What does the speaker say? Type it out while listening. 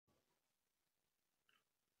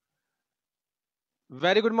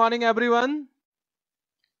Very good morning, everyone.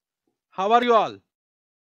 How are you all?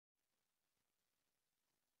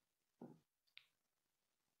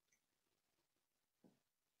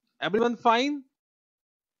 Everyone fine?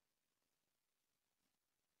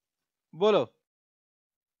 Bolo.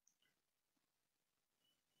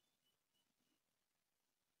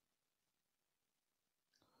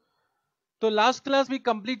 So last class we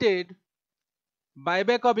completed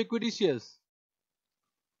buyback of equity shares.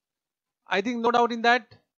 I think no doubt in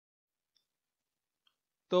that.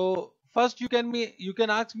 So first you can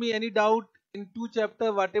ask me any doubt in two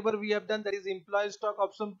chapter whatever we have done, that is employee stock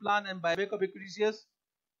option plan and buyback of equity shares.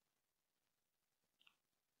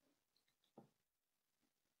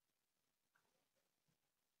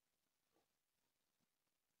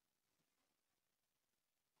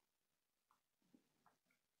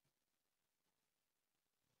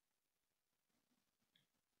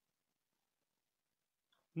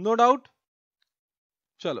 No doubt.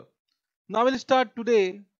 Chalo. Now we'll start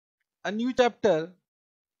today a new chapter.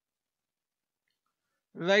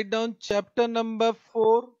 Write down chapter number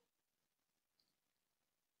 4,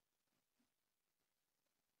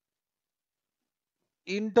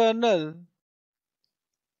 internal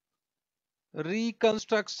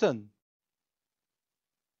reconstruction.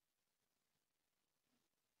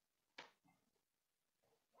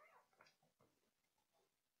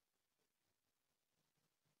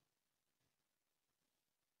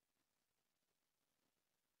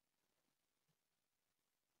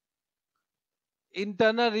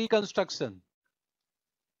 Internal reconstruction.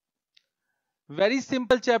 Very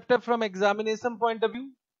simple chapter from examination point of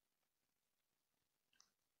view.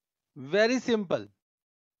 Very simple.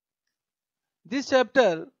 This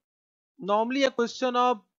chapter, normally a question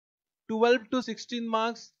of 12 to 16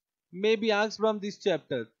 marks may be asked from this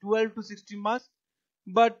chapter. 12 to 16 marks.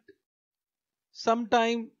 But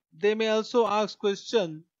sometime they may also ask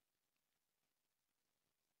question.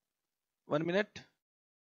 1 minute.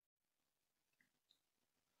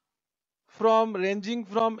 From ranging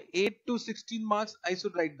from 8 to 16 marks, I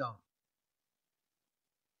should write down.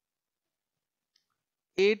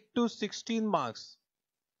 8 to 16 marks.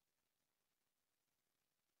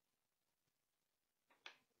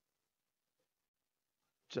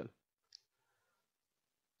 Chal.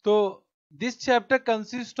 So this chapter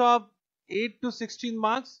consists of 8 to 16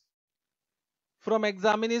 marks. From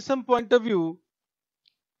examination point of view,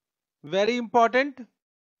 very important.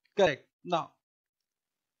 Correct.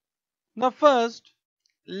 Now first,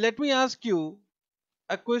 let me ask you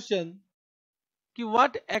a question.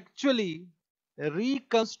 What actually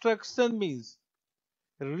reconstruction means?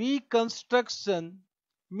 Reconstruction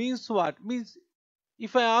means what? Means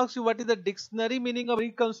if I ask you what is the dictionary meaning of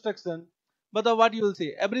reconstruction, but what you will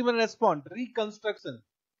say? Everyone respond. Reconstruction.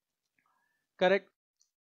 Correct.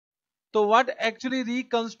 So what actually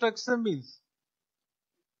reconstruction means?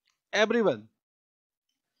 Everyone.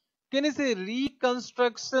 Can you say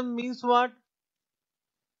reconstruction means what?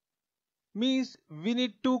 Means we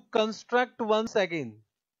need to construct once again.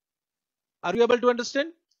 Are you able to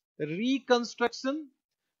understand? Reconstruction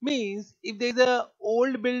means if there is a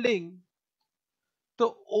old building,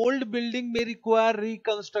 so old building may require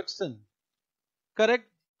reconstruction. Correct?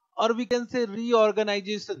 Or we can say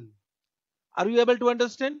reorganization. Are you able to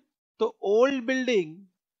understand? So old building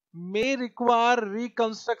may require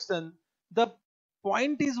reconstruction. The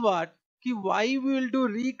point is what? Why we will do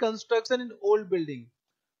reconstruction in old building?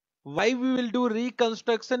 Why we will do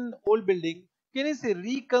reconstruction in old building? Can you say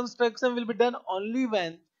reconstruction will be done only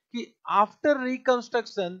when after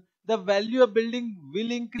reconstruction the value of building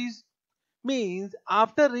will increase? Means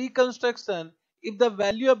after reconstruction, if the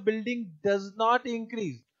value of building does not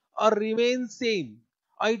increase or remain same,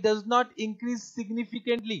 or it does not increase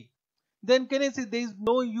significantly, then can I say there is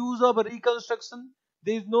no use of reconstruction?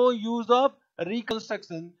 There is no use of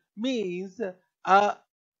reconstruction. Means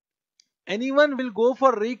anyone will go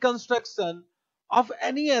for reconstruction of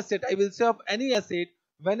any asset. I will say of any asset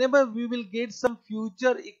whenever we will get some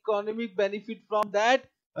future economic benefit from that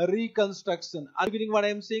reconstruction. Are you getting what I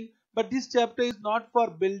am saying? But this chapter is not for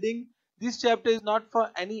building. This chapter is not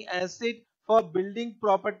for any asset. For building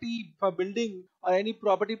property, for building or any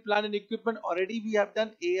property, plant and equipment, already we have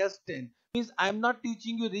done AS10. Means I am not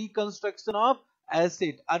teaching you reconstruction of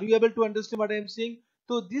asset. Are you able to understand what I am saying?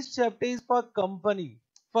 So this chapter is for company.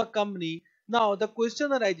 For company. Now the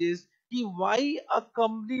question arises, why a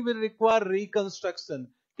company will require reconstruction?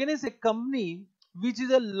 Can I say company which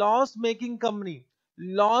is a loss making company?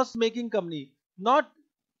 Loss making company, not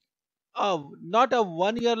a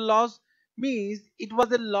 1 year loss. Means it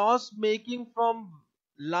was a loss making from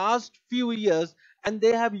last few years and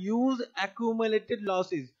they have used accumulated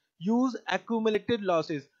losses. use accumulated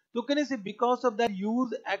losses. So can I say because of that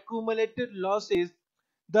use accumulated losses,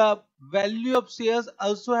 the value of shares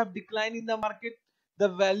also have declined in the market. The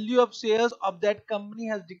value of shares of that company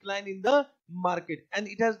has declined in the market, and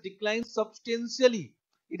it has declined substantially.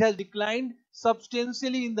 It has declined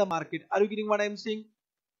substantially in the market. Are you getting what I'm saying?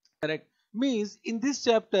 Correct. Means in this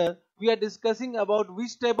chapter we are discussing about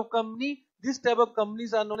which type of company. This type of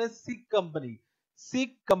companies are known as sick company.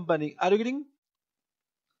 Sick company. Are you getting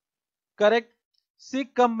correct?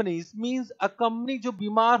 Sick companies means a company जो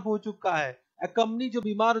बीमार हो चुका है. A company जो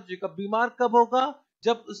बीमार हो चुका, बीमार कब होगा?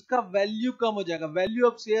 जब उसका वैल्यू कम हो जाएगा. Value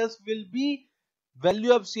of shares will be,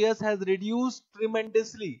 value of shares has reduced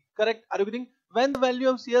tremendously. Correct? Are you getting? When the value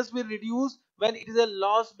of shares will reduce, when it is a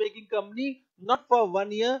loss making company, not for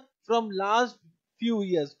 1 year, from last few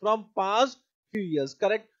years, from past few years.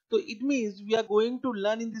 Correct? So it means we are going to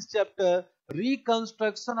learn in this chapter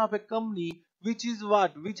reconstruction of a company which is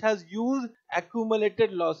what, which has used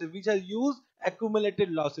accumulated losses, which has used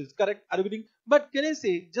accumulated losses. Correct? Are you getting? But can I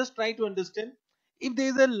say, just try to understand, if there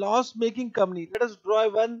is a loss making company, let us draw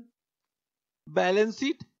one balance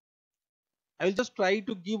sheet. I will just try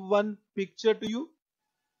to give one picture to you.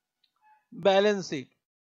 Balance sheet.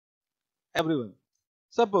 Everyone.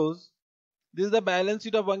 Suppose this is the balance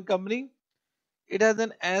sheet of one company. It has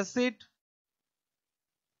an assets.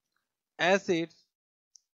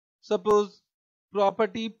 Suppose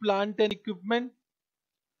property, plant and equipment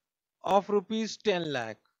of rupees 10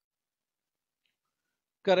 lakh.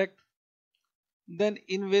 Correct? Then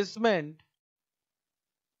investment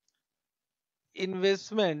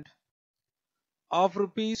of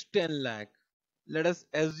rupees 10 lakh. Let us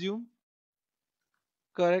assume.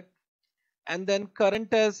 Correct? And then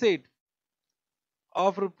current asset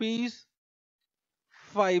of rupees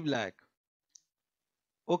 5 lakh.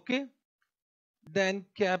 Okay? Then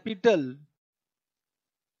capital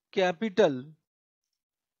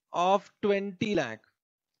of 20 lakh.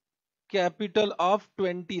 Capital of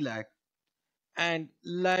 20 lakh. And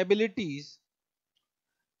liabilities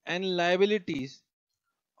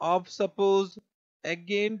of suppose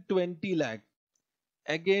again 20 lakh.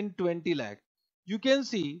 Again 20 lakh. You can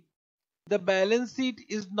see the balance sheet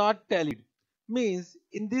is not tallied. Means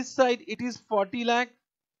in this side it is 40 lakh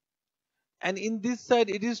and in this side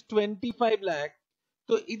it is 25 lakh.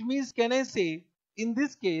 So it means, can I say, in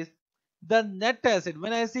this case the net asset,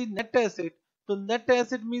 when I say net asset, so net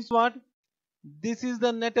asset means what? This is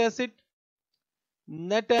the net asset.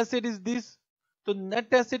 Net asset is this. So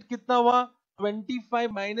net asset kitna hua?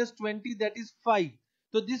 25 minus 20, that is 5.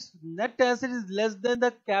 So this net asset is less than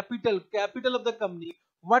the capital of the company.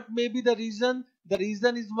 What may be the reason? The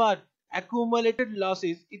reason is what? Accumulated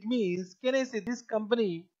losses. It means, can I say, this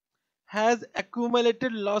company has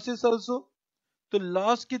accumulated losses also. तो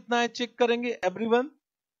loss कितना है check करेंगे everyone.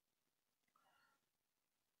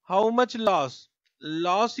 How much loss?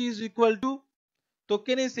 Loss is equal to, तो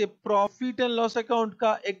can say profit and loss account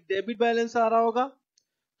का एक debit balance आ रहा होगा.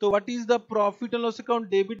 तो what is the profit and loss account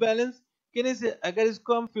debit balance? Can say अगर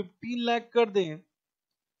इसको हम 15 लाख कर दें,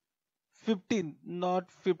 15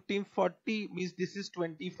 not 15, 40 means this is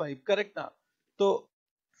 25. Correct ना? तो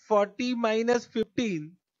 40 minus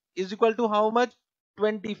 15 is equal to how much?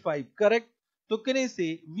 25. Correct? So can I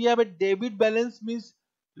say we have a debit balance means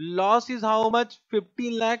loss is how much?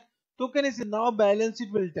 15 lakh. So can I say now balance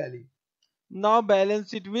sheet will tally. Now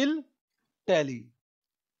balance sheet will tally.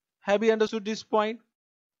 Have you understood this point?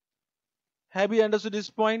 Have you understood this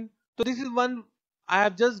point? So this is one, I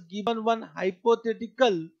have just given one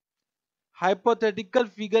hypothetical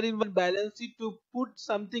figure in one balance sheet to put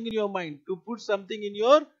something in your mind.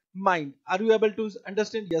 Are you able to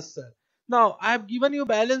understand? Yes sir. Now I have given you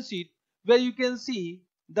balance sheet where you can see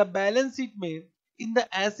the balance sheet may, in the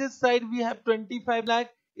asset side we have 25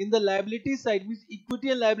 lakh, in the liability side means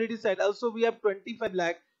equity and liability side also we have 25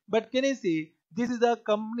 lakh. But can I say this is a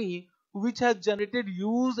company which has generated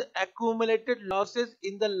huge accumulated losses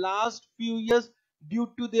in the last few years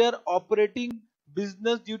due to their operating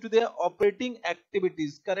business, due to their operating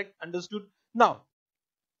activities. Correct? Understood? Now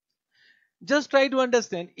just try to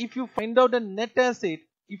understand, if you find out a net asset,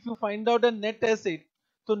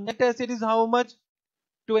 so net asset is how much?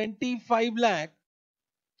 25 lakh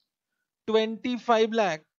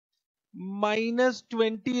minus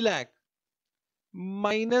 20 lakh.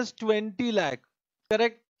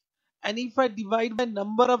 Correct? And if I divide by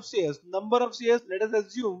number of shares, let us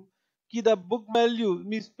assume कि the book value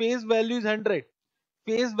means face value is 100,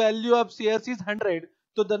 face value of shares is 100,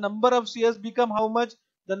 so the number of shares become how much?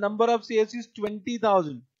 The number of shares is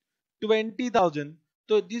 20,000.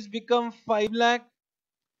 So this become 5 lakh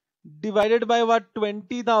divided by what?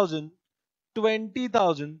 20,000.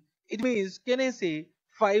 It means, can I say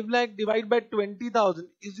 5 lakh divided by 20,000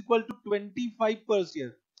 is equal to 25 per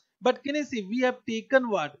share. But can I say we have taken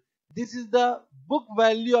what? This is the book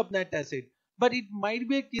value of net asset. But it might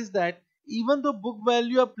be a case that even though book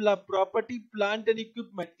value of property, plant and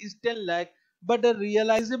equipment is 10 lakh, but the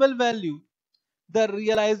realizable value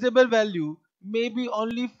may be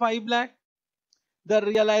only 5 lakh. The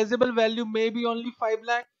realizable value may be only 5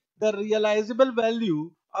 lakh. The realizable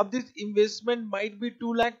value of this investment might be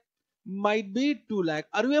 2 lakh. Might be 2 lakh.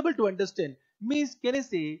 Are you able to understand? Means, can I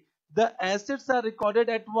say the assets are recorded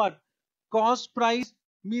at what? Cost price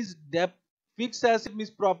means fixed asset means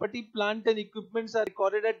property, plant and equipments are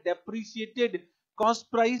recorded at depreciated cost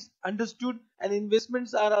price. Understood? And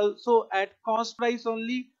investments are also at cost price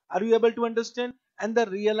only. Are you able to understand? And the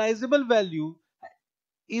realizable value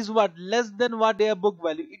is what? Less than what their book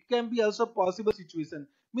value. It can be also possible situation.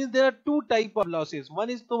 Means there are two type of losses. One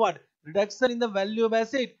is the what? Reduction in the value of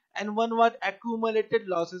asset, and one what? Accumulated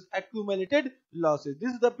losses. Accumulated losses.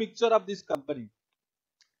 This is the picture of this company.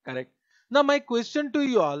 Correct. Now my question to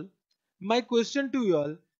you all,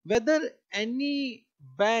 whether any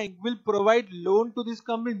bank will provide loan to this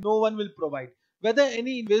company, no one will provide. Whether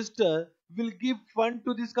any investor will give fund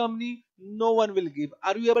to this company, no one will give.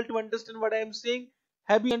 Are you able to understand what I am saying?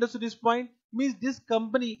 Have you understood this point? Means this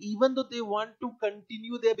company, even though they want to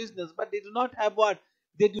continue their business, but they do not have what?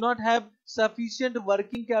 They do not have sufficient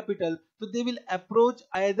working capital. So they will approach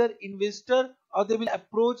either investor, or they will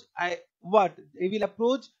approach what? They will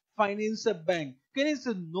approach finance a bank. Can you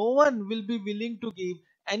say no one will be willing to give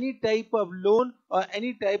any type of loan or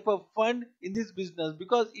any type of fund in this business,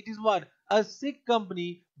 because it is what? A sick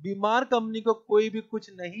company. बीमार company को कोई भी कुछ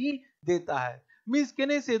नहीं देता है. Means,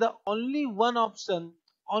 can I say the only one option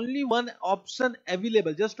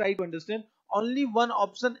available, just try to understand, only one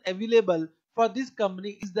option available for this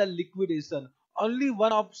company is the liquidation. Only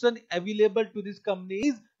one option available to this company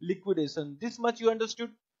is liquidation. This much you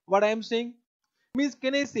understood what I am saying? Means,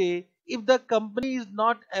 can I say if the company is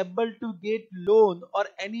not able to get loan or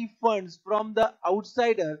any funds from the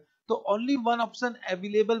outsider, so only one option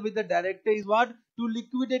available with the director is what? To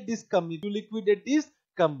liquidate this company. To liquidate this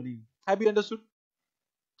company. Have you understood?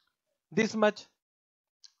 This much.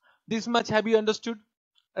 This much have you understood?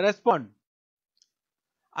 Respond.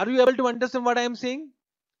 Are you able to understand what I am saying?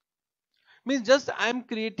 Means just I am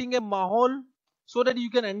creating a mahol so that you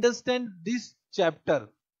can understand this chapter.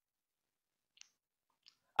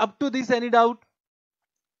 Up to this, any doubt?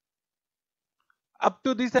 Up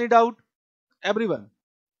to this, any doubt? Everyone.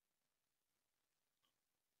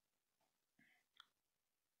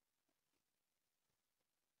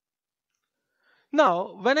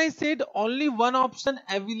 Now, when I said only one option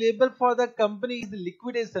available for the company is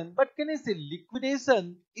liquidation, but can I say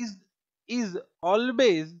is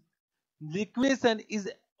always liquidation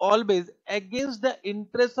is always against the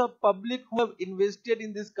interest of public who have invested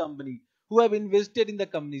in this company, who have invested in the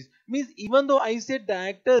companies. Means even though I said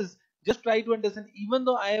directors, just try to understand, even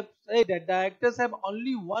though I have said that directors have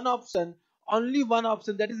only one option,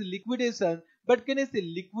 that is liquidation. But can I say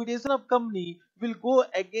liquidation of company will go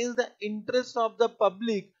against the interest of the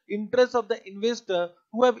public, interest of the investor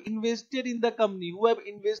who have invested in the company,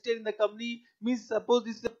 means suppose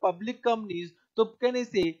this is a public companies. So can I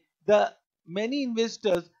say the many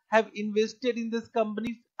investors have invested in this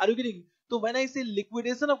company? Are you getting? So when I say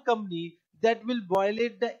liquidation of company, that will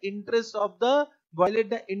violate the interest of the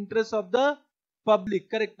public.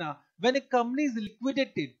 Correct? Now when a company is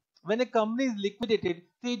liquidated,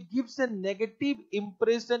 so it gives a negative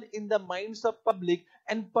impression in the minds of public,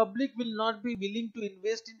 and public will not be willing to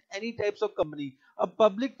invest in any types of company. अब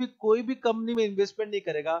public फिर कोई भी company में investment नहीं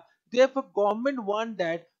करेगा. Therefore government want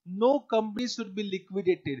that no company should be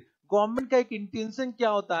liquidated. Government का एक intention क्या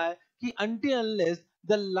होता है कि until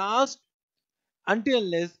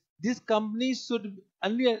unless this company should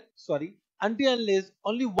until unless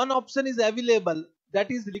only one option is available,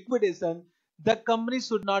 that is liquidation, the company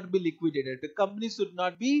should not be liquidated. The company should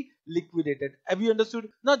not be liquidated. Have you understood?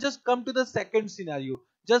 Now just come to the second scenario.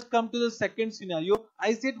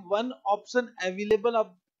 I said one option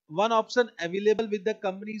available with the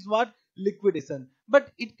company is what? Liquidation.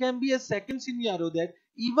 But it can be a second scenario that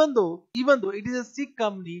even though it is a sick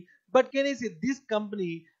company, but can I say this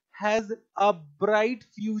company has a bright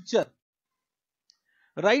future.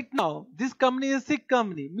 Right now, this company is a sick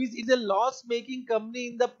company, means it's a loss-making company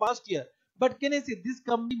in the past year. But can I say this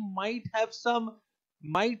company might have some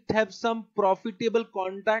profitable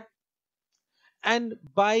contract, and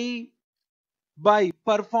by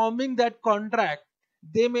performing that contract,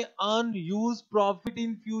 they may earn huge profit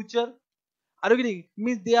in future. Are you getting?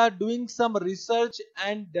 Means they are doing some research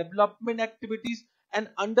and development activities, and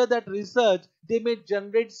under that research they may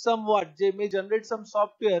generate some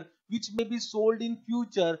software which may be sold in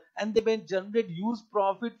future, and they may generate use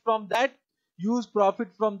profit from that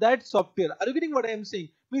software. Are you getting what I am saying?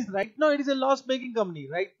 Means right now it is a loss making company.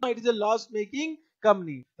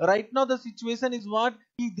 Right now the situation is what?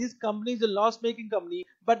 This company is a loss making company,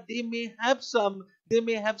 but they may have some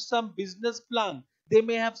business plan. They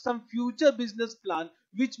may have some future business plan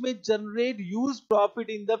which may generate use profit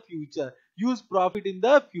in the future.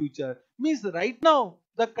 Means right now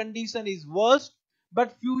the condition is worst,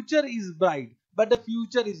 but the future is bright.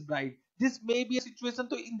 This may be a situation.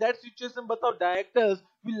 So in that situation, बताओ directors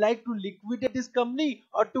will like to liquidate this company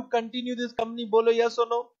or to continue this company? Bolo yes or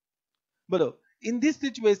no? Bolo. In this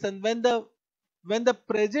situation, when the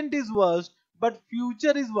present is worst, but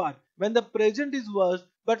future is what? When the present is worst,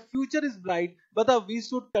 but future is bright, but we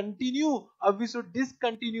should continue or we should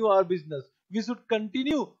discontinue our business. We should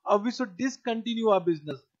continue or we should discontinue our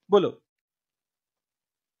business. Bolo.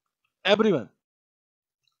 Everyone,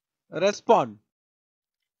 respond.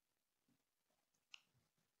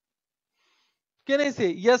 Can I say,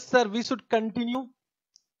 yes, sir, we should continue?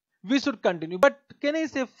 We should continue. But can I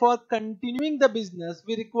say, for continuing the business,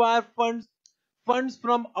 we require funds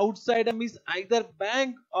from outside, means either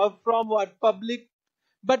bank or from what? Public.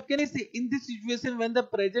 But can I say, in this situation when the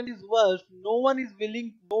present is worst, no one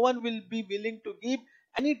will be willing to give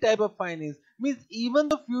any type of finance. Means even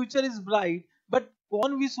the future is bright, but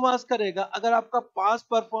कौन विश्वास करेगा? अगर आपका past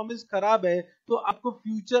performance खराब है तो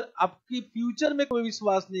आपकी future में कोई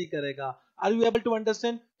विश्वास नहीं करेगा. Are you able to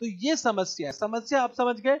understand? तो ये समस्या आप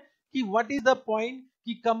समझ गए कि व्हाट इज द पॉइंट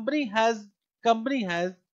कि company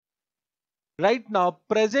has right now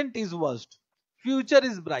present is worst, future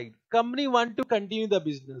is bright, company want to continue the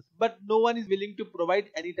business, but no one is willing to provide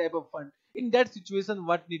any type of fund. In that situation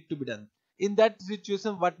what need to be done?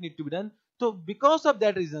 So because of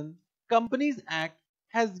that reason, Companies Act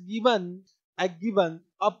has given a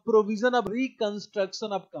provision of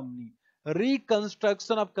reconstruction of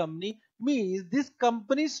company means this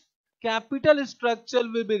company's capital structure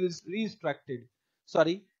will be restructured.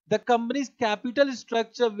 Sorry, the company's capital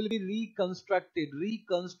structure will be reconstructed.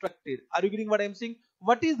 Are you getting what I am saying?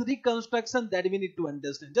 What is reconstruction? That we need to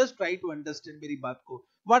understand. Just try to understand मेरी बात को.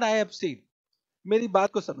 What I have said. मेरी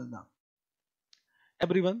बात को समझना.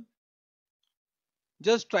 Everyone,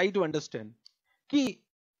 just try to understand.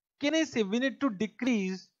 Can I say we need to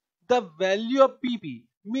decrease the value of PP?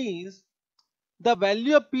 Means the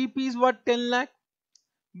value of PP is what? 10 lakh.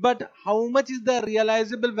 But how much is the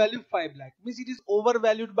realizable value? 5 lakh. Means it is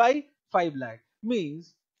overvalued by 5 lakh.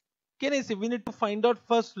 Means, can I say we need to find out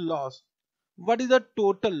first loss. What is the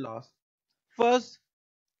total loss? First,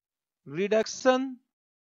 reduction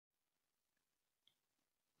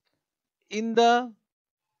in the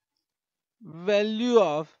value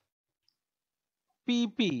of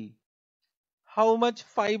PP. How much?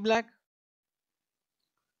 5 lakh.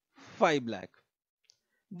 5 lakh.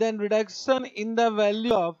 Then reduction in the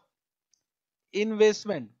value of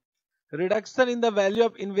investment.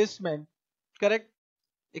 Correct?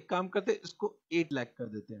 एक काम करते हैं, इसको 8 लाख कर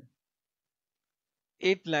देते हैं.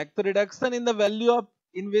 8 lakh. So reduction in the value of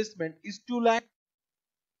investment is 2 lakh.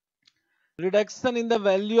 Reduction in the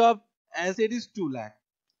value of asset is 2 lakh.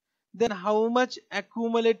 Then how much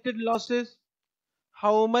accumulated losses?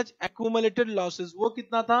 वो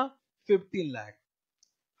कितना था? 15 lakh.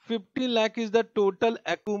 15 lakh is the total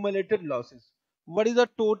accumulated losses. What is the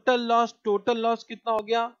total loss? Total loss कितना हो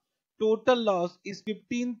गया? Total loss is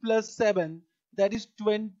 15 plus 7, that is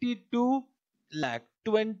 22 lakh.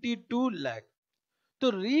 22 lakh.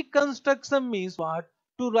 So reconstruction means what?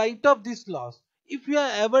 To write off this loss. If you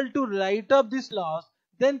are able to write off this loss,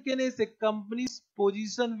 then can I say company's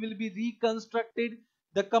position will be reconstructed.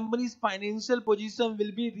 The company's financial position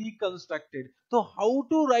will be reconstructed. So how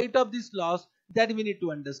to write off this loss? That we need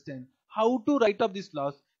to understand. How to write off this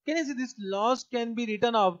loss? Can I say this loss can be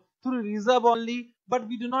written off through reserve only, but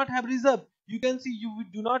we do not have reserve. You can see we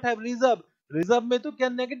do not have reserve. Reserve में तो क्या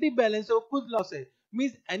negative balance है, वो खुद loss है.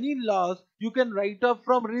 Means any loss you can write off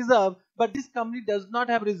from reserve, but this company does not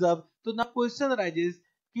have reserve. So now question arises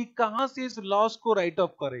कि कहाँ से इस loss को write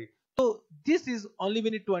off करें? So this is only we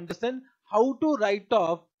need to understand how to write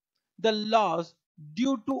off the loss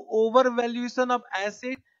due to overvaluation of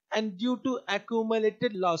asset and due to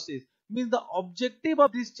accumulated losses. Means the objective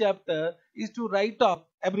of this chapter is to write off,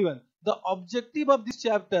 everyone. The objective of this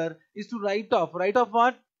chapter is to write off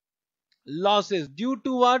what? Losses due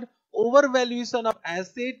to what? Overvaluation of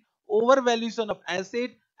asset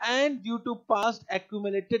and due to past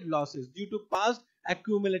accumulated losses.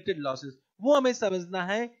 वो हमें समझना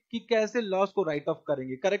है कि कैसे loss को right of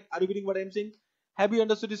करेंगे. Correct? Are you getting what I am saying? Have you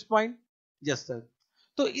understood this point? Yes, sir.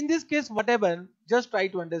 So in this case, what happened? Just try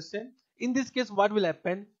to understand. In this case, what will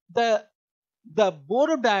happen? The board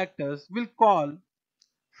of directors will call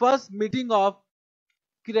first meeting of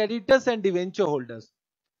creditors and debenture holders.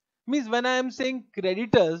 Means when I am saying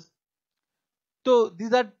creditors, so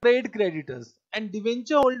these are trade creditors, and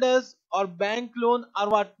debenture holders or bank loan are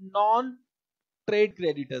what? Non-trade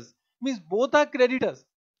creditors. Means both are creditors.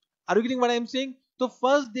 Are you getting what I am saying? So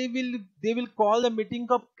first they will call the meeting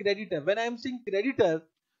of creditor. When I am saying creditor,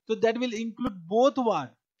 so that will include both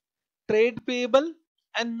what? Trade payable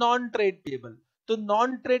and non trade payable. तो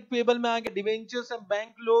non trade payable में आ गया debentures and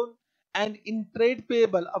bank loan, and in trade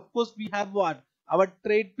payable of course we have what? our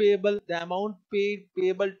trade payable, the amount paid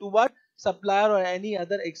payable to what? Supplier or any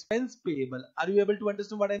other expense payable. Are you able to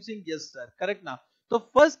understand what I'm saying? Yes, sir. Correct. Now, so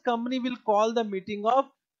first company will call the meeting of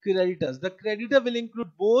creditors. The creditor will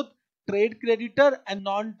include both trade creditor and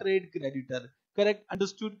non-trade creditor. Correct.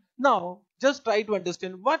 Understood. Now just try to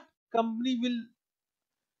understand what company will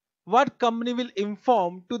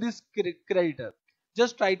inform to this creditor.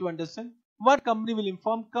 Just try to understand what company will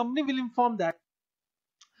inform. Company will inform that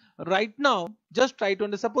right now, just try to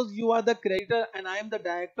understand. Suppose you are the creditor and I am the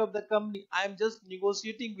director of the company. I am just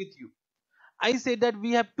negotiating with you. I say that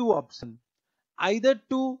we have two options, either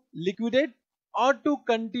to liquidate or to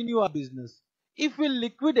continue our business. If we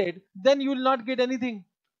liquidate, then you will not get anything.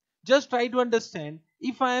 Just try to understand.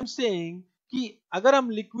 If I am saying कि अगर हम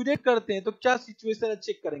liquidate करते हैं तो क्या situation है,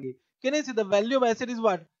 check करेंगे. Can I से the value of asset is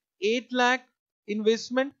what? 8 lakh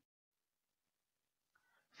investment,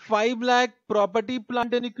 5 lakh property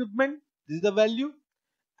plant and equipment, this is the value,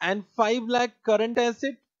 and 5 lakh current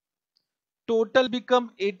asset, total become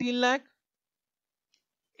 18 lakh.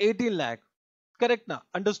 18 lakh. Correct now?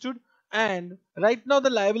 Understood? And right now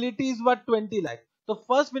the liability is what? 20 lakh. So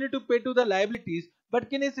first we need to pay to the liabilities, but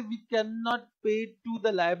can I say we cannot pay to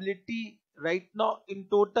the liability right now in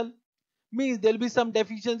total? Means there will be some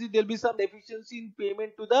deficiency, in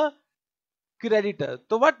payment to the creditor.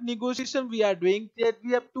 So what negotiation we are doing? That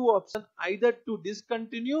we have two options, either to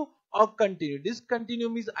discontinue or continue. Discontinue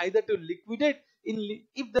means either to liquidate.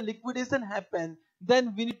 If the liquidation happens,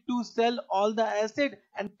 then we need to sell all the asset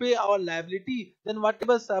and pay our liability. Then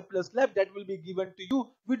whatever surplus left, that will be given to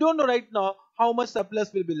you. We don't know right now how much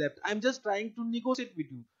surplus will be left. I'm just trying to negotiate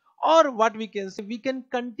with you. Or what we can say, we can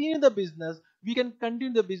continue the business.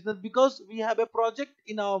 Because we have a project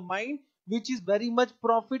in our mind which is very much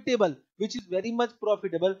profitable. So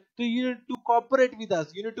you need to cooperate with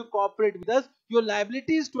us. Your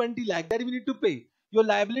liability is 20 lakh that we need to pay.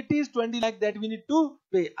 That we need to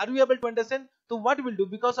pay. Are you able to understand? So what we'll do,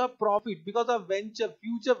 because of profit, because of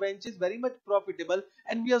future venture is very much profitable,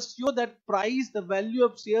 and we are sure that the value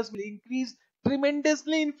of shares will increase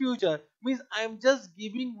tremendously in future. Means I am just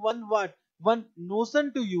giving one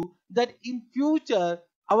notion to you that in future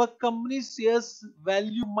our company's shares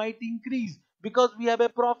value might increase because we have a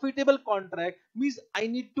profitable contract. Means I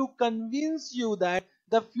need to convince you that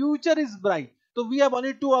the future is bright. So we have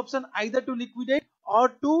only two options, either to liquidate or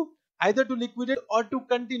to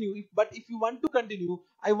continue. But if you want to continue,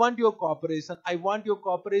 I want your cooperation.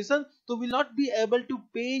 So we'll not be able to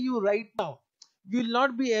pay you right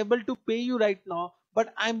now.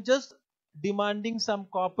 But I'm just demanding some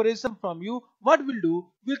cooperation from you. What we'll do,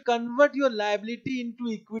 we'll convert your liability into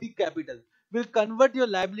equity capital. But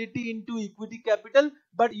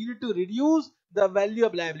you need to reduce the value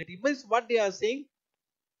of liability. Means what they are saying,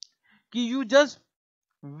 कि you just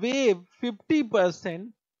waive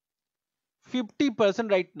 50%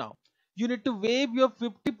 right now. You need to waive your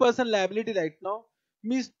 50% liability right now.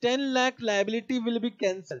 Means 10 lakh liability will be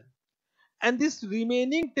cancelled, and this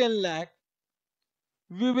remaining 10 lakh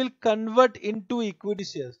we will convert into equity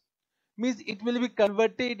shares. Means it will be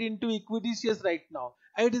converted into equity shares right now,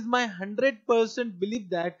 and it is my 100% belief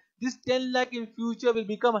that this 10 lakh in future will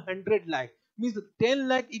become 100 lakh. Means 10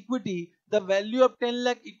 lakh equity, the value of 10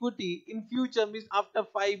 lakh equity in future, means after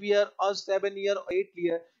 5 year or 7 year or 8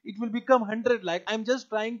 year, it will become 100 lakh. I'm just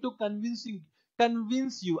trying to convince you.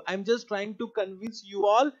 I'm just trying to convince you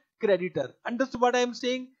all creditor. Understood what I'm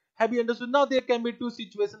saying? Have you understood? Now there can be two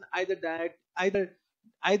situations, either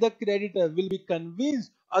creditor will be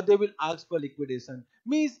convinced or they will ask for liquidation.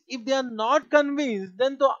 Means if they are not convinced,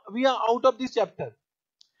 then we are out of this chapter.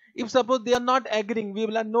 If suppose they are not agreeing, we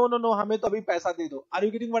will like, no, हमें तो अभी पैसा दे दो. Are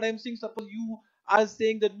you getting what I am saying? Suppose you are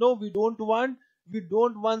saying that no, we don't want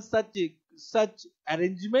such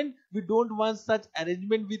arrangement. We don't want such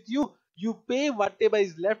arrangement with you. You pay whatever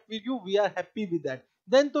is left with you. We are happy with that.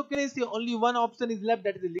 Then to can I say only one option is left,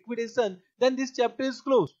 that is the liquidation. Then this chapter is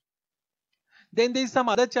closed. Then there is some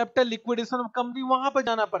other chapter, liquidation of company, वहां पर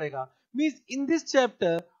जाना पड़ेगा. Means in this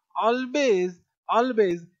chapter, always,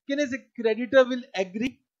 can I say creditor will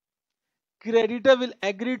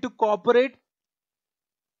agree to cooperate,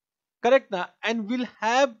 correct na, and an will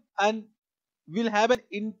have an will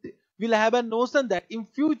have a notion that in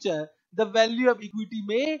future the value of equity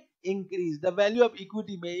may increase. The value of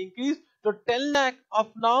equity may increase. So 10 lakh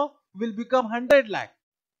of now will become 100 lakh.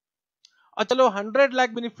 और चलो 100 लाख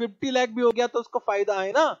भी नहीं 50 लाख भी हो गया तो उसको फायदा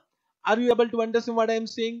है ना. Are you able to understand what I am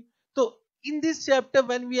saying? तो in this chapter,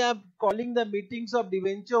 when we are calling the meetings of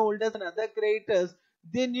debenture holders and other creditors,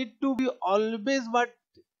 they need to be always what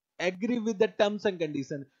agree with the terms and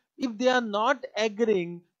conditions. If they are not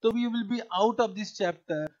agreeing, so we will be out of this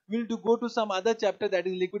chapter. We will to go to some other chapter, that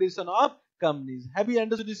is liquidation of companies. Have you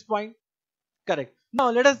understood this point? Correct. Now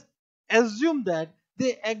let us assume that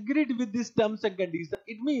they agreed with these terms and conditions.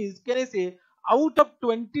 It means, can I say, out of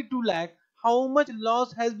 22 lakh, how much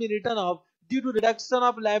loss has been written off due to reduction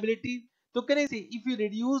of liability? So can I say, if you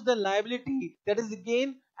reduce the liability, that is the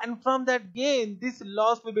gain, and from that gain, this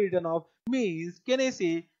loss will be written off. Means, can I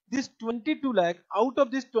say, this 22 lakh, out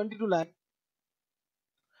of this 22 lakh,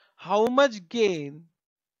 how much gain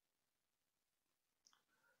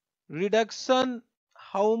reduction,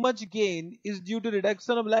 how much gain is due to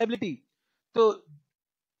reduction of liability? So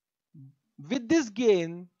with this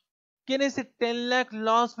gain, can I say 10 lakh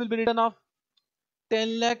loss will be written off?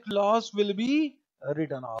 10 lakh loss will be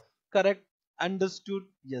written off. Correct? Understood?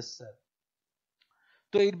 Yes, sir.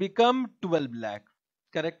 So it become 12 lakh.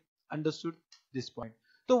 Correct? Understood this point.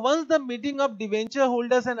 So once the meeting of debenture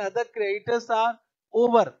holders and other creditors are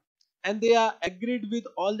over and they are agreed with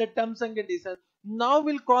all the terms and conditions, now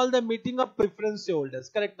we'll call the meeting of preference holders.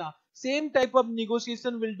 Correct? Now same type of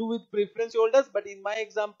negotiation we'll do with preference holders, but in my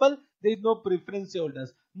example there is no preference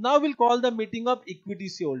holders. Now we'll call the meeting of equity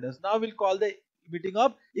holders. Now we'll call the meeting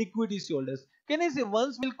of equity holders. Can I say,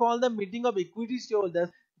 once we'll call the meeting of equity holders,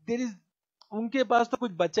 there is उनके पास तो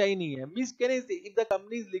कुछ बचा ही नहीं है. Means can I say, if the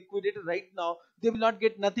company is liquidated right now, they will not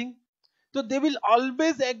get nothing. So they will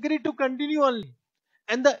always agree to continue only.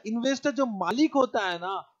 And the investor जो मालिक होता है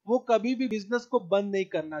ना, वो कभी भी बिजनेस को बंद नहीं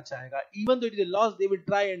करना चाहेगा. Even though it is a loss, they will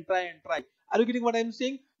try and try and try. Are you getting what I am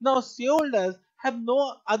saying? Now shareholders have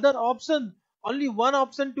no other option, only one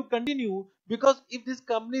option to continue, because if this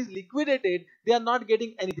company is liquidated, they are not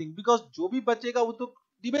getting anything, because जो भी बचेगा वो तो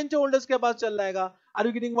debenture holders के पास चल जाएगा. Are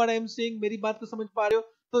you getting what I am saying? मेरी बात को समझ पा रहे हो?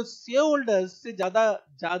 तो शेयर होल्डर्स से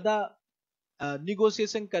ज्यादा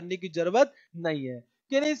negotiation करने की जरूरत नहीं है.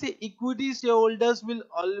 Can I say, equity shareholders will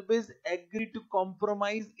always agree to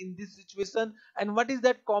compromise in this situation? And what is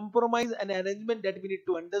that compromise and arrangement that we need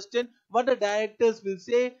to understand? What the directors will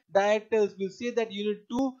say? Directors will say that you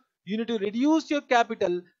need to reduce your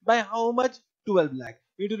capital by how much? 12 lakh.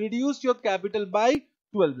 You need to reduce your capital by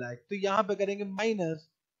 12 lakh. तो यहां पे करेंगे minus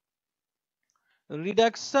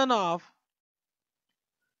reduction of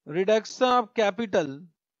capital,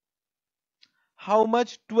 how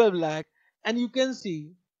much? 12 lakh. And you can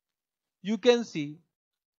see,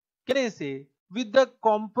 can I say, with the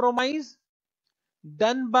compromise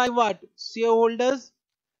done by what? Shareholders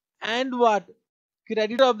and what?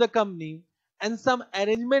 Creditor of the company, and some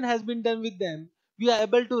arrangement has been done with them, we are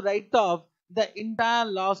able to write off the entire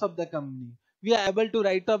loss of the company. We are able to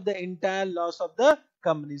write off the entire loss of the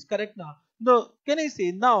companies. Correct now? No, can I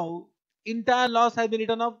say, now entire loss has been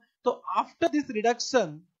written off. So after this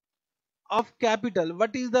reduction of capital,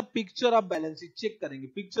 what is the picture of balance sheet? Check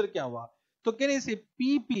करेंगे picture क्या हुआ. तो can I say,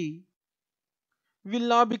 PP will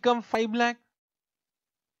now become 5 lakh.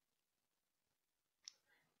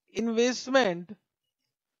 Investment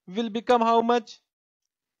will become how much?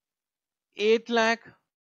 8 lakh.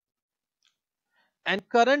 And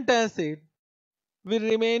current asset will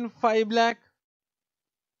remain 5 lakh.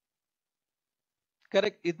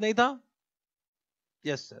 Correct? इतना ही था?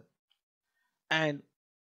 Yes, sir. And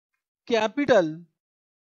capital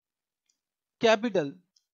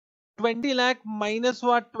 20 lakh minus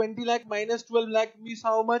what? 20 lakh minus 12 lakh means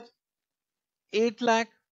how much? 8 lakh.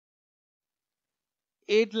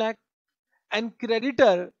 8 lakh. And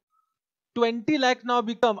creditor 20 lakh now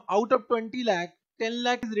become, out of 20 lakh, 10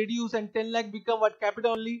 lakh is reduced and 10 lakh become what?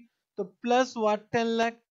 Capital only. So plus what? 10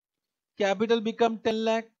 lakh. Capital become 10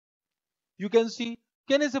 lakh. You can see,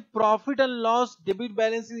 can I say, profit and loss debit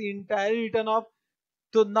balance is entirely written off.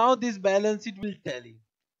 So now this balance sheet will tally.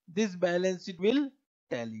 This balance sheet will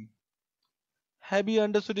tally. Have you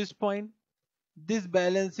understood this point? This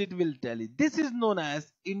balance sheet will tally. This is known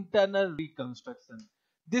as internal reconstruction.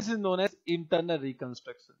 This is known as internal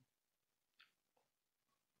reconstruction.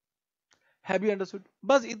 Have you understood?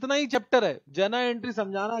 बस इतना ही chapter है, journal entry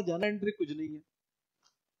समझाना, journal entry कुछ नहीं है.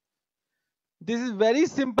 This is very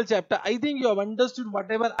simple chapter. I think you have understood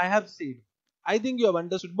whatever I have said. I think you have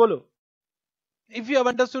understood. Bolo. If you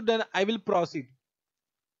have understood, then I will proceed.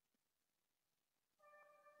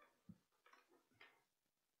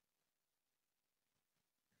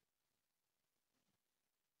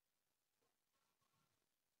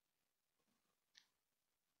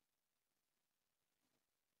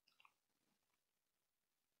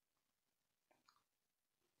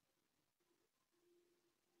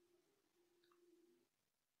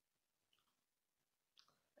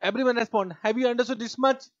 Everyone respond. Have you understood this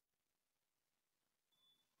much?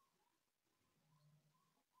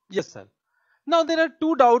 Yes, sir. Now there are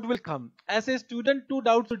two doubts will come. As a student, two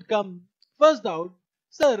doubts would come. First doubt,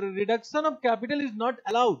 sir, reduction of capital is not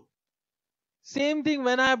allowed. Same thing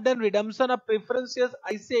when I have done redemption of preferences,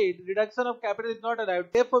 I said reduction of capital is not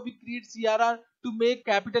allowed. Therefore, we create CRR to make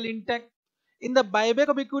capital intact. In the buyback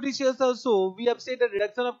of equity shares also, we have said that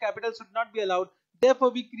reduction of capital should not be allowed.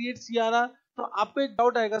 Therefore, we create CRR. तो आपको एक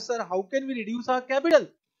doubt आएगा, sir how can we reduce our capital?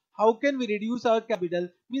 How can we reduce our capital?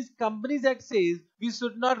 Means Companies Act says we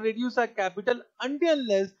should not reduce our capital until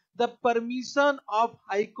unless the permission of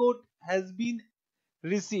High Court has been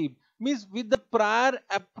received. Means with the prior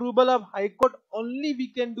approval of High Court only we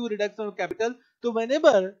can do reduction of capital. So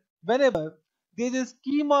whenever there is a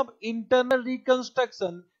scheme of internal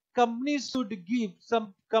reconstruction, companies should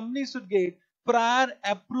get prior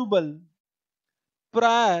approval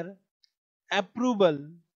from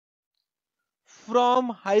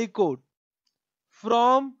High Court.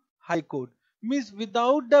 From High Court means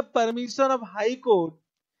without the permission of High Court,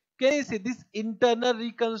 can I say this internal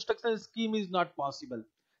reconstruction scheme is not possible.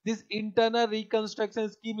 This internal reconstruction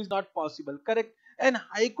scheme is not possible, correct? And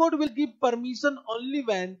High Court will give permission only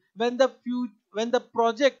when the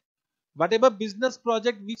project, whatever business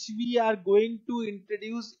project which we are going to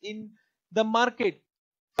introduce in the market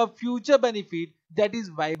for future benefit, that is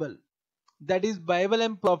viable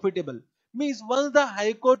and profitable. Means once the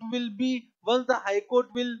high court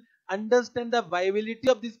will understand the viability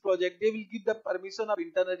of this project, they will give the permission of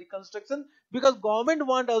internal reconstruction, because government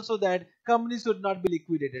want also that companies should not be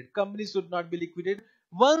liquidated.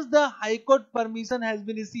 Once the high court permission has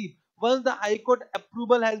been received, once the high court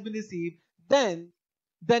approval has been received, then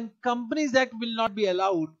companies act will not be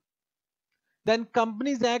allowed. Then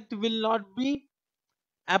companies act will not be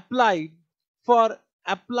applied for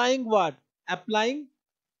applying what? Applying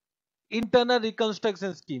internal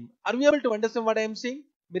reconstruction scheme. Are we able to understand what I am saying?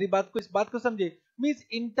 मेरी बात को, इस बात को समझे. Means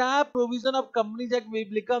entire provision of Companies Act will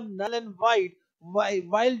become null and void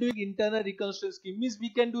while doing internal reconstruction scheme. Means we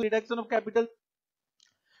can do reduction of capital,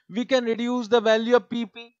 we can reduce the value of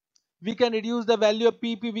PP, we can reduce the value of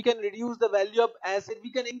PP, we can reduce the value of asset,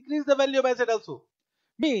 we can increase the value of asset also.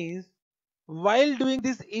 Means while doing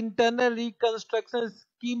this internal reconstruction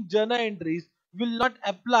scheme, journal entries will not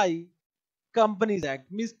apply Companies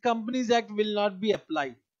Act. Means Companies Act will not be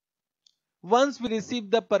applied once we receive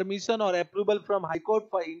the permission or approval from High Court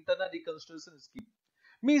for internal reconstruction scheme.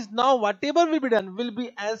 Means now whatever will be done will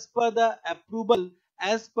be as per the approval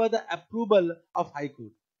of High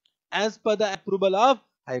Court. As per the approval of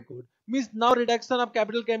High Court. Means now reduction of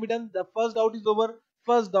capital can be done. The first doubt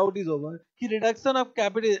is over. Reduction of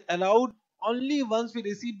capital is allowed only once we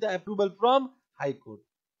receive the approval from High Court.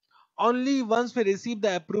 Only once we receive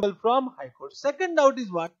the approval from High Court. Second doubt is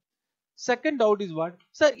what?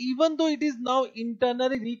 Sir, even though it is now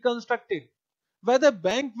internally reconstructed, whether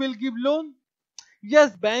bank will give loan?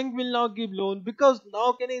 Yes, bank will now give loan, because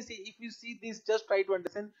now can I say, if you see this, just try to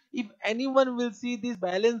understand. If anyone will see this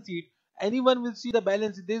balance sheet, there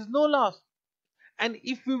is no loss. And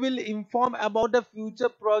if we will inform about the future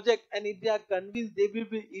project, and if they are convinced, they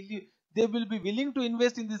will be willing to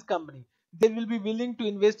invest in this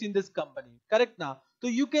company. Correct now? So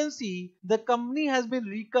you can see the company has been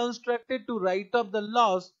reconstructed to write off the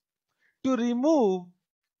loss, to remove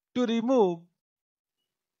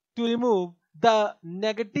the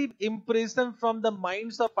negative impression from the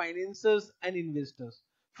minds of financiers and investors.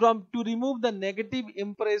 To remove the negative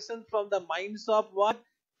impression from the minds of what?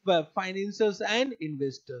 Financiers and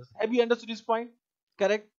investors. Have you understood this point?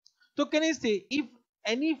 Correct. So can I say, if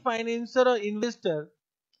any financier or investor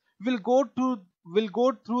will go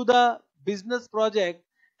through the business project,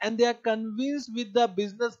 and they are convinced with the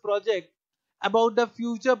business project about the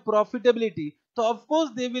future profitability, so of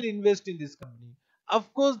course they will invest in this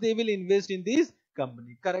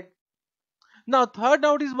company. Correct. Now third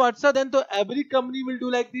doubt is what, sir? Then so every company will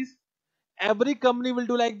do like this.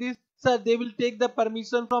 Sir, they will take the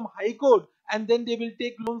permission from High Court, and then they will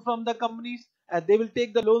take loan from the companies. They will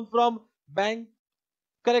take the loan from bank,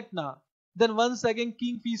 correct ना? Then once again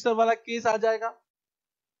king Fisher वाला case आ जाएगा।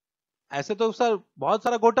 ऐसे तो sir बहुत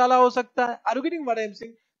सारा घोटाला हो सकता है। Are you getting what I am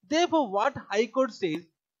saying? Therefore what high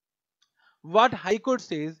court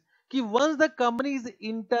says कि once the company is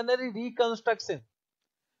internally reconstruction,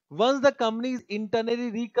 once the company is internally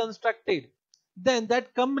reconstructed, then that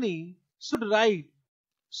company should write,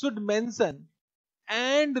 should mention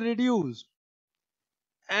and reduced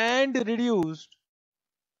and reduce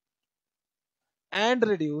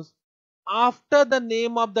after the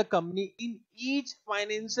name of the company in each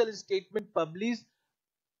financial statement published,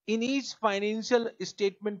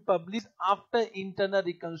 after internal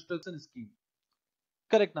reconstruction scheme.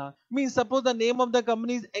 Correct now? Means suppose the name of the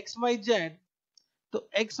company is XYZ, so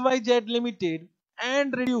XYZ Limited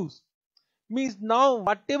and reduce means now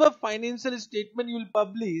whatever financial statement you will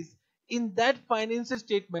publish, in that financial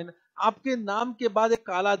statement आपके नाम के बाद एक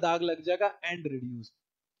काला दाग लग जाएगा and reduce.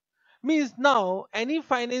 Means now any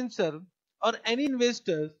financier or any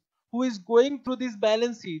investor who is going through this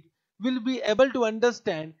balance sheet will be able to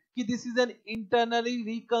understand कि this is an internally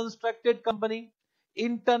reconstructed company.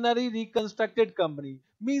 Internally reconstructed company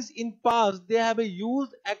means in past they have a huge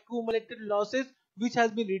accumulated losses which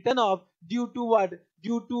has been written off due to what?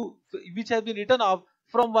 Due to which has been written off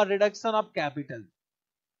from a reduction of capital.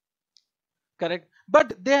 Correct?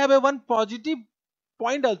 But they have a one positive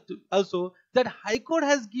point also that High Court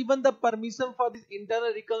has given the permission for this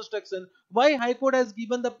internal reconstruction. Why High Court has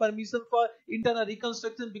given the permission for internal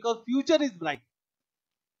reconstruction? Because future is bright.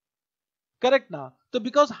 Correct now? So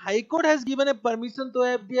because High Court has given a permission to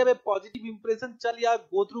have, they have a positive impression. चल यार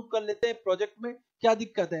go through कर लेते हैं project में, क्या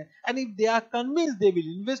दिक्कत है? And if they are convinced, they will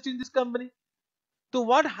invest in this company. So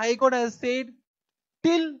what High Court has said,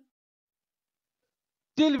 till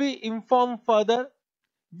we inform further,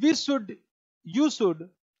 you should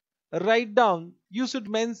write down, you should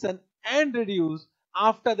mention and reduce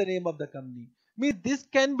after the name of the company. Means this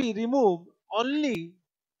can be removed only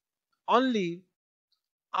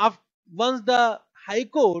after, once the High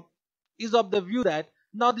Court is of the view that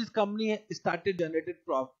now this company started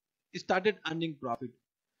earning profit.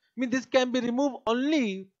 Means this can be removed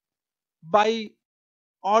only by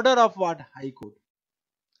order of what? High Court.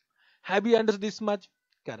 Have you understood this much?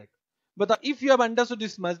 Correct. But if you have understood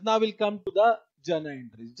this much, now we'll come to the journal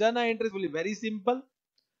entries. Journal entries will be very simple.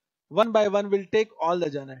 One by one we'll take all the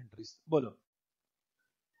journal entries. Bolo.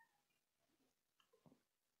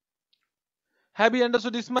 Have you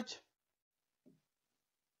understood this much?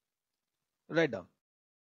 Write down.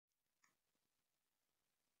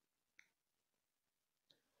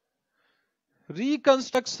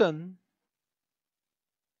 Reconstruction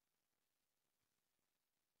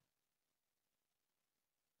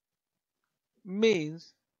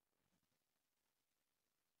means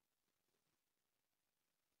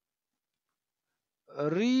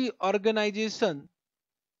reorganization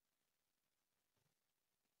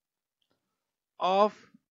of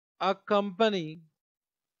a company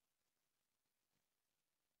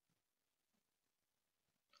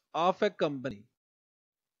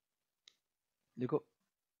देखो,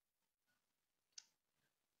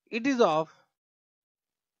 it is of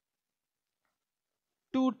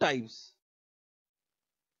two types.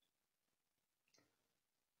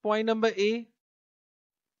 Point number A,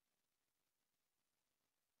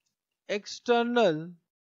 external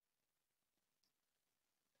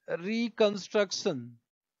reconstruction.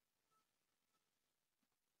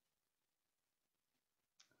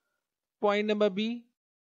 Point number B,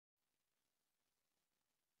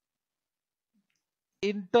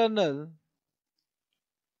 internal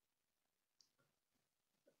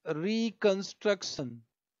reconstruction.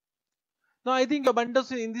 Now I think you have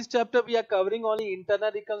understood in this chapter we are covering only internal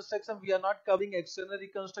reconstruction. We are not covering external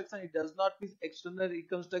reconstruction. It does not mean external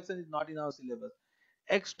reconstruction is not in our syllabus.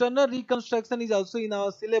 External reconstruction is also in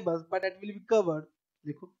our syllabus, but it will be covered.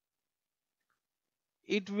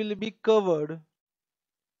 It will be covered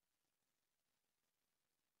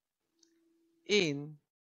in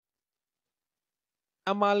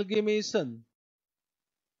amalgamation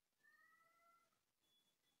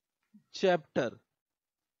chapter.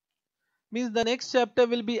 Means the next chapter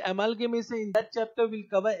will be amalgamation. In that chapter we'll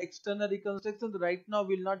cover external reconstruction. Right now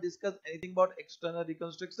we'll not discuss anything about external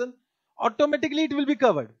reconstruction. Automatically it will be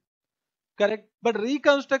covered. Correct? But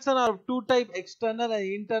reconstruction are two type, external and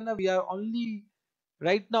internal. We are only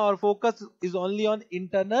right now our focus is only on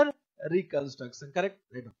internal reconstruction. Correct?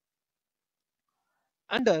 Right.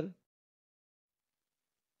 Under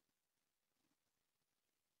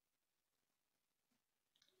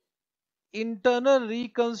internal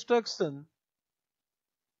reconstruction,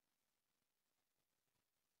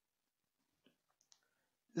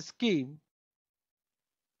 scheme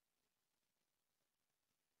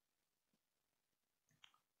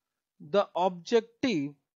the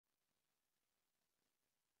objective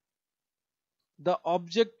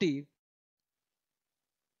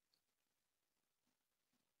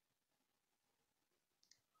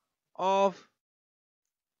of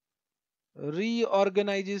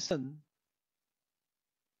reorganization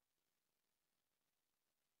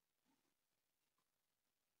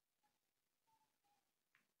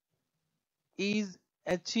is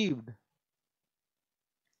achieved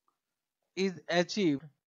is achieved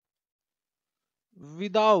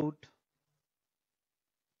without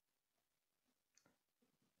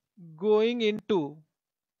going into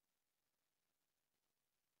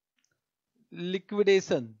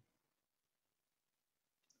liquidation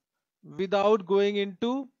without going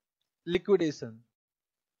into liquidation.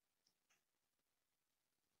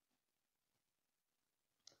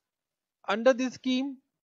 Under this scheme,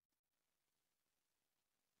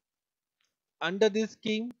 under this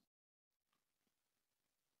scheme,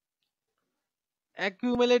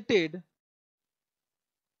 accumulated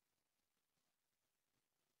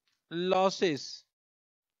losses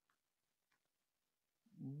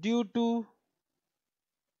due to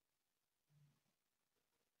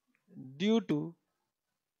due to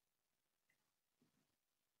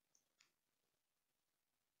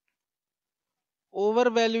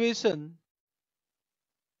overvaluation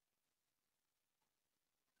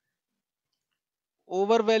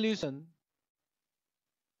overvaluation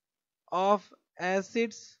of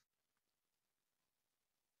assets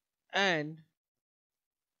and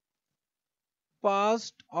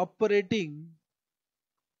past operating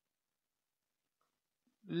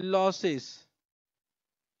losses,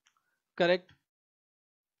 correct,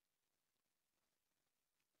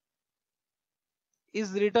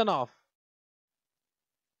 is written off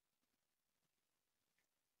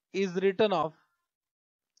is written off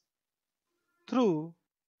through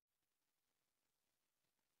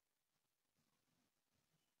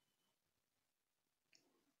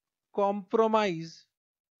compromise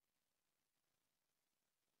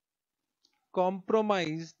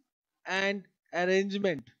compromise and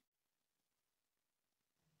arrangement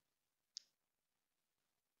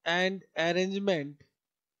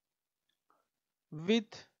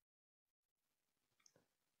with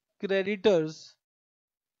creditors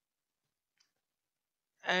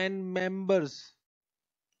and members.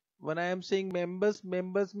 When I am saying members,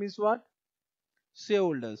 members means what?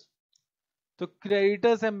 Shareholders. So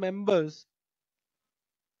creditors and members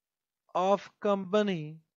of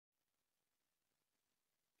company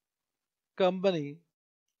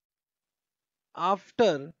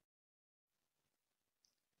after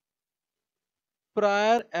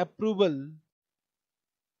prior approval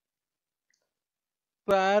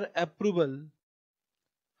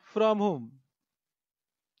from whom?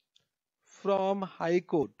 From High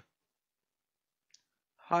Court.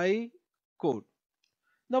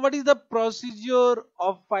 Now, what is the procedure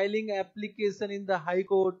of filing application in the High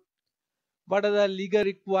Court? What are the legal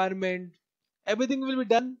requirements? Everything will be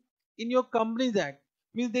done in your Companies Act.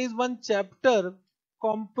 Means there is one chapter,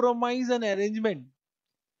 compromise and arrangement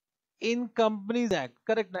in Companies Act.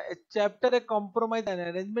 Correct? Na? A chapter, a compromise and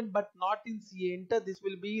arrangement, but not in CA Inter. This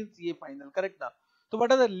will be in CA Final. Correct? Na? तो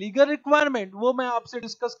what are the legal requirement? वो मैं आपसे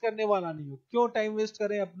discuss करने वाला नहीं हूँ. क्यों time waste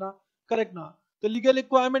करें अपना? करेक्ट ना? तो legal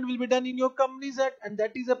requirement will be done in your Companies Act, and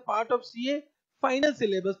that is a part of CA final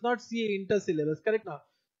syllabus, not CA inter syllabus. Correct ना?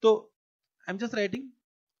 तो I'm just writing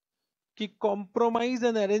कि compromise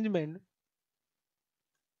and arrangement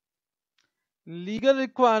legal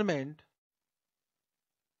requirement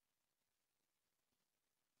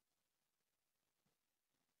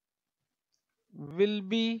will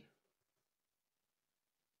be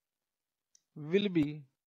will be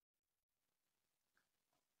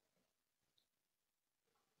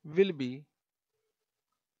will be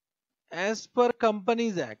as per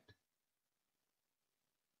Companies Act,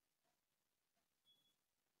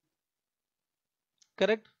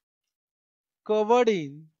 correct, covered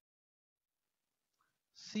in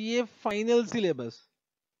CA final syllabus,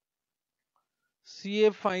 CA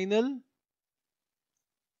final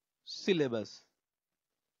syllabus,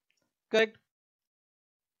 correct.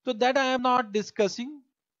 So that I am not discussing,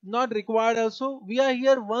 not required also. We are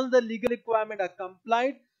here once the legal requirement are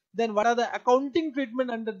complied, then what are the accounting treatment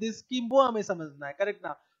under this scheme वो हमें समझना है, correct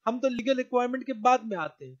ना. हम तो legal requirement के बाद में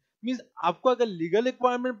आते हैं. मींस आपको अगर लीगल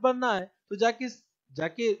रिक्वायरमेंट पढ़ना है तो जाके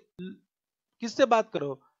जाके किससे बात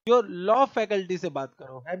करो? योर लॉ फैकल्टी से बात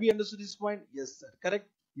करो. Have you understood this point? Yes sir, correct.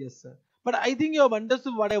 Yes sir. But I think you have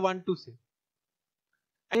understood what I want to से.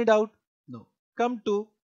 Any doubt? No. Come to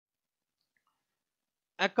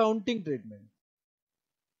accounting treatment.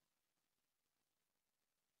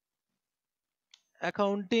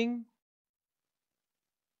 Accounting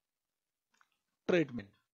treatment.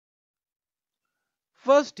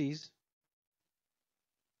 First is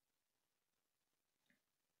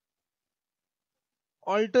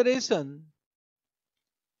alteration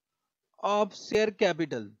of share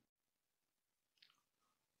capital.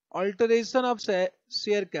 Alteration of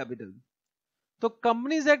share capital. So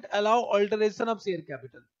Companies Act allow alteration of share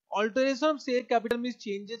capital. Alteration of share capital means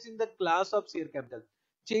changes in the class of share capital.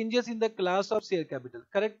 Changes in the class of share capital.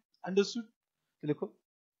 Correct? Understood? देखो,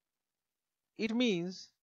 it means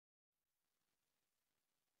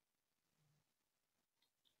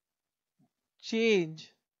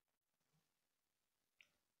change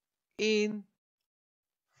in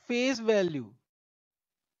face value.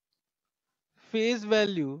 Face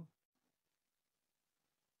value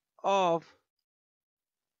of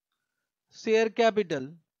share capital.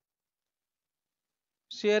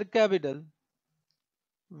 Share capital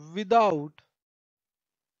without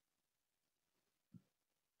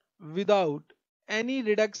without any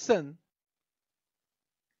reduction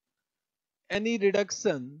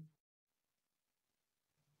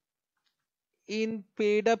in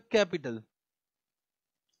paid up capital.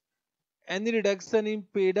 Any reduction in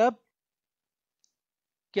paid up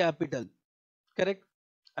capital. Correct?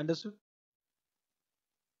 Understood?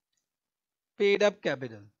 Paid up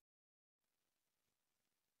capital.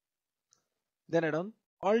 Then add on.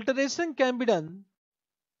 Alteration can be done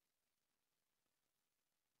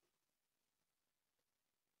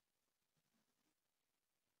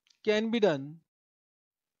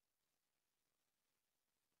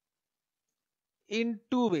in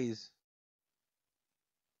two ways.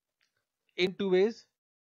 In two ways.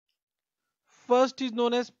 First is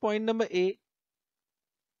known as point number A,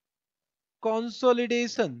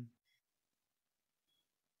 consolidation.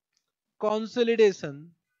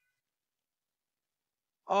 Consolidation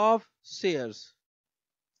of shares.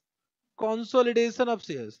 Consolidation of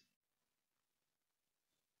shares.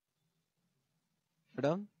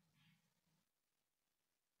 Madam.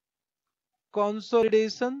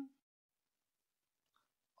 Consolidation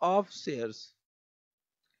of shares.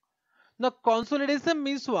 Now consolidation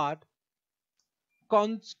means what?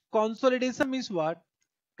 Consolidation means what?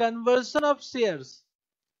 Conversion of shares.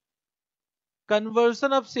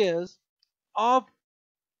 Conversion of shares of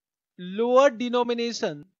lower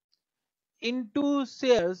denomination into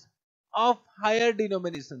shares of higher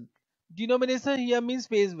denomination. Denomination here means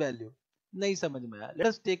face value. नहीं समझ में आया. Let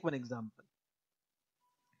us take one example.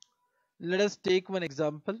 Let us take one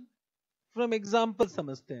example. From example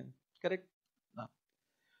समझते हैं. Correct?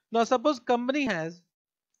 Now suppose company has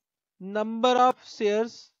number of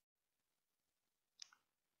shares,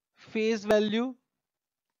 face value,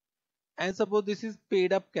 and suppose this is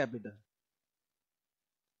paid up capital.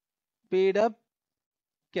 Paid up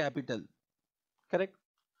capital. Correct?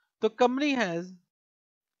 The company has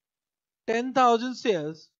 10,000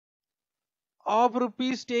 shares of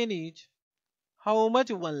rupees 10 each. How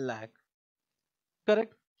much? 1 lakh.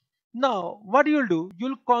 Correct? Now what you'll do?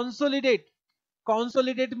 You'll consolidate.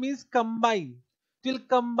 Consolidate means combine. You'll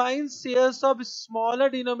combine shares of smaller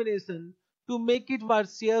denomination to make it what?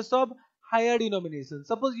 Shares of higher denomination.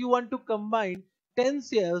 Suppose you want to combine 10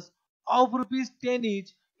 shares of rupees 10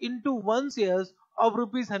 each into 1 shares of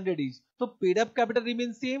rupees 100 each. तो paid up capital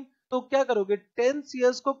remains same. तो क्या करोगे? 10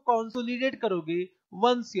 shares को consolidate करोगे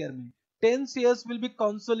 1 share में. 10 shares will be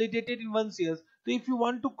consolidated in 1 shares. So if you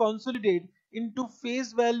want to consolidate into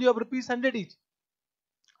face value of rupees 100 each,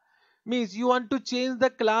 means you want to change the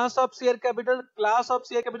class of share capital.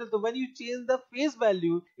 So when you change the face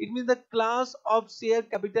value, it means the class of share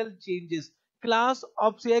capital changes.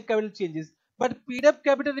 But paid up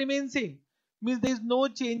capital remains same, means there is no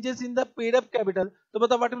changes in the paid up capital. So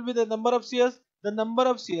what will be the number of shares? The number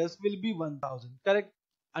of shares will be 1000. Correct?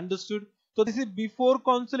 Understood? So this is before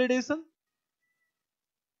consolidation.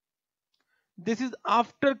 This is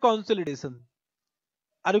after consolidation.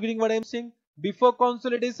 Are you getting what I am saying? Before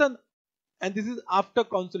consolidation and this is after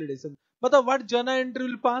consolidation. मतलब what journal entry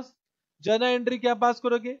will pass? Journal entry क्या pass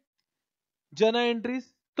करोगे? Journal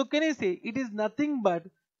entries. तो can I say it is nothing but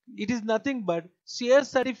share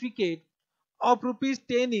certificate of rupees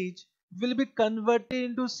 10 each will be converted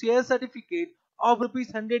into share certificate of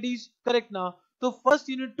rupees 100 each. Correct now? So first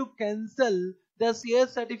you need to cancel the share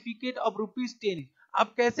certificate of rupees 10 each.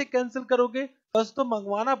 आप कैसे cancel करोगे? First तो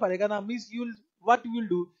मंगवाना पड़ेगा ना. Means what you will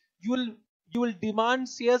do? You will demand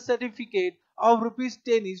share certificate of rupees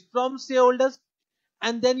 10 each from shareholders,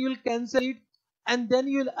 and then you will cancel it, and then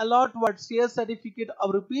you will allot what? Share certificate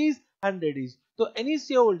of rupees 100 each. So any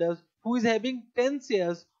shareholders who is having 10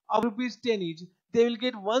 shares of rupees 10 each, they will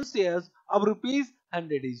get 1 shares of rupees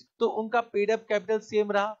 100 each. तो उनका paid up capital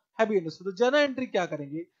same रहा. Have you understood? तो journal entry क्या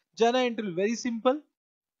करेंगे? Journal entry very simple.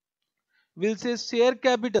 Will say share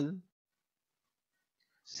capital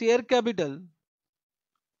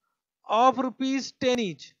of rupees 10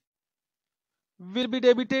 each will be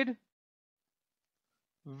debited,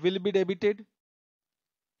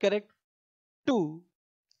 correct. To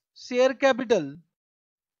share capital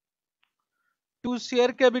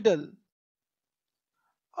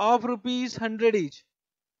of rupees 100 each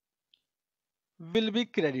will be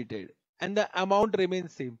credited and the amount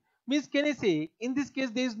remains same. Means, can I say in this case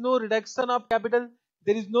there is no reduction of capital,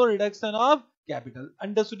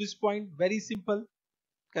 understood this point? Very simple,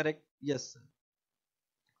 correct? Yes sir.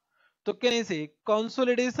 So can I say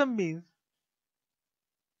consolidation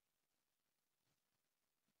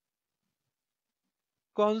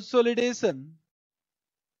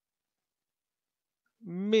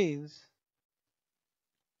means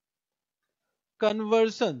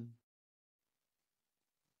conversion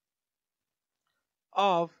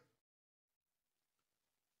of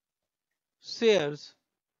shares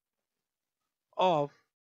of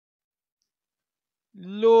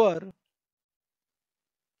lower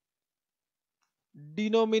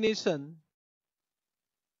denomination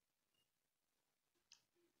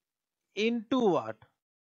into what?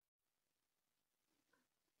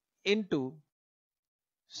 Into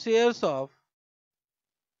shares of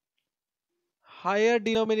higher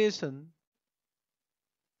denomination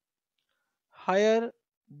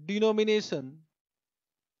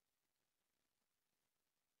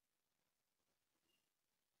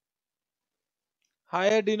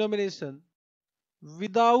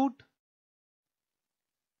without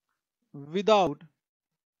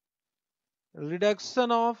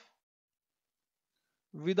reduction of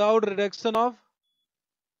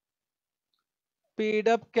paid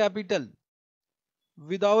up capital,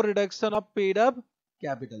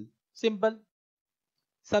 simple.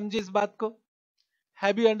 समझे इस बात को?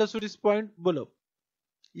 Have you understood this point? बोलो.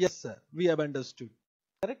 Yes sir, we have understood,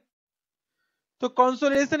 correct. So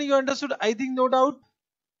consolidation you understood, I think, no doubt.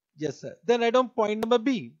 Yes sir. Then write down point number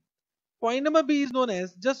B. Point number B is known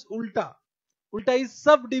as just ulta. Ulta is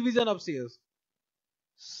subdivision of shares.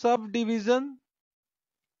 Subdivision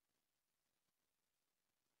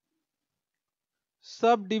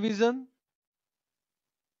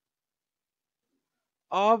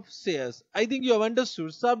of shares. I think you have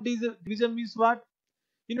understood. Subdivision means what?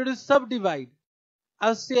 You need to subdivide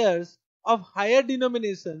our shares of higher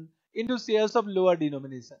denomination into shares of lower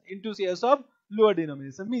denomination.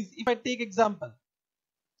 Means if I take example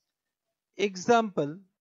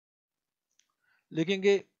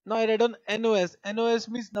लिखेंगे. Now I write on NOS. NOS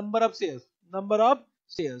means number of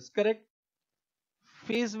shares, correct.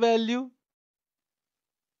 Face value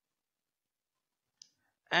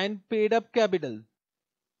and paid up capital.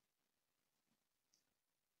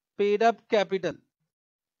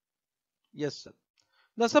 Yes sir.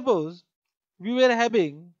 Now suppose we were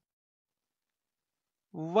having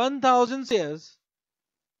 1000 shares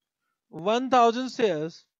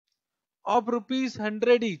of rupees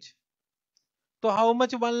 100 each. So how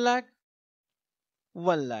much? 1 lakh.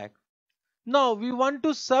 Now we want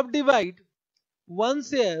to subdivide 1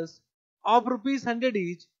 shares of rupees 100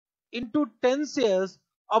 each into 10 shares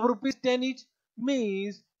of rupees 10 each.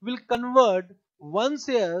 Means we'll convert 1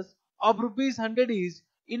 shares of rupees 100 each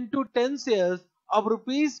into 10 shares of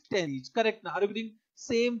rupees 10 each, correct. Now are you getting?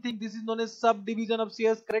 Same thing, this is known as subdivision of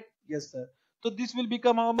shares, correct. Yes sir. So this will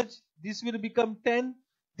become how much? This will become 10.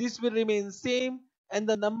 This will remain same and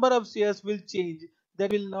the number of shares will change.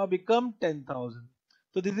 That will now become 10,000.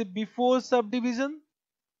 So this is before subdivision.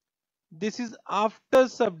 This is after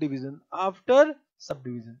subdivision.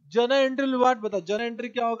 Journal entry will what? बता. Journal entry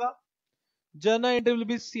क्या होगा? Journal entry will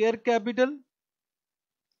be share capital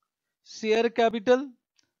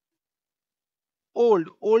old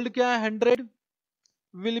क्या है? 100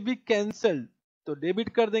 will be cancelled. तो debit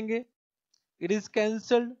कर देंगे. It is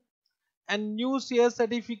cancelled and new share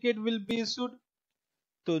certificate will be issued.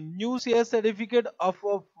 तो new share certificate of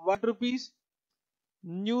what rupees?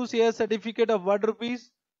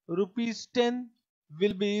 Rupees 10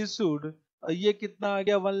 will be issued. ये कितना आ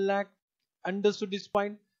गया? 1 lakh. Understood this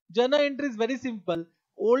point? Journal entry is very simple.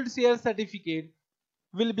 Old share certificate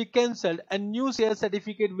will be cancelled and new share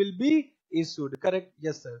certificate will be issued, correct.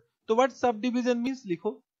 Yes sir. So what subdivision means?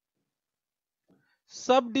 लिखो.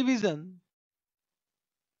 Subdivision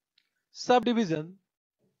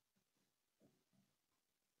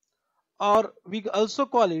or we also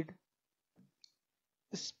call it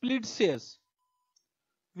split shares.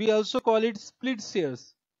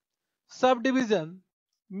 Subdivision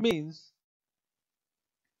means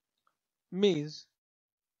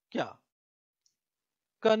क्या?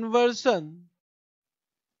 Conversion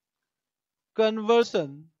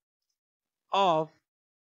of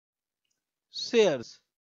shares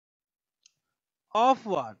of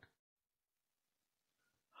what?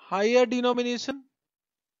 Higher denomination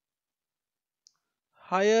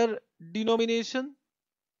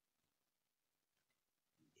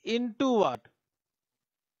into what?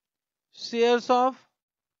 Shares of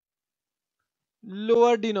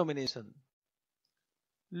lower denomination.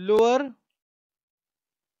 Lower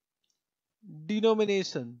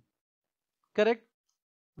denomination. Correct?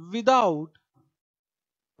 Without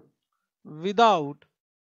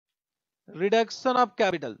reduction of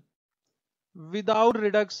capital. Without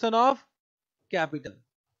reduction of capital.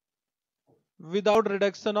 Without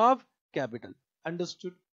reduction of capital.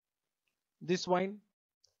 Understood? This point.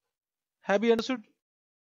 Have you understood?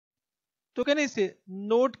 तो कहने से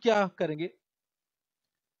note क्या करेंगे?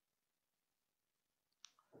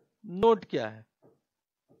 Note क्या है?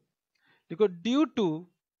 देखो, due to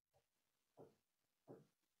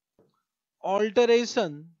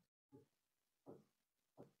alteration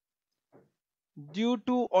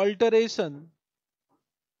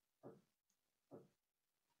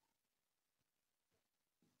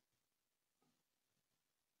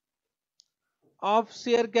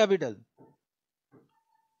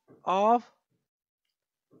of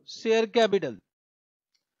share capital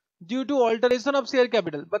due to alteration of share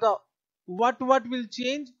capital. बताओ, what will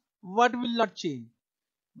change, what will not change?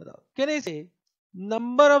 बताओ, can I say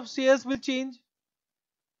number of shares will change?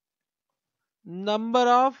 Number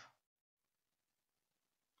of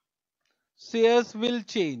shares will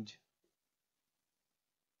change.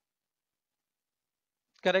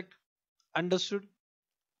 Correct? Understood?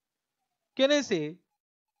 Can I say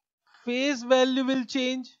face value will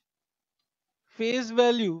change? Face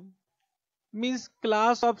value means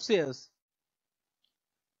class of shares.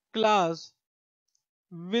 Class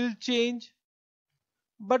will change,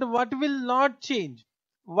 but what will not change?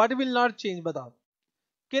 What will not change? बताओ.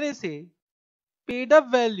 Can I say paid up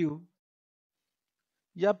value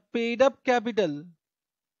या paid up capital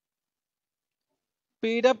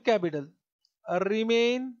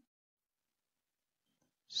remain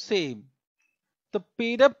same. The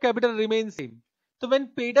paid up capital remains same. So when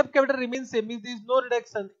paid up capital remains same means there is no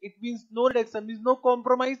reduction. It means no reduction means no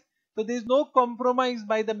compromise. So there is no compromise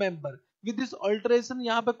by the member. With this alteration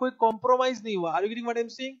यहाँ पे कोई compromise नहीं हुआ. Are you getting what I am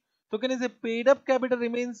saying? So can I say paid up capital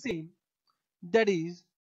remains same. That is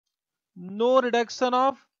no reduction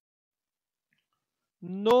of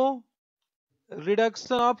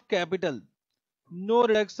capital. No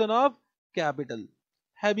reduction of capital.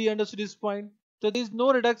 Have you understood this point? So there is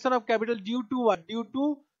no reduction of capital due to what?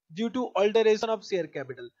 Due to alteration of share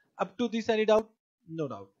capital. Up to this, any doubt? No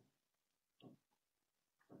doubt.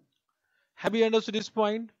 Have you understood this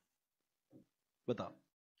point? Batao.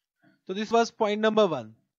 So this was point number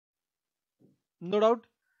 1. No doubt.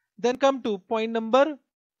 Then come to point number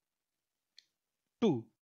 2.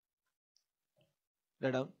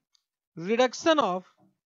 Write down. Reduction of,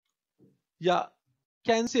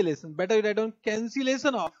 cancellation. Better write down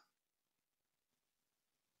cancellation of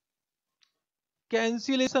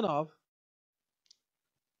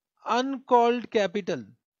uncalled capital.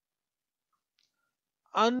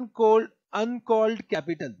 Uncalled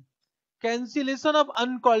capital. Cancellation of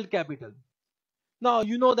uncalled capital. Now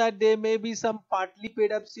you know that there may be some partly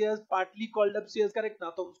paid up shares, partly called up shares, correct? ना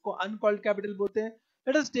तो उसको uncalled capital बोलते हैं.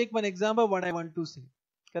 Let us take one example what I want to say.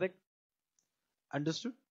 Correct?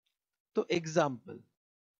 Understood? तो example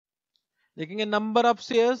देखेंगे number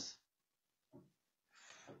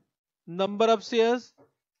of shares,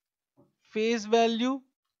 face value,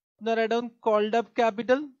 now write down called up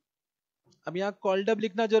capital. अब यहाँ called up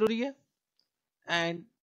लिखना जरूरी है, and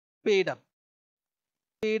paid up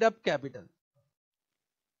capital,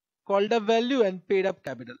 called up value and paid up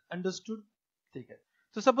capital. Understood? ठीक है.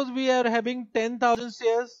 So suppose we are having 10,000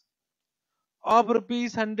 shares of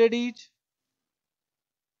rupees 100 each,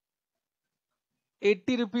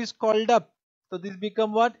 80 rupees called up. So this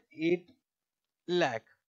become what? 8 lakh.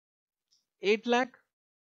 8 lakh.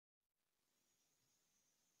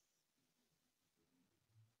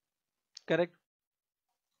 Correct?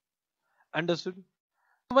 Understood?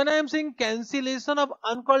 When I am saying cancellation of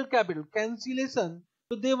uncalled capital, cancellation,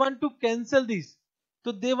 so they want to cancel this.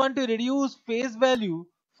 So they want to reduce face value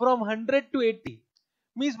from 100 to 80.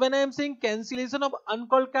 Means when I am saying cancellation of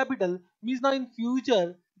uncalled capital, means now in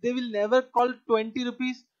future they will never call 20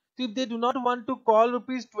 rupees. So if they do not want to call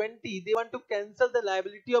rupees 20, they want to cancel the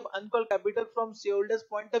liability of uncalled capital from shareholders'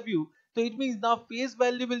 point of view. So it means now face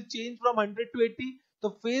value will change from 100 to 80. तो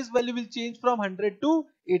face value will change from 100 to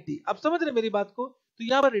 80. आप समझ रहे मेरी बात को? तो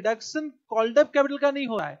यहाँ पर रिडक्शन कॉल्ड अप कैपिटल का नहीं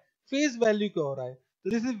हो रहा है, फेस वैल्यू का हो रहा है. तो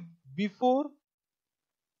दिस इज बिफोर.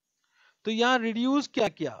 तो यहाँ रिड्यूस क्या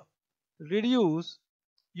किया? Reduce,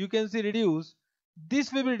 you can see reduce,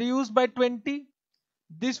 this will be reduced by 20,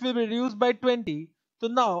 this will be reduced by 20. So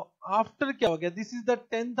now after क्या हो गया? This is the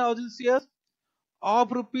 10,000 shares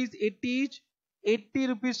of rupees 80 each, 80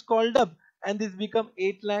 rupees called up, and this become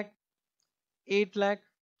 8 lakh. 8 lakh.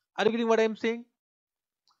 Are you getting what I am saying?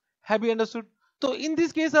 Have you understood? So in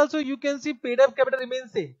this case also you can see paid up capital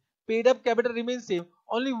remains same. Paid up capital remains same.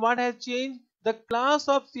 Only what has changed? The class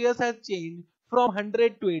of shares has changed from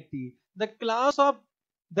 100 to 80. The class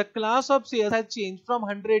of shares has changed from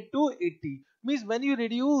 100 to 80. Means when you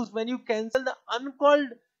reduce, when you cancel the uncalled,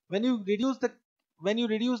 when you reduce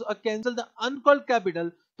or cancel the uncalled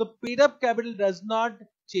capital, the paid up capital does not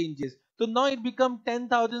changes. So now it become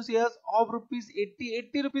 10,000 shares of rupees 80,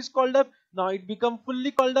 80 rupees called up. Now it become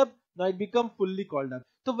fully called up. Now it become fully called up.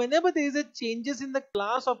 So whenever there is a changes in the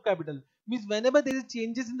class of capital, means whenever there is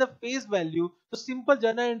changes in the face value, the simple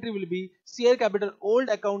journal entry will be share capital old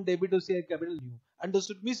account debit to share capital new.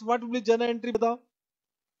 Understood? Means what will be journal entry? बताओ.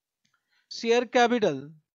 Share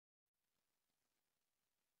capital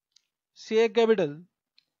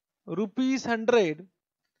rupees 100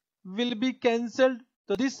 will be cancelled.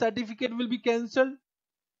 So this certificate will be cancelled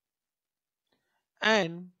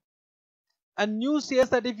and a new share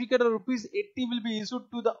certificate of rupees 80 will be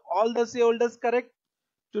issued to the all the shareholders, correct?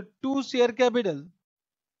 So to share capital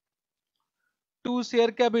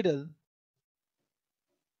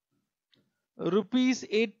rupees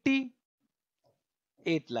 80,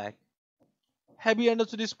 8 lakh. Have you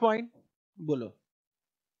understood this point? Bolo.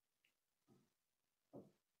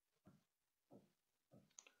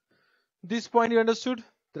 This point you understood?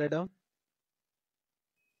 Write down.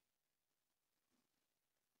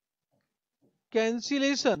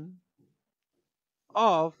 Cancellation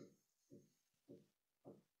of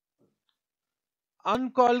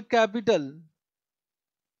uncalled capital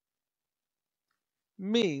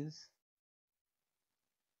means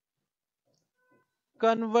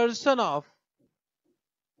conversion of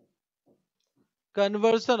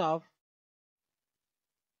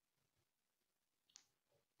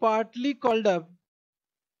partly called up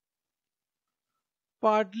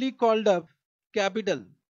capital,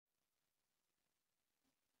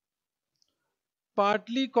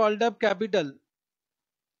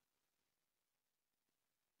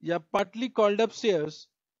 या partly called up shares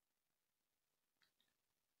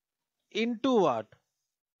into what?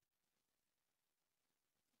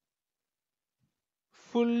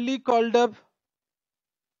 Fully called up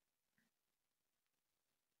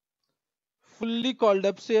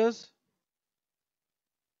shares,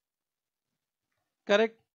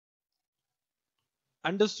 correct?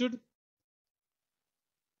 Understood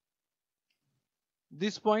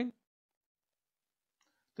this point?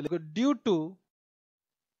 So due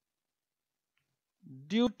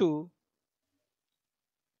to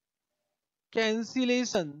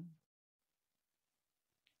cancellation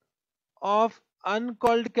of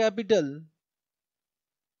uncalled capital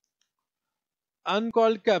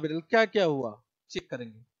क्या क्या हुआ check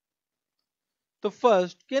करेंगे. तो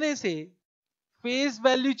first can I से face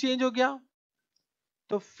value change हो गया.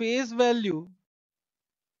 तो face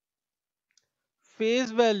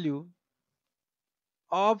value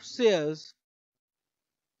of shares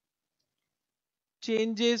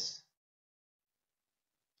changes,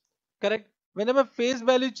 correct? Whenever face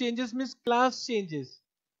value changes means class changes.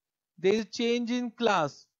 There is change in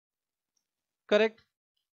class, correct?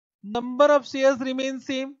 Number of shares remain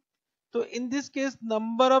same. So in this case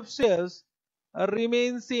number of shares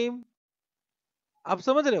remain same. आप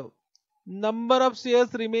समझ रहे हो? Number of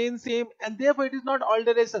shares remain same and therefore it is not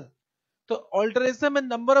alteration. तो alteration में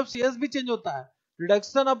number of shares भी change होता है.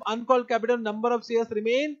 Reduction of uncalled capital, number of shares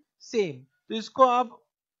remain same. तो इसको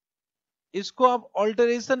आप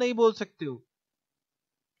alteration नहीं बोल सकते हो.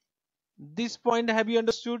 This point have you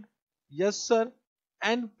understood? Yes sir.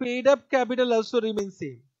 And paid up capital also remains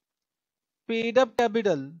same. Paid up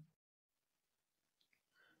capital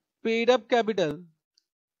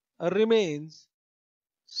remains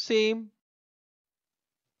same.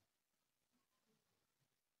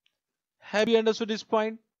 Have you understood this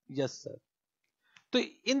point? Yes sir. So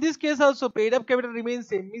in this case also paid up capital remains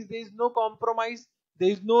same, means there is no compromise, there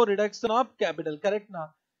is no reduction of capital, correct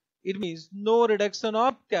now? It means no reduction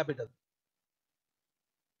of capital.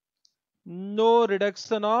 No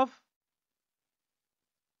reduction of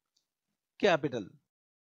capital.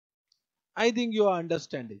 I think you are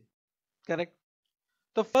understanding. Correct.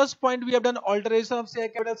 The first point we have done alteration of share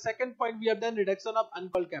capital. Second point we have done reduction of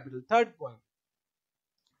uncalled capital. Third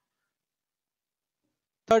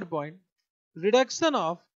point, reduction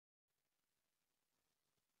of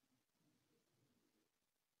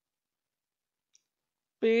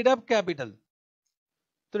paid up capital.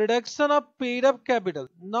 तो reduction of paid up capital.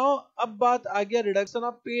 Now अब बात आ गया reduction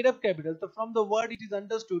of paid up capital. तो from the word it is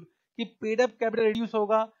understood कि paid up capital reduce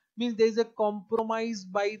होगा means there is a compromise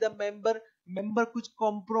by the member कुछ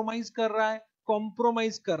compromise कर रहा है.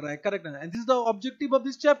 करेक्ट ना. And this is the objective of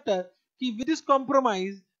this chapter कि with this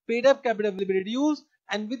compromise paid up capital will be reduced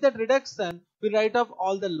and with that reduction we write of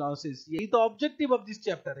all the losses. यही तो objective of this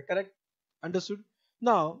chapter है. Correct. Understood.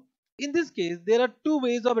 Now in this case, there are two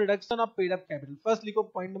ways of reduction of paid up capital. First, लिखो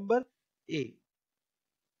point number A.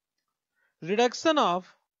 Reduction of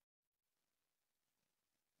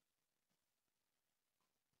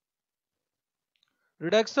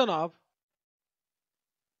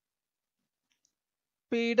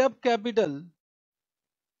paid up capital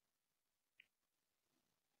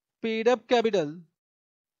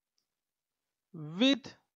with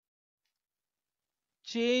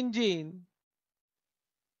change in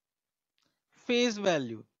face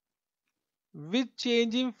value.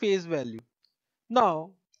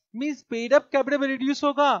 Now means paid up capital will reduce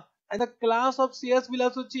होगा and the class of shares will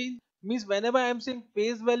also change. Means whenever I am saying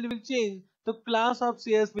face value will change तो class of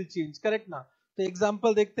shares will change. Correct ना. तो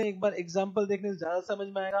example देखते हैं एक बार. Example देखने से ज्यादा समझ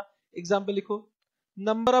में आएगा. एग्जांपल लिखो.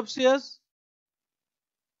 Number of shares,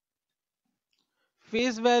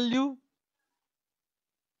 face value,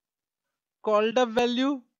 called up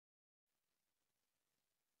value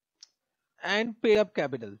and paid up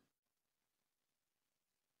capital.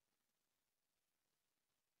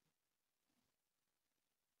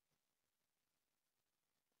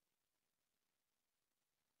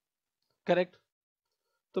 Correct.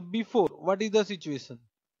 So before, what is the situation?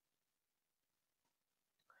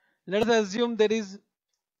 Let us assume there is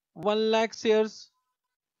 1 lakh shares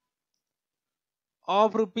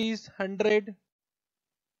of rupees 100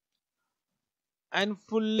 and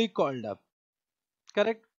fully called up.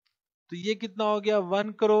 Correct. तो ये कितना हो गया 1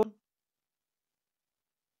 crore.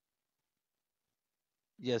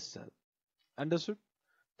 Yes sir. Understood.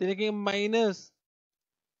 तो लिखेंगे minus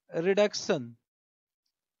reduction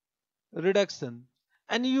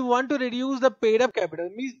and you want to reduce the paid up capital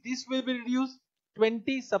means this will be reduced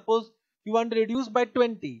 20. Suppose you want to reduce by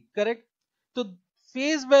 20. Correct. So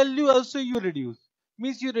face value also you reduce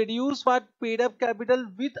means you reduce what paid up capital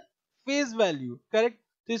with face value. Correct.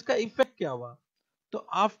 तो इसका effect क्या हुआ. तो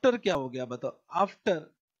after क्या हो गया बताओ.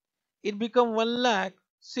 After it become 1 lakh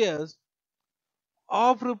shares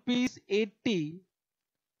of rupees 80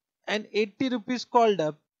 and 80 rupees called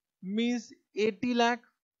up means 80 lakh.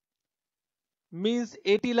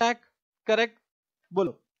 Correct.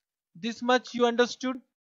 बोलो. This much you understood.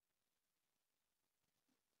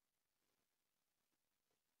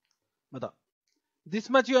 बताओ. This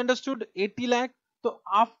much you understood. 80 lakh. So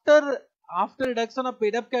after reduction of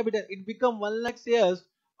paid up capital it become 1 lakh shares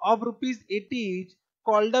of rupees 80 each.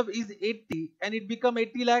 Called up is 80 and it become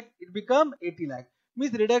 80 lakh.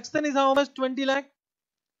 Means reduction is how much? 20 lakh.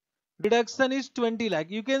 Reduction is 20 lakh.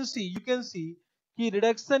 You can see कि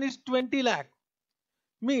reduction is 20 lakh.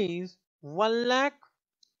 Means 1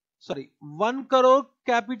 crore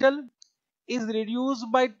capital is reduced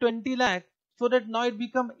by 20 lakh. So that now it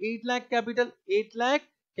become 8 lakh capital.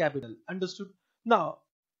 Understood. Now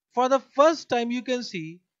for the first time you can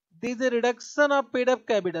see there is a reduction of paid up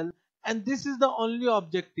capital and this is the only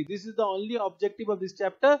objective. Of this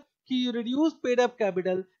chapter कि you reduce paid up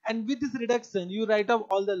capital and with this reduction you write off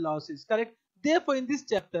all the losses. Correct. Therefore in this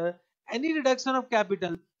chapter any reduction of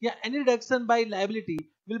capital any reduction by liability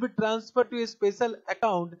will be transferred to a special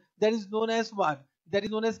account that is known as what? That is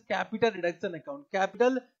known as capital reduction account.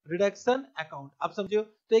 आप समझो.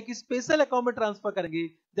 तो एक special account में transfer करेंगे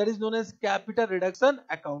that is known as capital reduction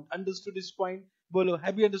account. Understood this point? बोलो.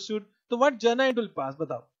 Have you understood? तो what journal it will pass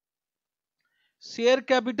बताओ. Share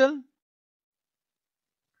capital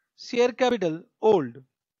old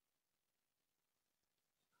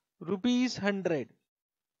rupees 100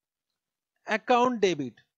 account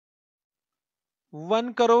debit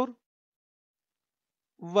 1 crore.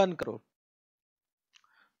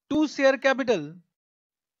 2 share capital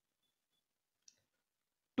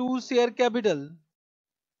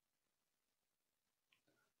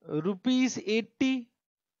rupees 80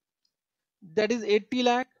 that is 80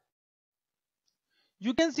 lakh.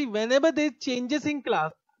 You can see whenever there changes in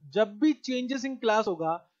class, जब भी changes in class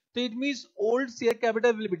होगा तो it means old share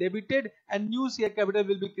capital will be debited and new share capital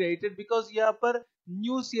will be created because यहाँ पर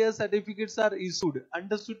new share certificates are issued.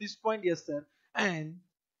 Understood this point? Yes sir. And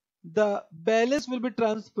the balance will be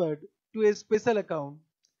transferred to a special account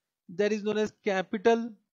that is known as capital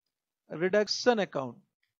reduction account.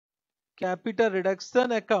 Capital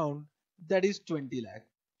reduction account, that is 20 lakh.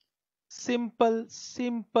 Simple,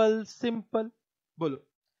 simple, simple. Bolo.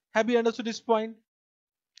 Have you understood this point?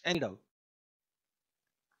 Any doubt?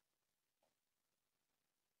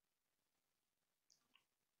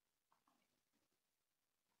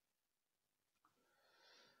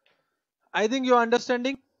 I think you are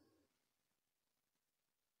understanding.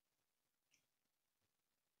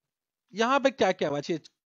 यहां पे क्या क्या हुआ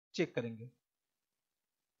check करेंगे.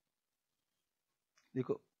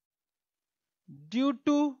 देखो, due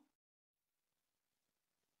to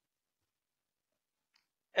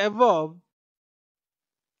above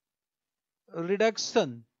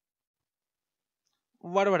reduction,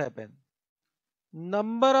 what would happen?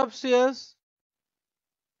 Number of shares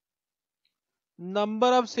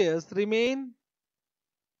remain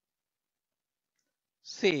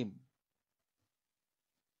same.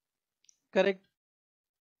 Correct?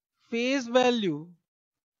 Face value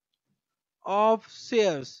of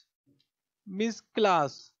shares means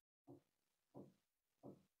class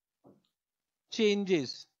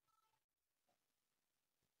changes.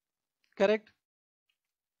 Correct?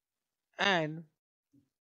 And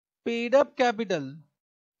paid up capital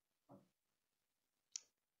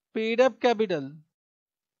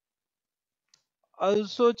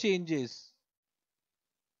also changes.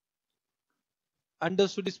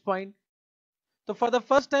 Understood this point? तो for the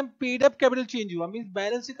first time paid up capital change हुआ, means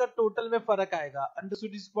balance sheet का total में फर्क आएगा.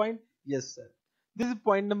 Understood this point? Yes sir. This is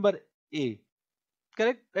point number A.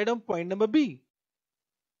 Correct? Write down point number B.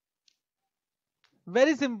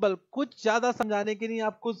 Very simple, कुछ ज्यादा समझाने की नहीं,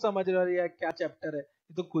 आप खुद समझ रहे हैं क्या चैप्टर है,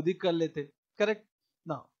 ये तो खुद ही कर लेते. Correct?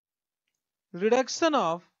 Now reduction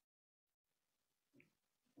of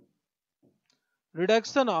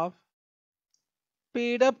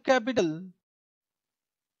paid up capital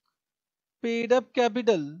without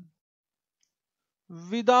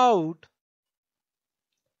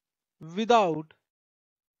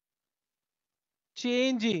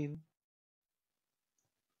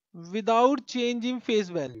change in face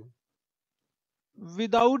value.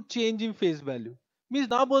 Means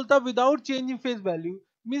ना बोलता without change in face value,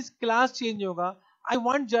 means class change होगा. I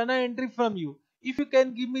want journal entry from you. If you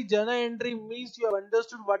can give me journal entry means you have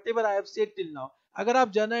understood whatever I have said till now. अगर आप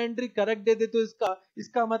journal entry correct they दे तो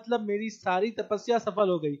इसका मतलब मेरी सारी तपस्या सफल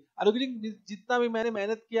हो गई. जितना भी मैंने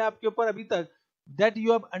मेहनत किया आपके ऊपर अभी तक, that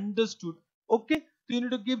you have understood. Okay, तो you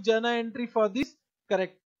need to give journal entry for this.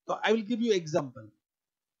 Correct? तो I will give you example.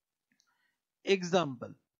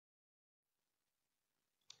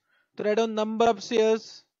 तो write down number of shares,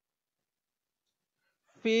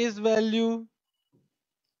 face value,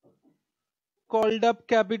 called up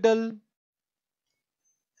capital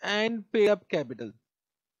and paid up capital.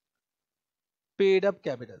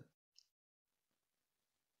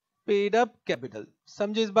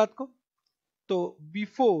 समझे इस बात को? तो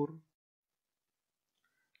before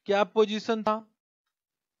क्या position था?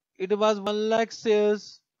 It was 1 lakh shares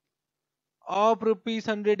of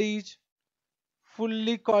 ₹100 each,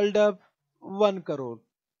 fully called up 1 crore.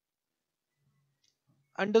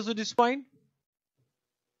 Understood this point?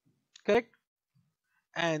 Correct?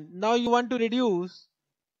 And now you want to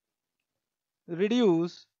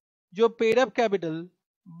reduce your paid up capital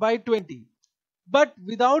by 20, but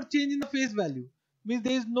without changing the face value. Means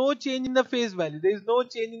there is no change in the face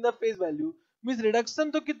value. Means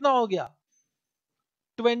reduction तो कितना हो गया?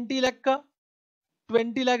 20 lakh का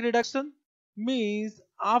 20 lakh reduction. Means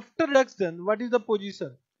after reduction, what is the position?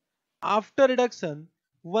 After reduction,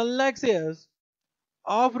 1 lakh shares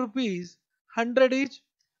of ₹100 each,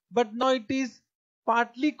 but now it is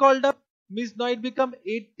partly called up. Means now it become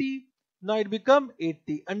 80.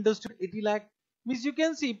 Understood? 80 lakh. Means you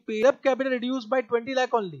can see paid up capital reduced by 20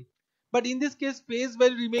 lakh only, but in this case face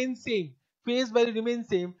value remains same. Means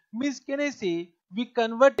can I say we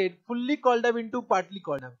converted fully called up into partly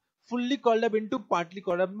called up.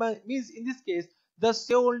 Means in this case the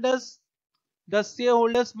shareholders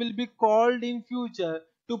will be called in future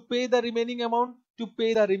to pay the remaining amount.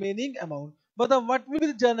 But what will be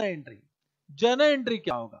the journal entry?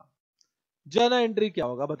 क्या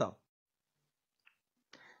होगा बताओ?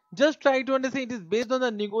 Just try to understand. It is based on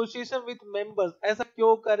the negotiation with members. ऐसा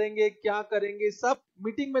क्यों करेंगे, क्या करेंगे, सब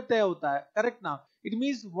meeting में तय होता है. Correct now? It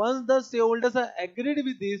means once the shareholders are agreed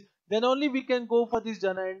with this, then only we can go for these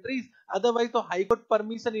journal entries. Otherwise तो High Court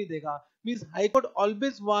permission नहीं देगा. Means High Court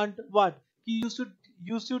always want what? कि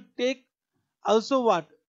you should take also what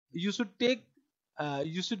you should take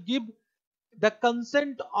you should give the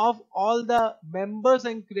consent of all the members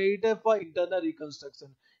and creator for internal reconstruction.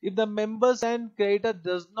 If the members and creator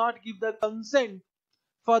does not give the consent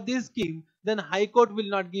for this scheme, then High Court will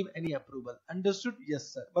not give any approval. Understood?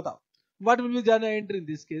 Yes, sir. बताओ. What will be journal entry in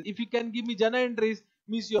this case? If you can give me journal entries,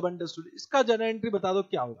 means you have understood. इसका journal entry बता दो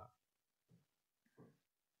क्या होगा?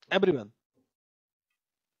 Everyone.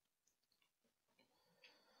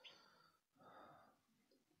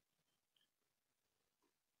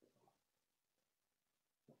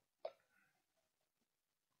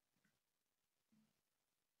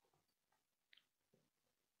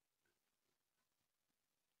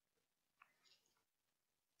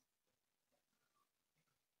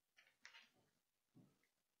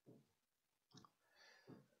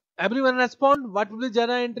 Everyone respond. What will be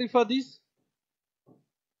journal entry for this?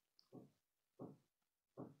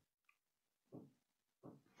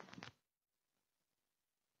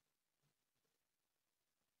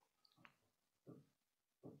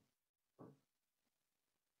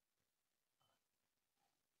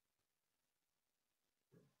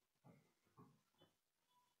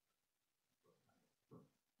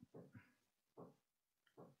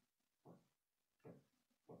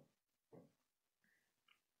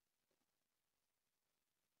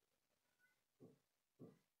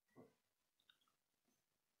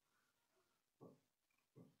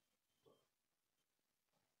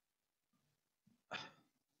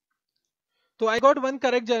 So I got one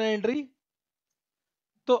correct journal entry.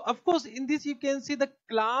 So of course in this you can see the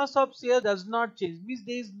class of share does not change, means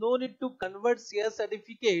there is no need to convert share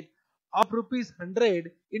certificate of rupees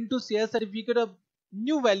 100 into share certificate of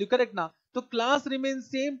new value, correct now? So class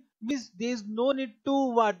remains same, means there is no need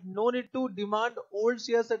to what, no need to demand old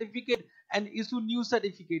share certificate and issue new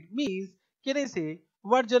certificate. Means can I say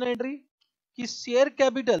what journal entry ki share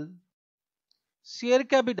capital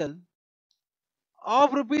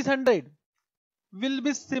of rupees 100 will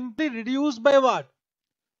be simply reduced by what,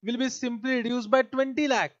 will be simply reduced by 20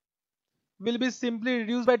 lakh, will be simply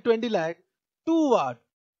reduced by 20 lakh to what,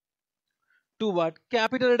 to what,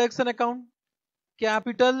 capital reduction account,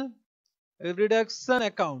 capital reduction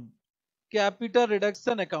account, capital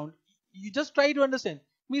reduction account. You just try to understand,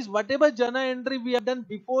 means whatever journal entry we have done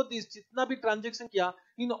before this, jitna bhi transaction kiya,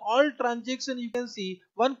 in all transaction you can see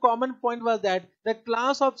one common point was that the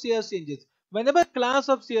class of shares changes. Whenever class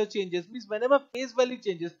of share changes, means whenever face value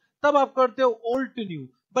changes, tab aap karte ho old to new,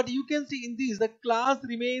 but you can see in this the class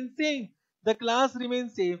remains same, the class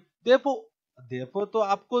remains same. Therefore तो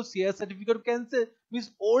आपको share certificate cancel,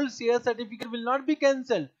 means old share certificate will not be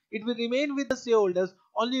cancelled, it will remain with the shareholders,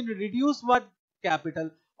 only reduce what,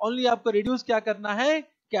 capital, only आपको reduce क्या करना है,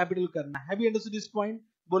 capital करना है. Have you understood this point?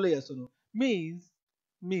 बोलो या सुनो. Means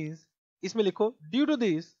इसमें लिखो due to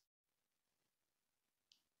this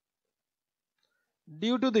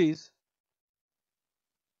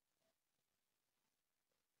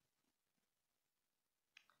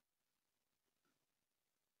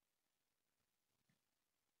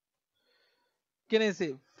can I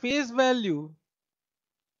say face value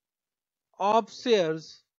of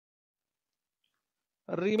shares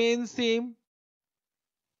remains same,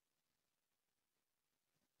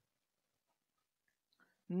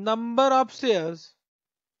 number of shares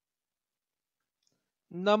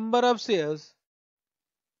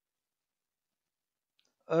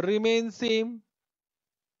remain same,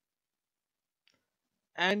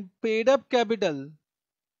 and paid up capital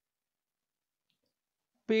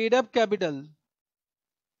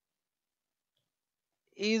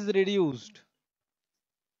is reduced.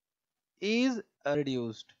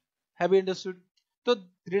 Have you understood? So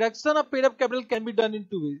reduction of paid up capital can be done in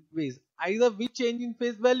two ways, either with change in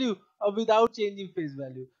face value or without change in face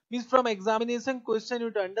value. Means from examination question you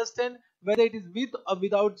have to understand whether it is with or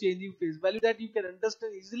without changing face value, that you can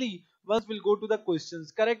understand easily once we'll go to the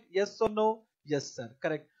questions. Correct? Yes or no? Yes sir,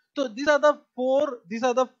 correct. So these are the four,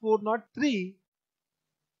 not three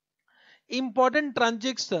important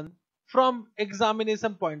transaction from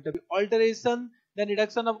examination point of view: alteration, then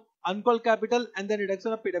reduction of uncalled capital, and then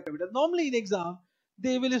reduction of paid up capital. Normally in exam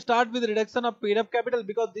they will start with reduction of paid up capital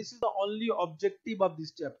because this is the only objective of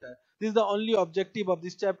this chapter. This is the only objective of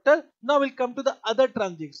this chapter. Now we'll come to the other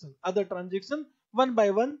transaction one by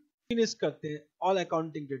one finish karte hain. All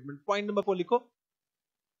accounting treatment. Point number 4 लिखो.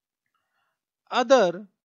 Other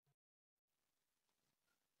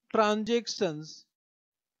transactions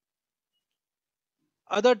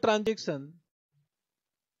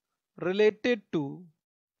related to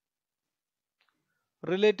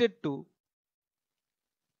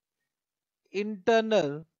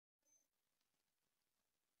internal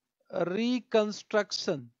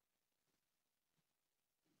reconstruction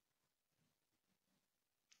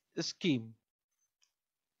scheme.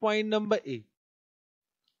 Point number A,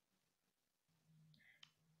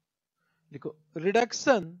 देखो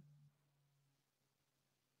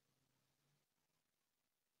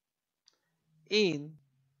in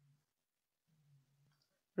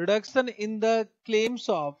reduction in the claims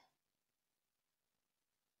of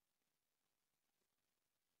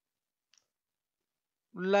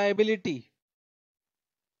liability.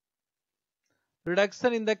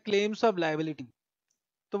 Reduction in the claims of liability.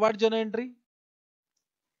 So what journal entry?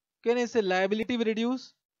 Can I say liability will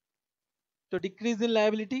reduce? So decrease in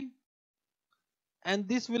liability, and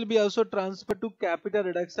this will be also transferred to capital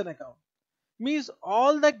reduction account. Means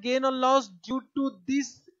all the gain or loss due to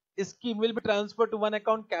this scheme will be transferred to one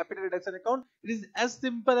account, capital reduction account. It is as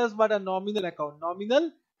simple as what a nominal account.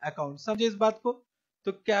 Nominal account. समझे इस बात को?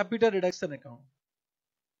 तो capital reduction account.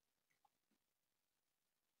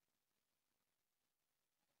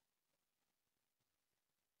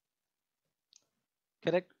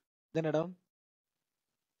 Correct? Then add on.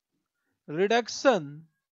 Reduction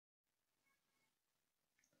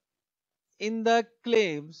in the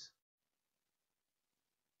claims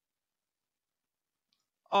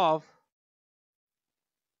of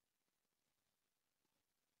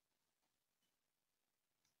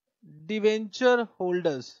debenture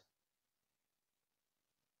holders.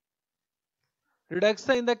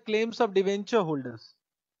 Reduction in the claims of debenture holders.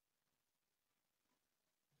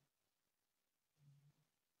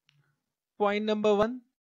 Point number 1.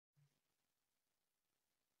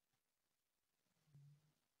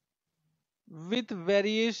 With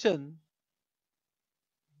variation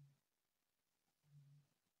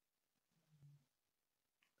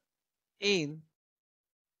in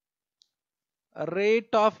rate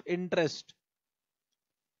of interest.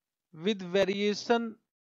 With variation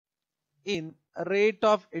in rate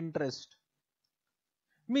of interest.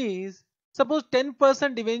 Means suppose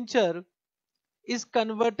 10% debenture is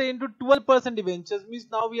converted into 12% debentures. Means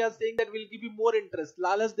now we are saying that we'll give you more interest.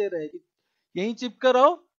 लालच दे रहे हैं कि यहीं चिपका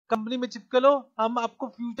रहो, company में चिपका लो, हम आपको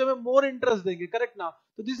फ्यूचर में मोर इंटरेस्ट देंगे. करेक्ट ना?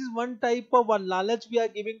 तो this is one type of one लालच we are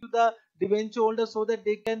giving to the debenture holder so that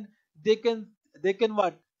they can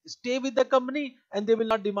what, stay with the company and they will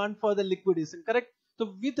not demand for the liquidation. Correct?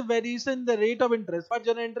 So with variation in the rate of interest, what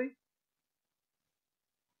journal entry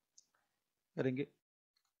करेंगे?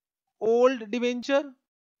 Old debenture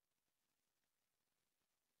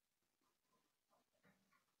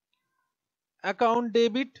account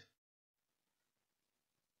debit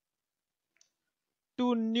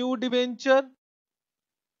to new debenture,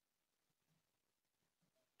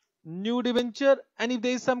 and if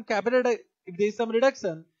there is some capital, if there is some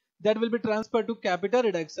reduction, that will be transferred to capital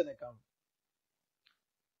reduction account.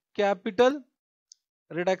 Capital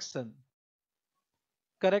reduction.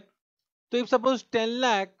 Correct? So if suppose 10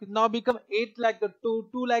 lakh now become 8 lakh, the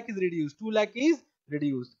 2 lakh is reduced. 2 lakh is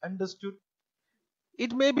reduced. Understood?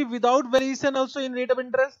 It may be without variation also in rate of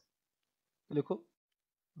interest. Likho.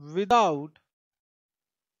 Without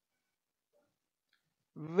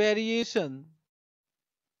variation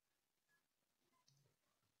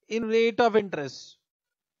in rate of interest.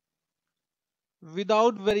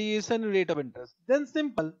 Without variation in rate of interest. Then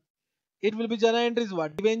simple. It will be journal entry is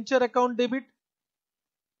what? Debenture account debit.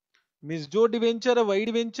 Means जो debenture है वही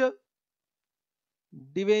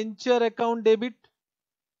debenture account debit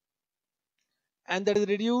and that is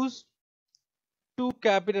reduced to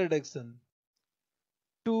capital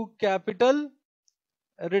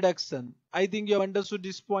reduction. I think you have understood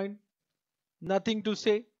this point. Nothing to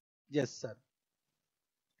say? Yes, sir.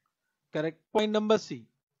 Correct. Point number C.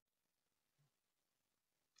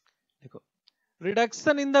 देखो,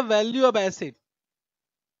 reduction in the value of asset.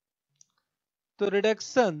 तो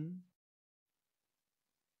reduction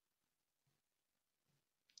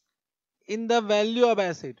in the value of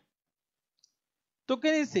asset. So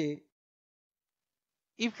can I say,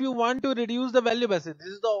 if you want to reduce the value of asset, this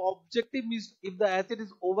is the objective. Means if the asset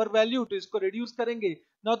is overvalued, तो इसको reduce करेंगे.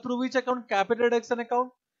 Now through which account? Capital reduction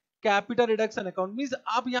account. Capital reduction account means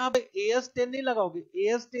आप यहाँ पे AS10 नहीं लगाओगे.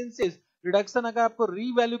 AS10 says reduction अगर आपको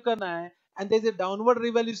revalue करना है and there is a downward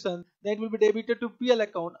revaluation, then it will be debited to PL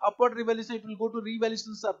account. Upward revaluation, it will go to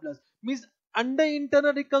revaluation surplus. Means under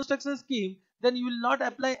internal reconstruction scheme, then you will not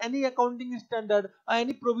apply any accounting standard or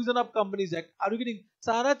any provision of Companies Act. Are you getting?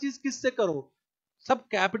 सारा चीज किससे करो? सब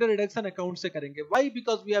capital reduction account से करेंगे. Why?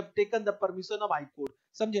 Because we have taken the permission of High Court.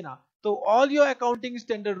 समझे ना? तो all your accounting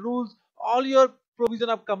standard rules, all your provision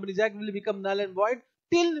of Companies Act will become null and void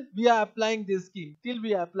till we are applying this scheme.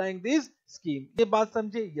 ये बात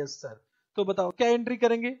समझे? Yes sir. तो बताओ क्या entry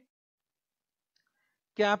करेंगे?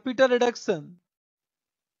 capital reduction,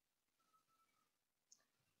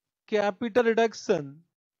 capital reduction,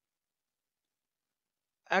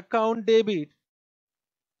 account debit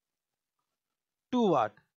to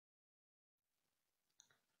what?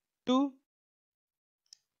 To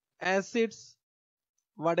assets,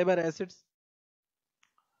 whatever assets.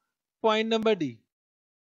 Point number D.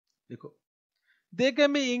 देखो, there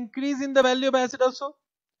can be increase in the value of asset also.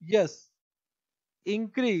 Yes,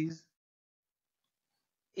 increase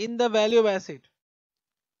in the value of asset.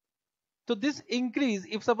 So this increase,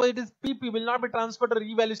 if suppose it is PP, will not be transferred to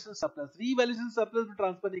revaluation surplus. Revaluation surplus will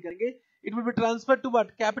transfer नहीं करेंगे. It will be transferred to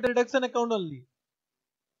what? Capital reduction account only.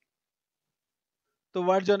 So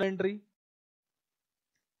what journal entry?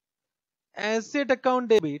 Asset account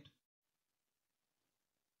debit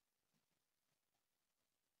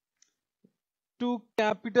to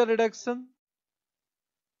capital reduction,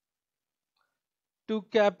 to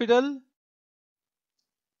capital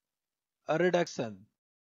reduction.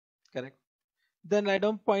 Correct. Then write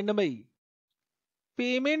down point number E.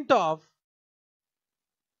 Payment of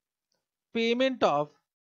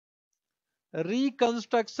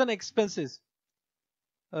reconstruction expenses.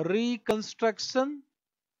 Reconstruction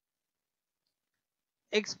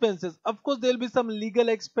expenses. Of course, there will be some legal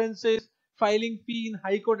expenses, filing fee in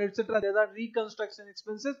High Court, etc. There are reconstruction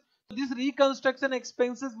expenses. So these reconstruction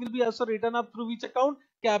expenses will be also written up through which account?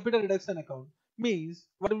 Capital reduction account. Means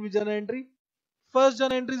what will be journal entry? First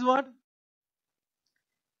journal entry is what?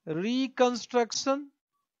 Reconstruction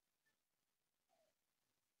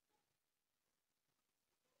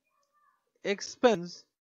expense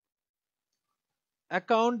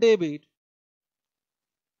account debit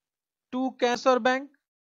to cash or bank,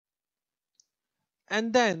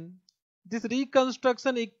 and then this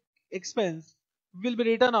reconstruction expense will be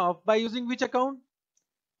written off by using which account?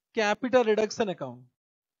 Capital reduction account.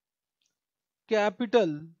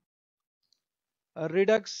 Capital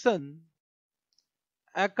reduction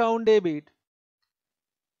account debit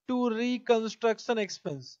to reconstruction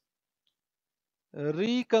expense.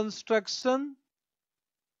 Reconstruction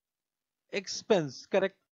expense.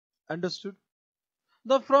 Correct. Understood.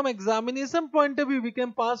 Now from examination point of view, we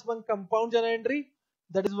can pass one compound journal entry.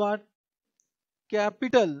 That is what?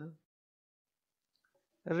 Capital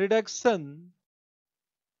reduction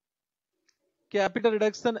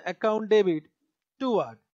account debit to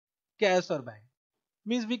what? Cash or bank.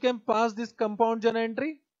 Means we can pass this compound journal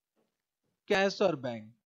entry, cash or bank.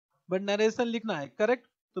 But narration लिखना है. Correct?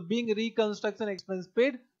 So being reconstruction expense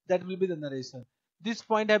paid, that will be the narration. This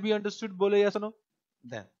point have you understood? Bolo yes or no?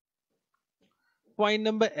 Then point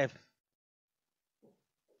number F.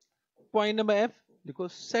 Point number F,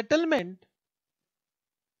 because settlement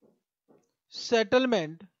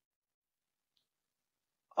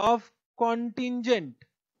of contingent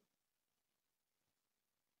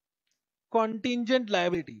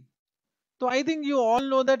liability. So I think you all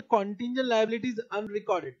know that contingent liability is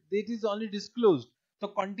unrecorded. It is only disclosed. So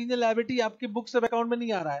contingent liability आपके books of account में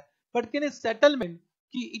नहीं आ रहा है. But can a settlement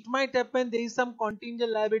कि it might happen there is some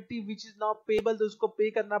contingent liability which is now payable, तो उसको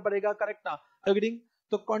pay करना पड़ेगा. Correct ना? Agreeing?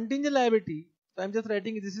 So contingent liability, so I'm just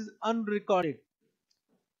writing this is unrecorded.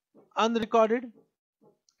 Unrecorded.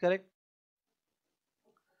 Correct?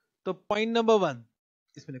 So point number 1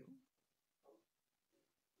 इसमें देखो.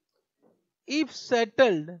 If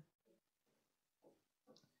settled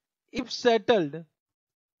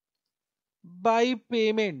by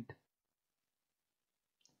payment,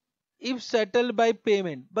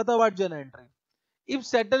 बताओ what journal entry? If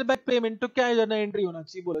settled by payment, तो क्या journal entry होना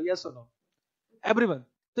चाहिए? बोलो yes or no? Everyone.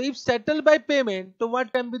 So if settled by payment, तो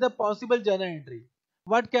what can be the possible journal entry?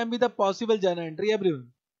 What can be the possible journal entry?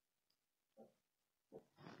 Everyone.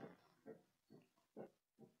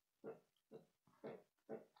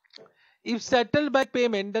 If settled by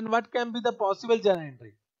payment, then what can be the possible journal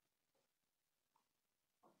entry?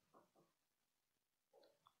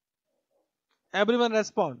 Everyone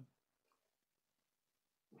respond.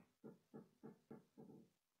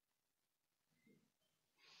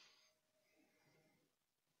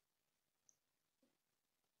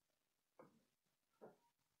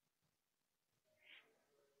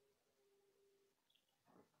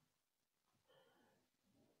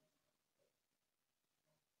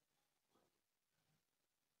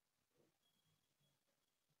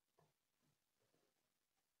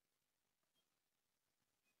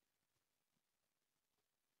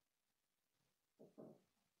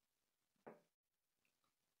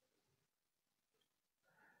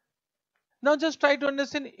 Now just try to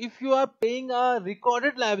understand, if you are paying a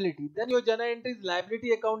recorded liability, then your journal entry is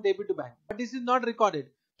liability account debit to bank. But this is not recorded.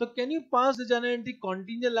 So can you pass the journal entry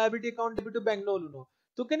contingent liability account debit to bank? No.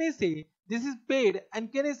 So can I say this is paid,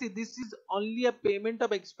 and can I say this is only a payment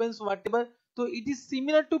of expense whatever? So it is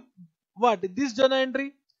similar to what? This journal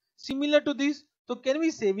entry, similar to this. So can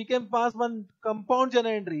we say we can pass one compound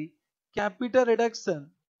journal entry, capital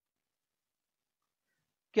reduction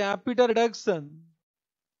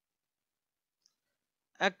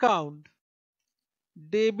account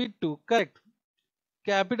debit to, correct,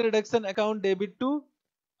 capital reduction account debit to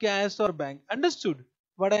cash or bank. Understood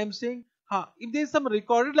what I am saying? हाँ, if there is some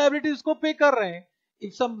recorded liability उसको pay कर रहे हैं,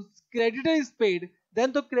 if some creditor is paid,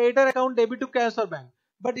 then तो creditor account debit to cash or bank.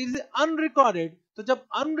 But it is unrecorded, तो जब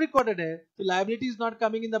unrecorded है तो liability is not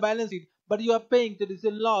coming in the balance sheet, but you are paying, so this is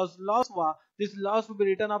a loss हुआ. This loss will be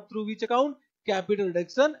written up through which account? Capital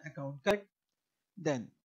reduction account, correct?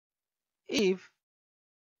 Then if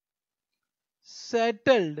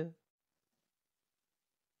settled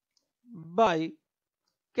by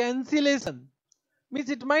cancellation, means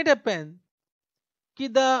it might happen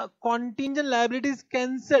that the contingent liability is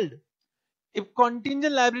cancelled. If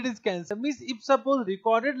contingent liability is cancelled, means if suppose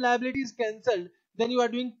recorded liability is cancelled, then you are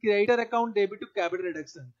doing creditor account debit to capital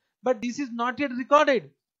reduction. But this is not yet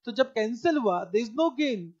recorded. So जब cancel हुआ, there is no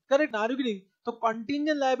gain. Correct? Are you getting? So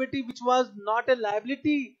contingent liability which was not a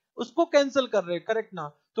liability, उसको cancel कर रहे. Correct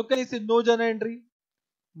ना? तो can I say no journal entry?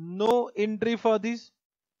 No entry for this.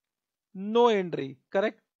 No entry.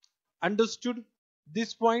 Correct? Understood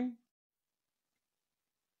this point?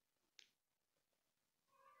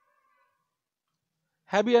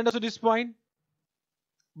 Have you understood this point?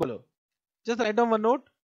 बोलो. Just write down one note.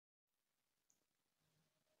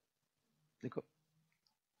 देखो.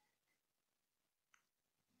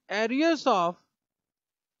 Arrears of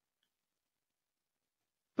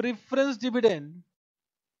preference dividend.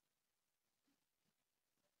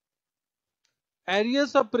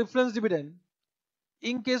 Arrears of preference dividend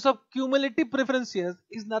in case of cumulative preference shares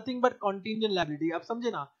is nothing but contingent liability. आप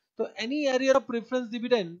समझे ना? तो any arrear of preference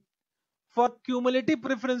dividend for cumulative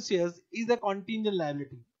preference shares is a contingent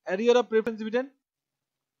liability. Arrear of preference dividend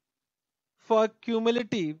for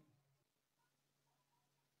cumulative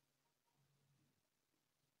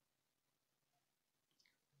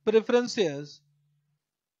preference shares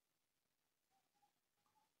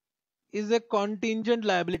is a contingent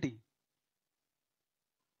liability.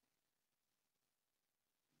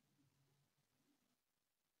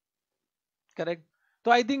 Correct?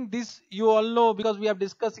 So I think this you all know because we have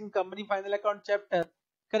discussed in company final account chapter.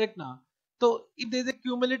 Correct now? So if there is a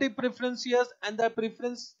cumulative preference shares and the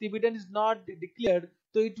preference dividend is not declared,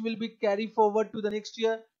 so it will be carried forward to the next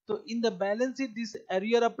year. So in the balance sheet, this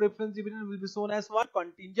arrear of preference dividend will be shown as what?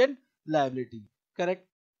 Contingent liability. Correct?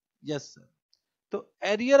 Yes, sir. So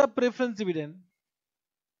arrear of preference dividend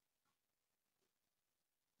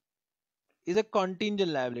is a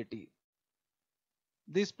contingent liability.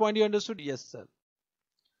 This point you understood? Yes, sir.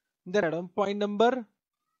 Then add on point number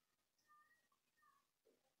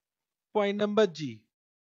G.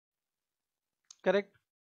 Correct?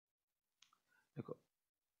 देखो.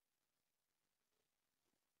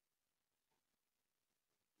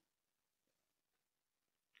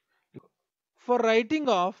 For writing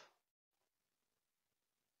off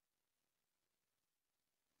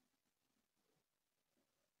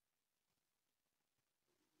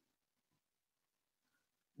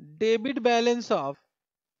debit balance of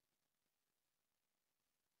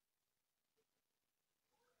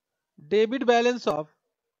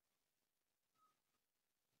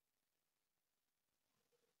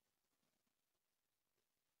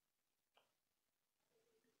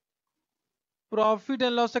profit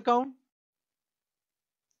and loss account,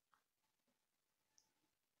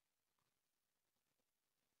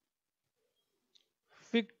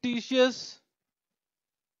 fictitious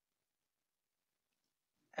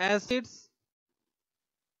assets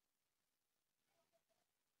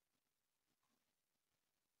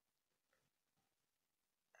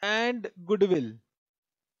and goodwill.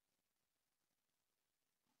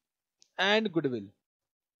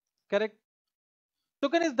 Correct? So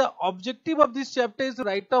can is the objective of this chapter is to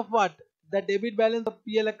write off what? The debit balance of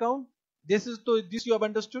PL account. This you have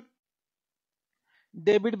understood.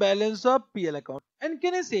 Debit balance of PL account. And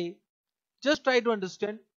can I say, just try to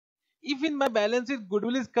understand, if in my balance sheet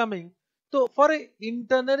goodwill is coming, so for a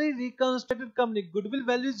internally reconstructed company, goodwill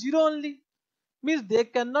value is 0 only. Means there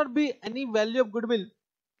cannot be any value of goodwill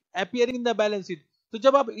appearing in the balance sheet. तो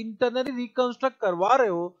जब आप internally reconstruct करवा रहे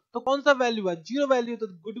हो तो कौन सा value है? Zero value. तो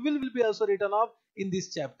goodwill will be also written off in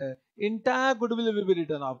this chapter. Entire goodwill will be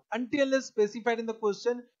written off until unless specified in the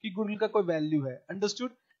question कि goodwill का कोई value है.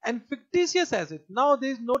 Understood? And fictitious asset. Now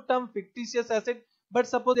there is no term fictitious asset, but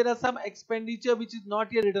suppose there are some expenditure which is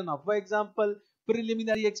not yet written off. For example,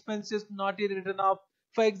 preliminary expenses not yet written off,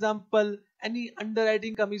 for example any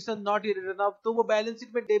underwriting commission not yet written off, तो वो balance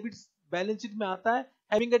sheet में debit balance sheet में आता है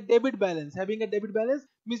having a debit balance. Having a debit balance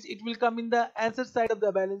means it will come in the asset side of the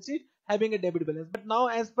balance sheet having a debit balance. But now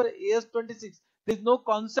as per AS 26 there is no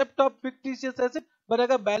concept of fictitious asset, but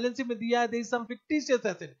अगर balance sheet में दिया है there is some fictitious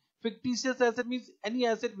asset. Fictitious asset means any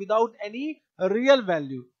asset without any real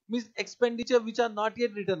value, means expenditure which are not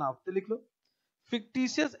yet written off. तो लिख लो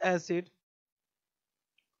fictitious asset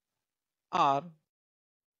are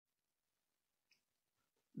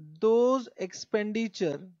those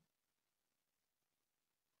expenditure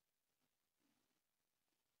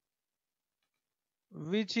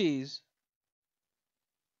which is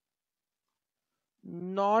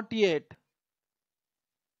not yet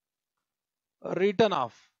written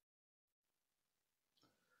off.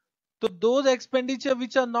 तो those expenditure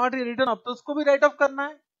which are not return of, तो उसको भी right of करना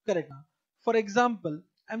है, correct ना. For example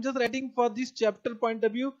I am just writing for this chapter point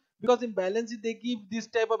of view because in balance sheet they give this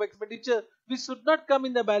type of expenditure which should not come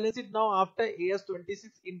in the balance sheet now after AS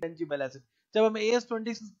 26 intangible asset. जब हम AS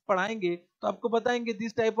 26 पढ़ाएंगे तो आपको बताएंगे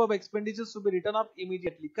this type of expenditure should be written off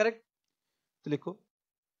immediately, correct. तो लिखो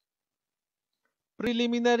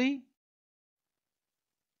preliminary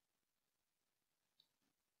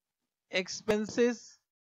expenses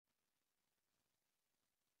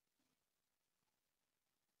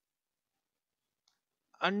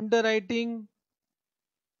underwriting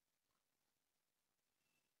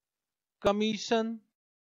commission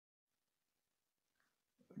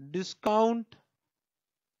discount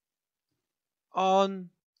on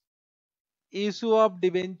issue of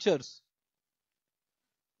debentures,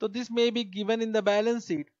 तो this may be given in the balance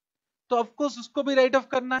sheet, तो ऑफ कोर्स उसको भी राइट ऑफ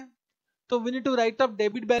करना है. तो we need to write off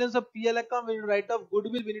debit balance of PL account, we need to write off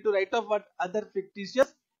goodwill, we need to write off what other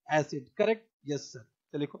fictitious asset, correct. Yes sir.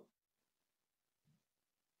 तो लिखो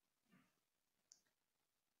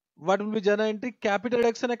what will be journal entry, capital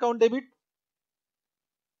reduction account debit,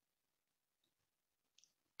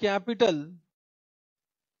 capital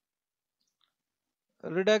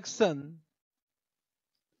reduction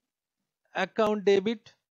account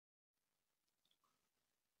debit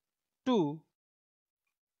to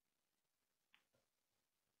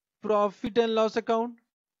profit and loss account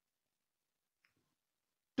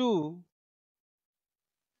to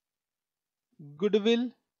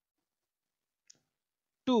goodwill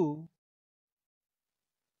to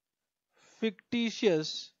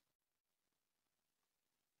fictitious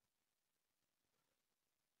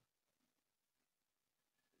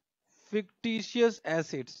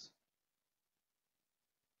assets,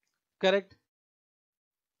 correct.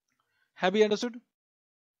 Have you understood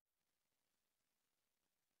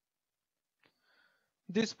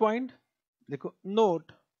this point? देखो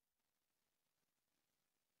note,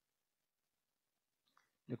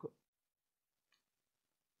 देखो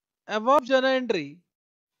above journal entry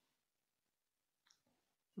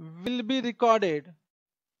will be recorded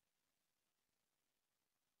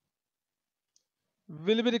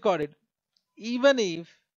even if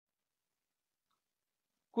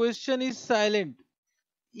question is silent,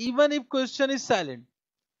 even if question is silent,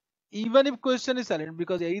 even if question is silent,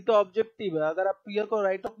 because यही तो objective है. अगर आप PL को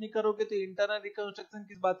right of नहीं करोगे तो इंटरनल रिकंस्ट्रक्शन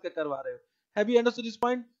किस बात का करवा रहे हो. Have you understood this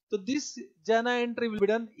point? तो this journal entry will be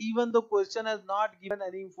done even though question has not given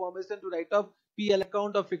any information to write off PL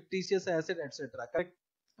account of fictitious asset etc, correct.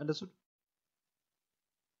 Understood?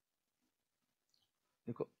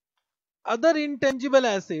 देखो other intangible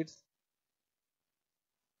assets,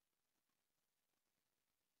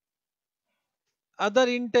 other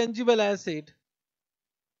intangible asset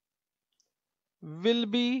will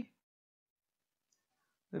be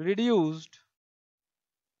reduced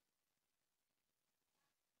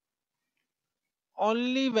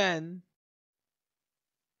only when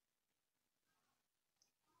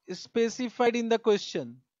specified in the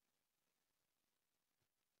question,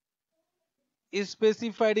 is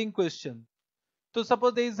specified in question. तो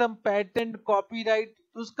suppose there is some patent copyright,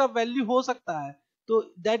 तो उसका value हो सकता है, तो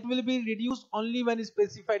that will be reduce only when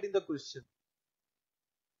specified in the question.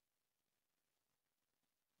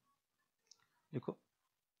 देखो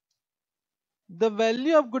the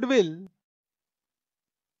value of goodwill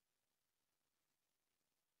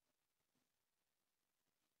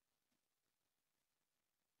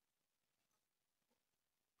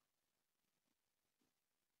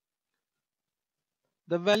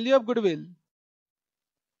the value of goodwill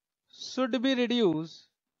should be reduced,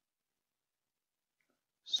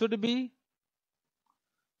 should be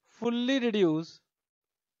fully reduced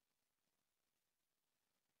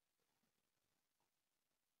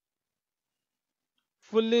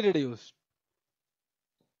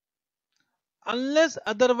unless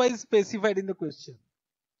otherwise specified in the question.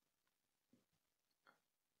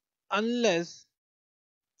 unless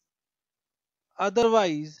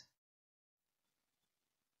otherwise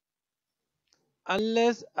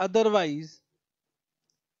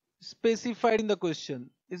specified in the question.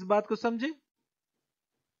 इस बात को समझे?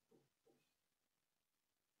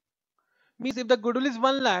 Means if the goodwill is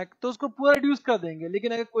 1 lakh तो उसको पूरा reduce कर देंगे,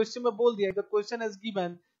 लेकिन अगर क्वेश्चन में बोल दिया the question has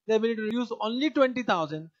given then we reduce only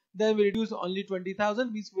 20,000, then we reduce only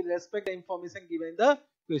 20,000 means we respect the information given in the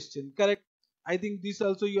question. Correct? I think this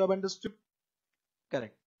also you have understood.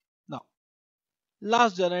 Correct. Now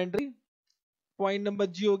last journal entry, point number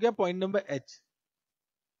G हो गया, point number H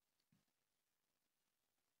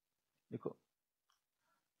देखो,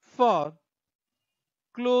 for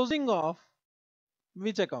closing of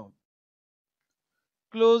which account?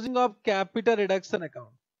 Closing of capital reduction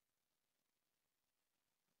account.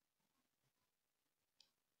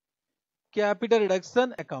 Capital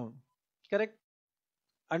reduction account. Correct?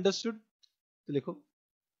 Understood? तो लिखो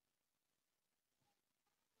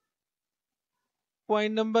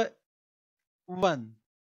point number 1,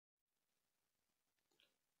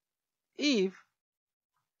 if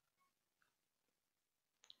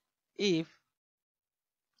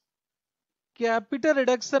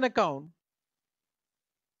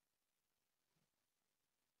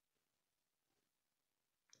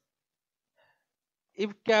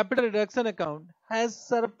capital reduction account has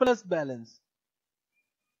surplus balance,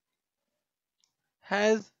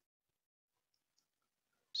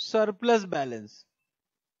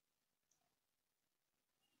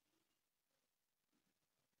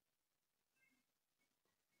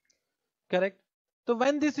 correct? So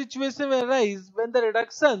when this situation will arise, when the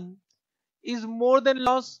reduction is more than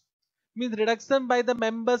loss, means reduction by the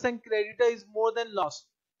members and creditor is more than loss,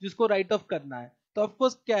 जिसको write off करना है, तो of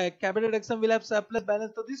course क्या है, capital reduction will have surplus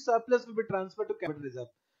balance, so this surplus will be transferred to capital reserve.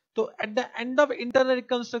 तो at the end of internal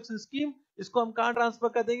reconstruction scheme इसको हम कहाँ ट्रांसफर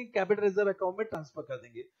कर देंगे? कैपिटल रिजर्व अकाउंट में ट्रांसफर कर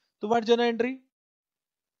देंगे. तो what journal entry?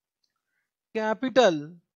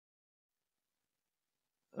 Capital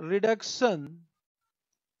reduction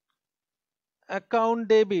account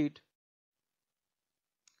debit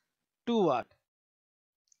to what?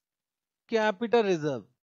 Capital reserve.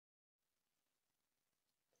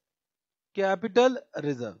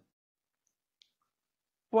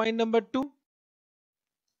 Point number 2,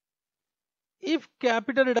 if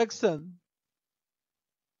capital reduction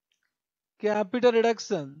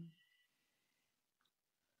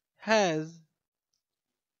has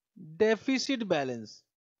deficit balance,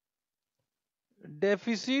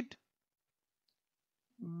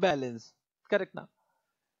 correct now?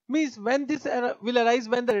 Means when this will arise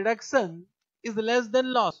when the reduction is less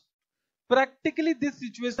than loss. Practically this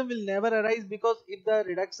situation will never arise, because if the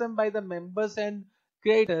reduction by the members and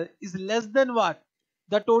creditor is less than what?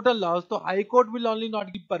 The total loss, so High Court will only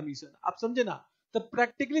not give permission. आप समझे ना? So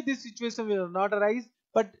practically this situation will not arise,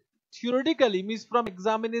 but theoretically means from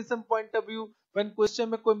examination point of view, when question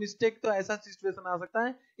में कोई mistake तो ऐसा situation आ सकता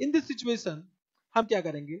है. In this situation हम क्या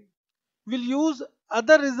करेंगे? Will use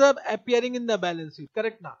other reserve appearing in the balance sheet.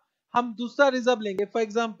 Correct ना? हम दूसरा reserve लेंगे. For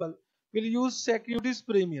example, we'll use securities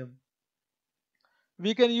premium.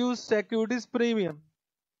 We can use securities premium.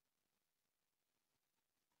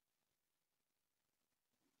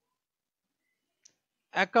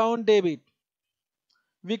 Account debit.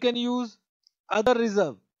 We can use other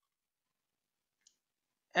reserve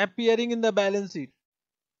appearing in the balance sheet.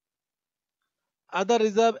 Other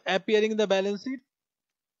reserve appearing in the balance sheet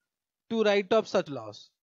to write off such loss.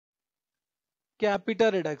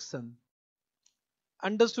 Capital reduction.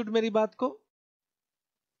 Understood मेरी बात को?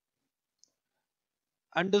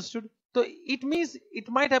 Understood? So it means it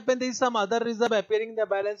might happen there is some other reserve appearing in the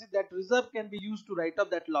balance sheet. That reserve can be used to write off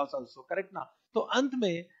that loss also. Correct ना? तो अंत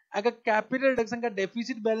में अगर capital reduction का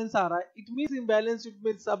deficit balance आ रहा है, it means in balance sheet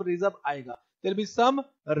में सब रिजर्व आएगा. There will be some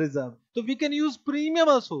reserve. So we can use premium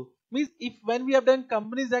also. Means if when we have done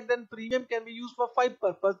Companies Act, then premium can be used for 5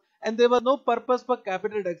 purpose and there was no purpose for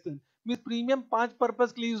capital reduction. Means premium 5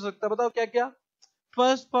 purpose के लिए use हो सकता है. बताओ क्या क्या?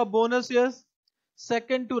 First for bonus years,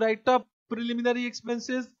 second to write off preliminary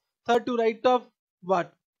expenses, third to write off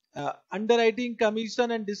what? Underwriting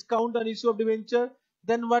commission and discount on issue of debenture,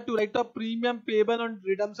 then what? To write off premium payable on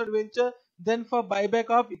redemption debenture, then for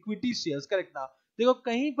buyback of equity shares. Correct ना? देखो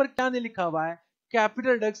कहीं पर क्या नहीं लिखा हुआ है?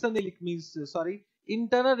 Capital reduction नहीं means sorry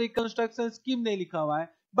internal reconstruction scheme नहीं लिखा हुआ है.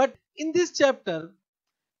 But in this chapter,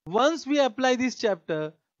 once we apply this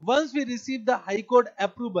chapter, once we receive the High Court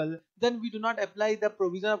approval, then we do not apply the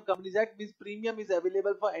provision of Companies Act. Means premium is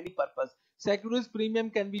available for any purpose. Securities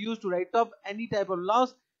premium can be used to write off any type of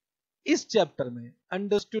loss. इस chapter में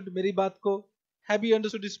understood मेरी बात को? Have you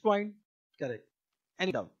understood this point? Correct.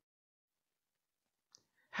 Any doubt?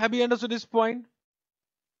 Have you understood this point?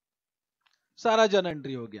 सारा journal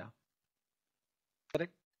entry हो गया,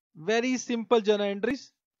 correct. Very simple journal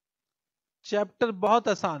entries, chapter बहुत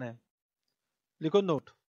आसान है। लिखो नोट,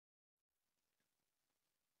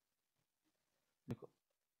 लिखो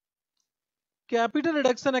capital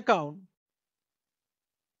reduction account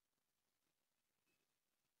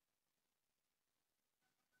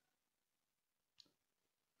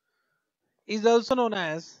is also known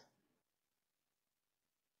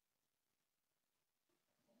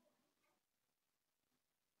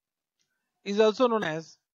as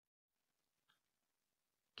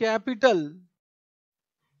capital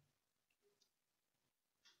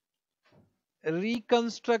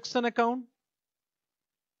reconstruction account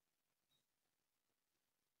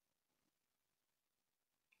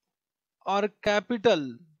or capital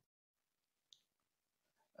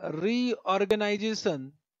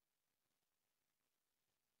reorganization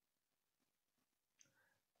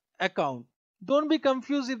account. Don't be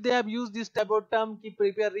confused if they have used this type of term कि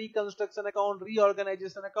prepare reconstruction account,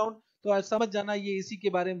 reorganization account, तो आज समझ जाना ये इसी के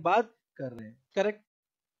बारे में बात कर रहे हैं, correct.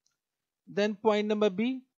 Then point number B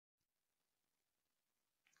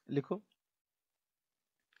लिखो,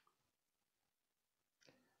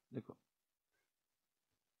 लिखो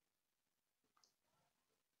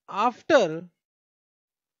after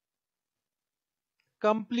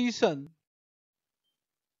completion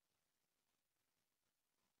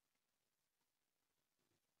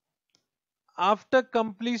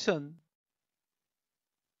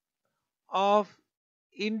of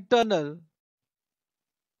internal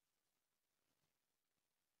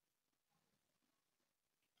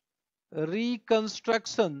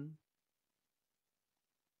reconstruction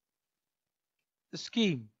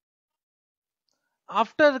scheme,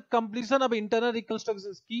 after completion of internal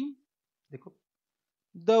reconstruction scheme, देखो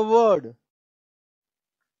the word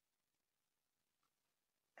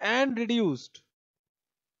and reduced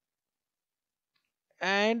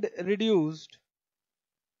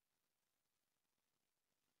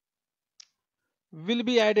will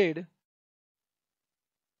be added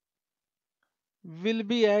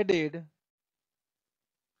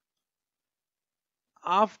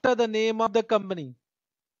after the name of the company.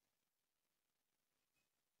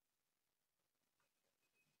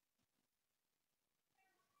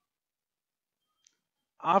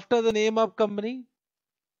 After the name of company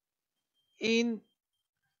in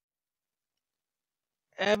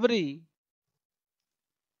every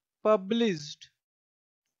published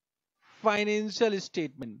financial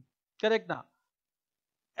statement, correct now?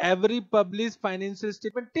 Every published financial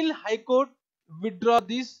statement till High Court withdraw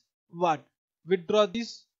this what? Withdraw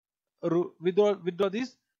this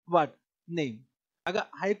what? Name. अगर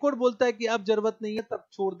high court बोलता है कि अब जरूरत नहीं है तब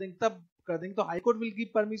छोड़ देंगे, तब कर देंगे, तो high court will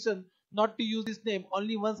give permission not to use this name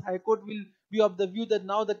only once High Court will be of the view that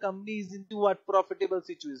now the company is into what? Profitable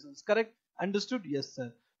situations, correct? Understood? Yes sir.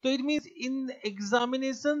 So it means in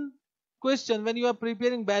examination question when you are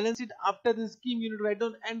preparing balance sheet, after the scheme you need to write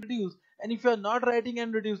down and reduce, and if you are not writing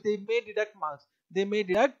and reduce they may deduct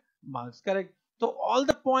marks, correct? So all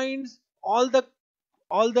the points, all the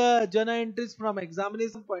journal entries from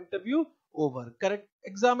examination point of view over, correct?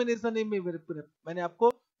 Examination में मैंने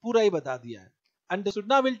आपको पूरा ही बता दिया है. Understood?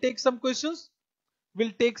 Now we'll take some questions.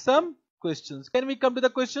 Can we come to the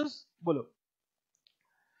questions? बोलो.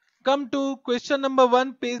 Come to question number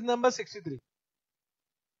 1, page number 63.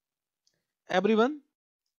 Everyone,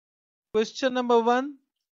 question number 1,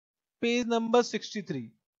 page number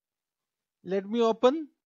 63. Let me open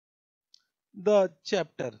the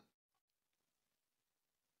chapter.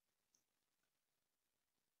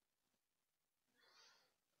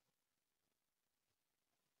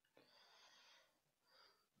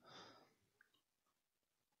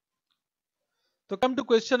 तो come to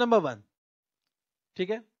question number 1. ठीक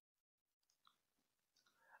है?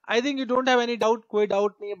 I think you don't have any doubt. कोई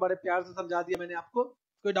doubt नहीं है, बड़े प्यार से समझा दिया मैंने आपको,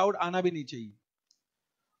 कोई डाउट आना भी नहीं चाहिए.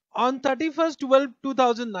 On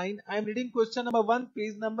 31st/12/2009, I am reading question number 1,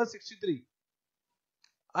 page number 63.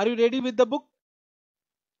 Are you ready with the book?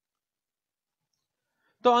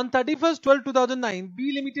 So on 31st/12/2009,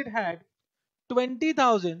 B Limited had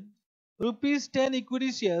 20,000 rupees 10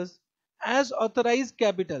 equity shares as authorized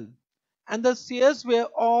capital, and the shares were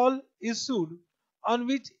all issued on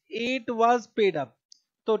which 8 was paid up.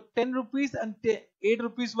 So 10 rupees and 8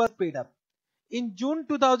 rupees was paid up. In June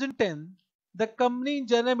 2010, the company in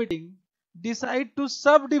general meeting decided to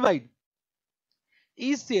subdivide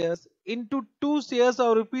each shares into 2 shares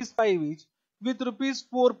of rupees 5 each with rupees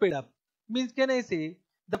 4 paid up. Means can I say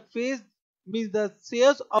the phase means the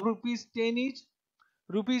shares of rupees 10 each,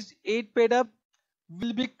 rupees 8 paid up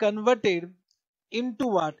will be converted into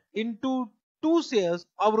what? Into two shares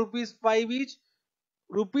of rupees 5 each,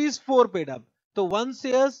 rupees 4 paid up. So one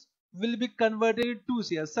shares will be converted into two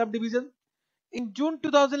shares. Subdivision. In June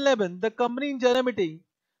 2011, the company in general meeting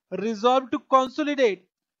resolved to consolidate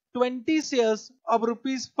 20 shares of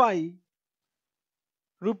rupees 5,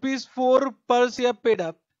 rupees 4 per share paid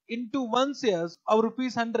up into one shares of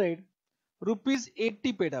rupees 100, rupees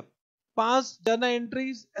 80 paid up. Pass journal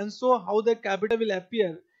entries and show how the capital will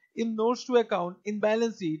appear in notes to account in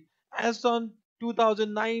balance sheet as on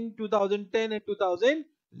 2009, 2010 and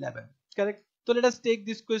 2011. Correct. So let us take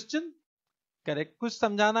this question. Correct कुछ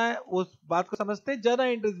समझाना है उस बात को समझते हैं journal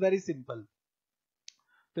entry is very simple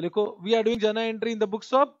तो लिखो we are doing journal entry in the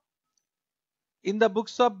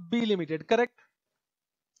books of B limited correct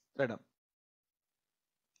madam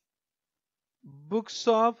books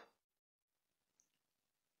of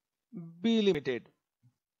B limited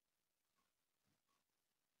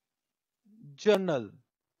journal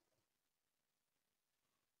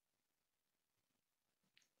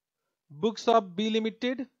books of B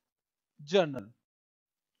limited journal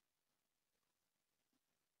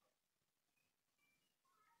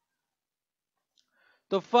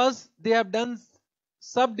तो first they have done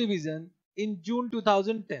sub division in जून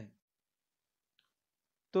 2010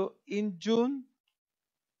 तो इन जून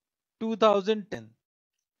 2010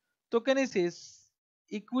 तो can I से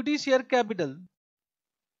equity share capital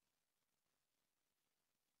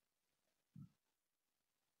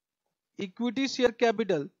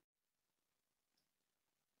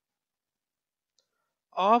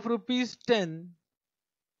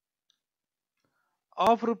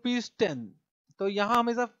of rupees 10 तो यहां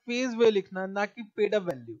हमेशा face value लिखना ना कि paid up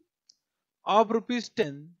value of rupees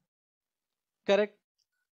 10 correct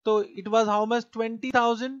तो it was how much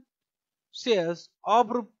 20,000 shares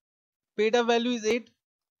of paid up value is 8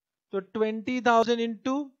 तो 20,000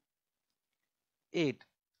 into 8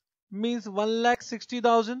 means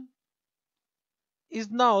 1,60,000 is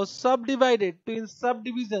now subdivided to in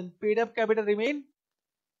subdivision paid up capital remain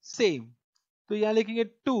same तो यहां लिखेंगे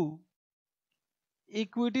 2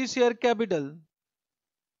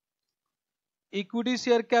 equity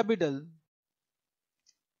share capital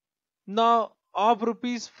now of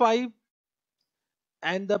rupees 5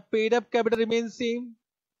 and the paid up capital remains same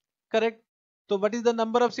correct so what is the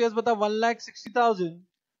number of shares bata 1,60,000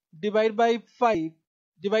 divided by 5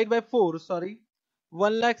 divided by 4 sorry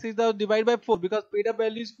 1,60,000 divided by 4 because paid up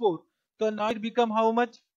value is 4 so now it become how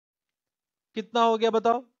much कितना हो गया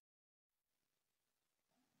बताओ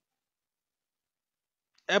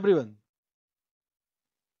everyone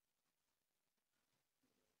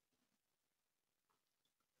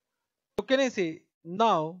so can I say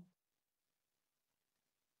now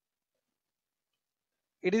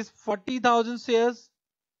it is 40,000 shares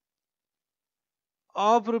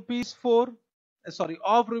of rupees 4 sorry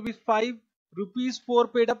of rupees 5 rupees 4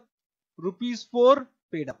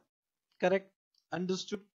 paid up correct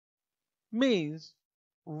understood means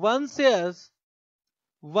one shares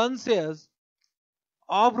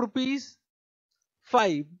of rupees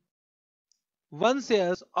 5 one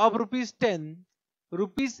shares of rupees 10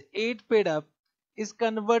 rupees 8 paid up is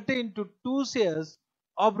converted into two shares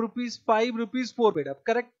of rupees 5 rupees 4 paid up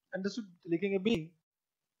correct understood लिखेंगे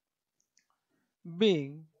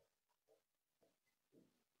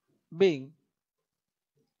being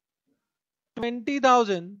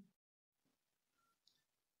 20,000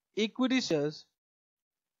 equity shares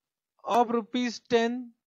of rupees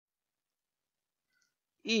 10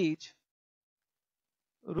 each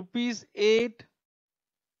rupees 8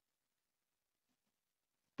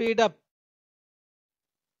 paid up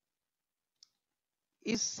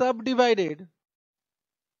is subdivided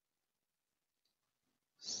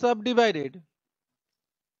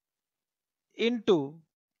into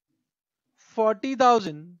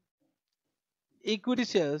 40,000 equity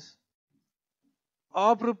shares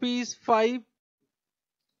of rupees 5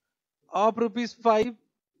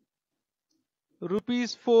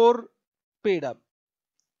 rupees 4 paid up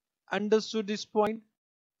understood this point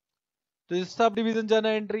this is subdivision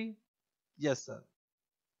journal entry yes sir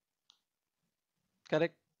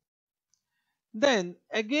correct then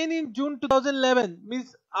again in June 2011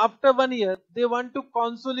 means after 1 year they want to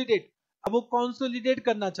consolidate अब वो consolidate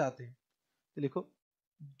करना चाहते हैं तो लिखो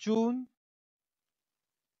June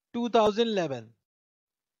 2011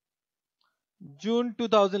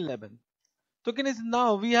 so can is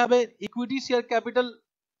now we have a equity share capital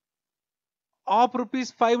of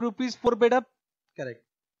rupees 5 rupees 4 paid up correct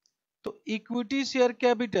so equity share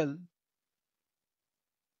capital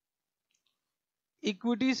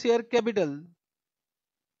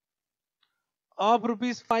of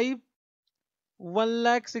rupees 5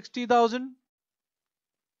 1,60,000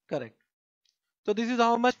 correct So this is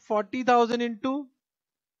how much? 40,000 into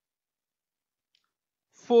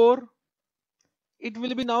 4. It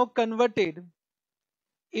will be now converted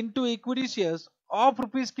into equity shares of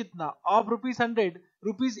rupees कितना? Of rupees 100,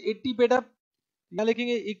 rupees 80 paid up. यहाँ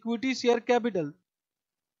लिखेंगे equity share capital,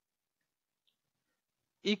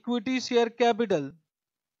 equity share capital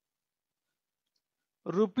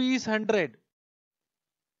rupees 100,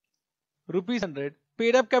 rupees 100.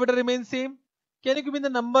 Paid up capital remains same. Can you give me the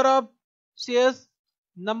number of shares?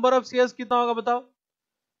 Number of shares कितना होगा बताओ?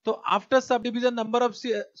 So after subdivision, number of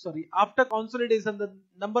shares, sorry, after consolidation, the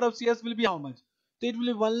number of shares will be how much? So it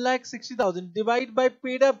will be 1,60,000 divided by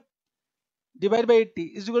paid up, divided by 80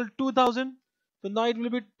 is equal to 2,000. So now it will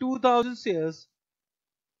be 2,000 shares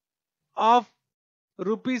of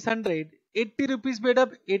rupees 100, 80 rupees paid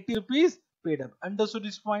up, 80 rupees paid up. Understood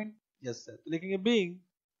this point? Yes, sir. लिखेंगे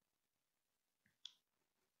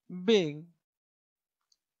being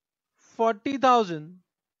 40,000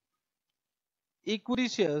 equity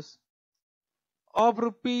shares of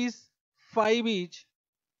rupees 5 each,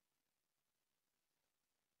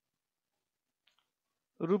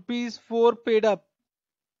 rupees 4 paid up,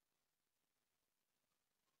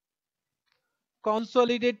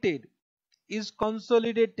 consolidated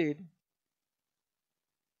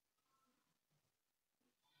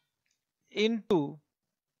into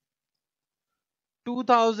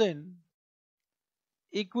 2,000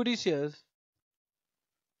 equity shares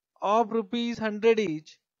of rupees 100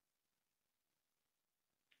 each,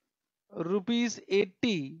 rupees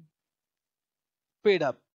 80 paid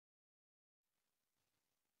up.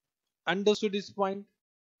 Understood this point?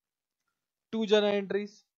 2 journal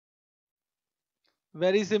entries.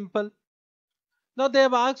 Very simple. Now they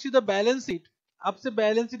have asked you the balance sheet. आपसे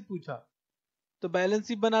balance sheet पूछा तो balance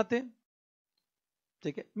sheet बनाते हैं,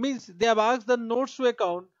 ठीक है. Means they have asked the notes to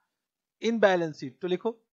account in balance sheet. तो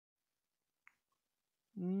लिखो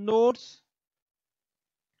notes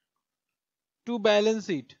to balance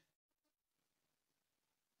sheet.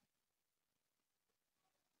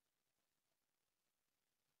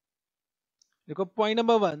 देखो point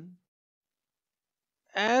number 1,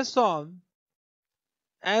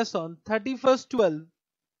 as on 31st 12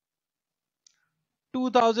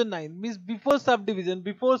 2009 means before subdivision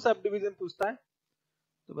पूछता है.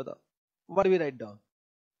 तो बताओ what do we write down?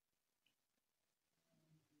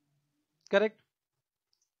 Correct.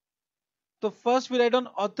 तो first we write down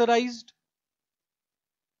authorized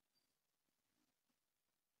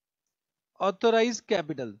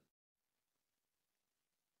capital.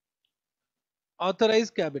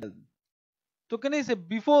 Authorized capital. तो कहने से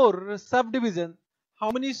before subdivision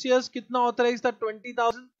how many shares कितना authorized था?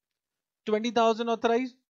 20,000. 20,000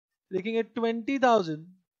 authorized. लिखेंगे 20,000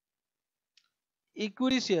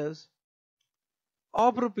 equity shares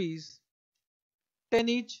of rupees 10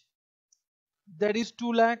 each, that is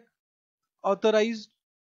 2 lakh authorized.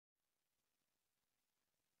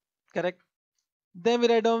 Correct. Then we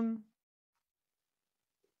write down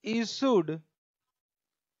issued,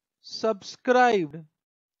 subscribed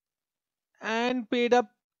and paid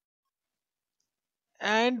up.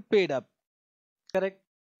 Correct.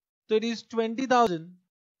 So it is 20,000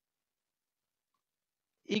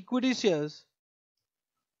 equity shares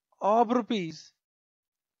of rupees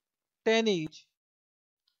 10 each,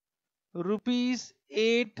 rupees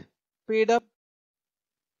 8 paid up,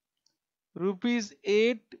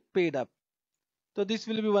 So this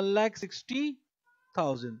will be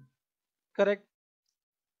 1,60,000. Correct.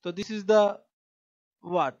 So this is the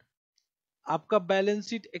what? आपका balance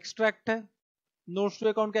sheet extract है, notes to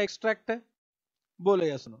account का extract है. बोलो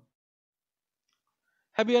या सुनो.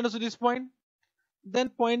 Have you understood this point? Then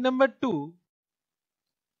point number 2,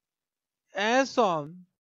 as on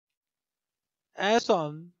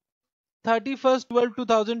 31st 12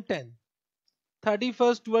 2010.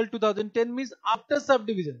 31st 12 2010 means after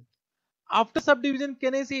subdivision. After subdivision,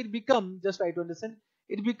 can I say it becomes, just try to understand,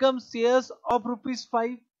 it becomes shares of rupees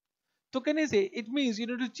 5. तो can I say it means you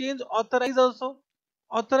need to change authorize also.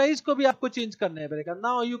 Authorize को भी आपको change करना है पड़ेगा.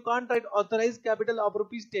 Now you can't write authorized capital of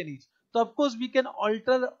rupees 10 each. So of course we can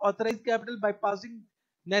alter authorized capital by passing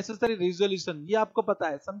necessary resolution. ये आपको पता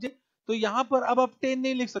है, समझे? तो यहाँ पर अब आप 10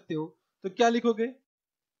 नहीं लिख सकते हो, तो क्या लिखोगे?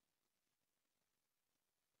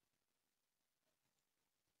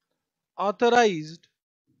 Authorized.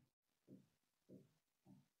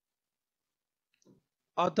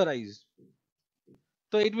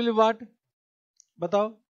 So it will be what?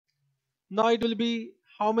 बताओ. Now it will be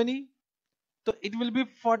how many? So it will be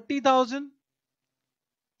 40,000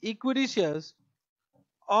 equity shares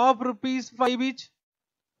of rupees 5 each,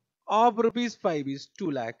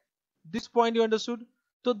 2 lakh. This point you understood?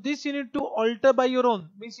 So this you need to alter by your own.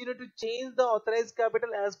 Means you need to change the authorized capital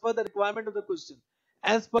as per the requirement of the question.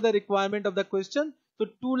 As per the requirement of the question. So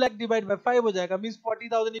 2 lakh divided by 5 हो जाएगा. Means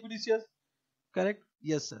 40,000 equity shares. Correct?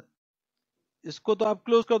 Yes sir. इसको तो आप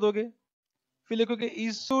close कर दोगे. फिर लिखोगे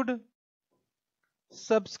issued,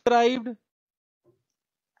 subscribed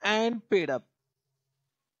and paid up.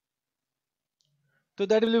 So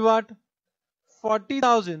that will be what?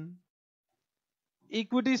 40,000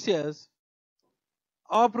 equity shares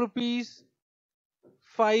of rupees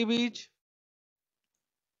 5 each,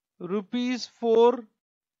 rupees 4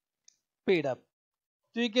 paid up.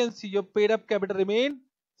 So you can see your paid up capital remain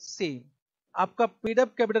same. आपका paid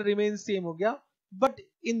up capital remains same हो गया, but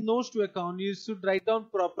in notes to account you should write down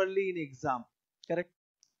properly in exam. Correct?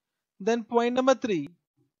 Then point number 3.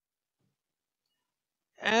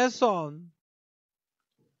 As on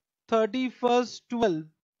 31st 12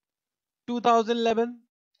 2011.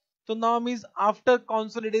 So now means after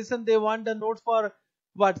consolidation they want the notes for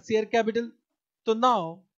what? Share capital. So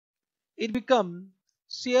now it become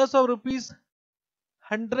shares of rupees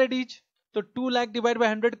 100 each. तो 2 lakh divide by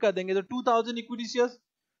 100 कर देंगे तो 2000 equity shares.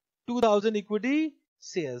 2000 equity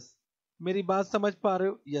shares. मेरी बात समझ पा रहे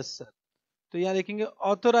हो? Yes sir. तो यहां लिखेंगे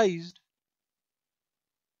authorised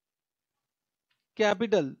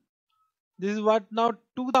capital. This is what now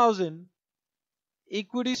 2000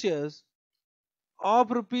 equity shares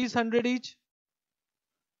of rupees 100 each.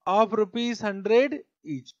 Of rupees 100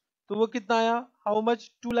 each. तो वो कितना आया? How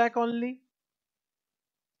much? 2 lakh only.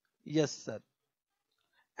 Yes sir.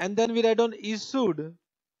 And then we write on issued,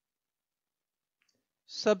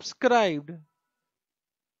 subscribed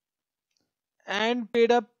and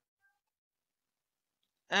paid up.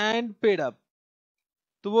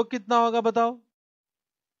 तो वो कितना होगा बताओ?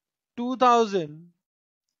 2000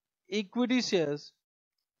 equity shares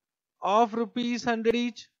of rupees 100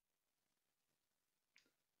 each,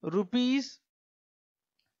 rupees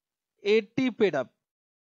 80 paid up.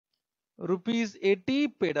 Rupees 80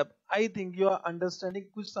 paid up. I think you are understanding.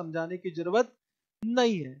 कुछ समझाने की जरूरत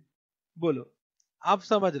नहीं है. बोलो आप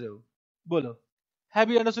समझ रहे हो? बोलो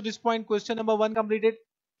have you understood this point? Question number 1 completed.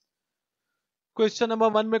 Question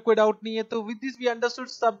number 1 में कोई डाउट नहीं है. तो with this we understood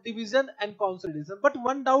sub division and consolidation. But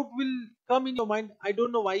one doubt will come in your mind. I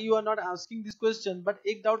don't know why you are not asking this question, but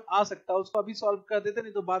एक doubt आ सकता है. उसको अभी सॉल्व कर देते,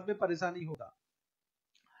 नहीं तो बाद में परेशानी होगा.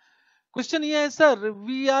 क्वेश्चन ये है sir,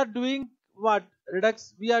 we are doing what?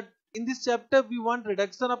 Redux. We are in this chapter we want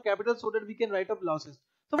reduction of capital so that we can write off losses.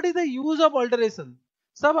 So what is the use of alteration?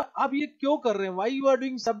 सब आप ये क्यों कर रहे हैं? Why you are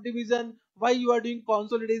doing subdivision? Why you are doing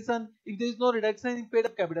consolidation if there is no reduction in paid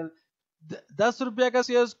up capital? 10 रुपया का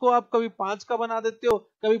shares को आप कभी 5 का बना देते हो,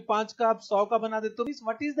 कभी 5 का आप 100 का बना देते हो. Means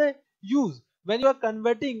what is the use when you are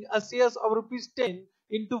converting a shares of rupees 10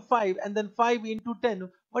 into 5 and then 5 into 10?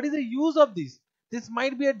 What is the use of this? This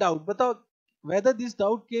might be a doubt. बताओ whether this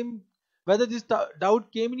doubt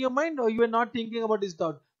came in your mind or you are not thinking about this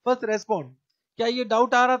doubt. First respond. क्या ये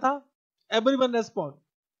doubt आ रहा था? Everyone respond.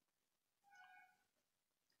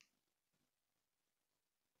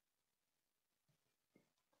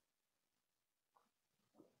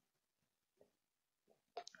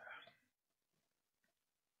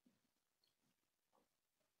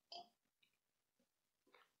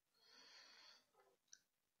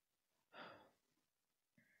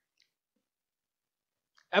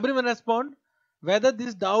 Everyone respond. Whether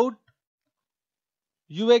this doubt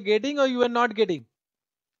you were getting or you were not getting.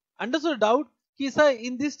 Understood doubt? कि sir,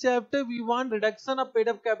 in this chapter we want reduction of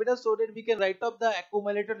paid up capital so that we can write off the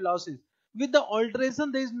accumulated losses. With the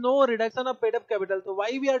alteration there is no reduction of paid up capital. So why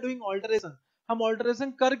we are doing alteration? हम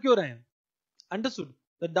alteration कर क्यों रहे हैं? Understood?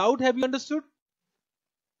 The doubt, have you understood?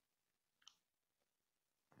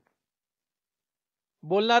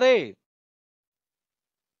 बोलना रे.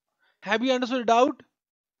 Have you understood doubt?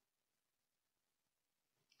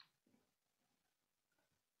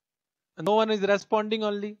 No one is responding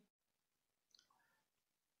only.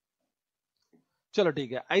 चलो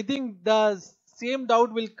ठीक है. I think the same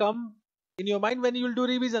doubt will come in your mind when you will do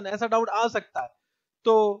revision. ऐसा doubt आ सकता है.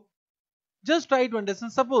 तो just try to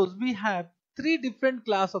understand. Suppose we have 3 different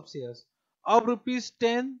class of shares of rupees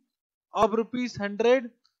 10, of rupees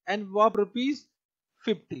 100 and of rupees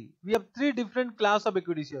 50. We have 3 different class of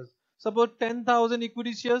equity shares. Suppose 10,000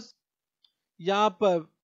 equity shares. यहाँ पर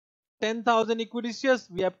 10,000 equity shares,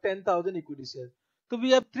 we have 10,000 equity shares. So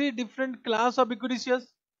we have 3 different class of equity shares.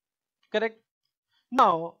 Correct?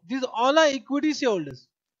 Now these all are equity shareholders.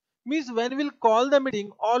 Means when we'll call the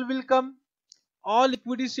meeting, all will come. All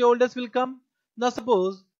equity shareholders will come. Now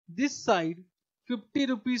suppose this side 50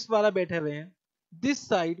 rupees वाला बैठे हुए हैं, this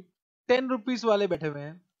side 10 rupees वाले बैठे हुए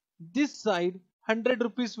हैं, this side 100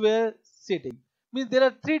 rupees were sitting. Means there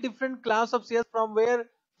are three different class of shares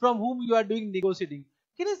from whom you are doing negotiating.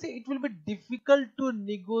 Can I say it will be difficult to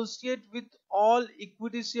negotiate with all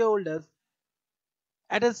equity shareholders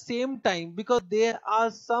at the same time, because there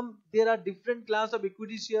are different class of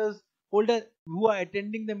equity shares holder who are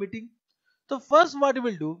attending the meeting. So first what we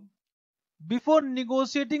will do, before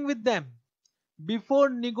negotiating with them, before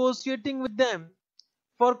negotiating with them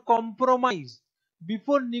for compromise,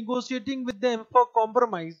 before negotiating with them for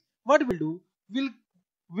compromise, what we'll do, we'll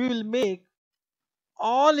we will make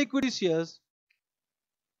all equity shares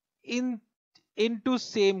in into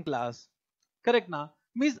same class. Correct now?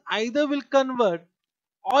 Means either will convert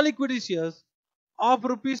all equity shares of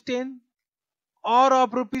rupees 10 or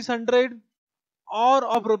of rupees 100 or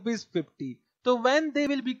of rupees 50. So when they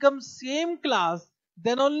will become same class,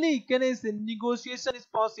 then only can I say negotiation is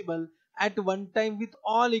possible at one time with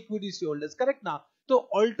all equity shareholders. Correct now? So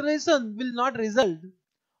alteration will not result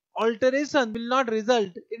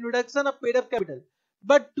in reduction of paid up capital.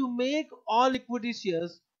 But to make all equity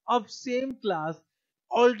shares of same class,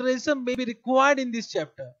 alteration may be required in this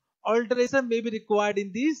chapter. Alteration may be required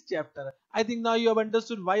in this chapter. I think now you have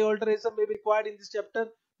understood why alteration may be required in this chapter.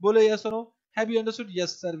 Bolo yes or no? Have you understood?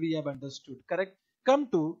 Yes, sir, we have understood. Correct. Come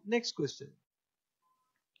to next question.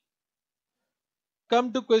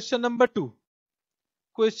 Come to question number 2.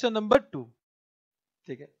 Question number 2.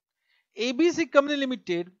 Okay. ABC Company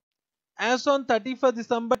Limited as on 31st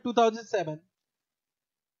December 2007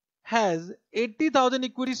 has 80,000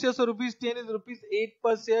 equity shares of rupees 10 is rupees 8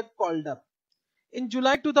 per share called up. In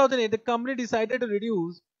July 2008, the company decided to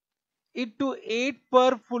reduce it to 8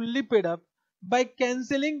 per fully paid up by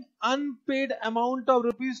cancelling unpaid amount of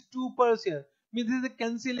rupees 2 per share. Means this is a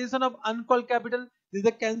cancellation of uncalled capital. This is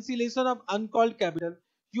a cancellation of uncalled capital.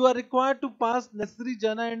 You are required to pass necessary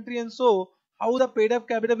journal entry and show how the paid up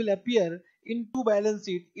capital will appear in two balance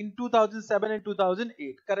sheet in 2007 and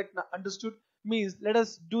 2008. Correct? Understood? Means let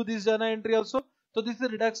us do this journal entry also. So this is a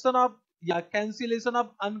reduction of cancellation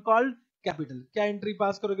of uncalled capital. क्या entry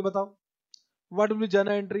pass करोगे बताओ? What will be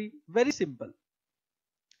journal entry? Very simple.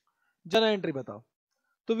 Journal entry बताओ.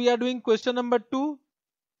 तो we are doing question number 2.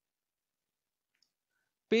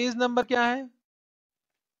 Page number क्या है?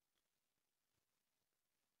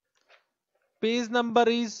 Page number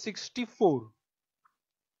is 64.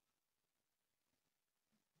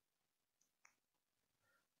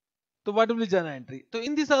 So what will be journal entry? So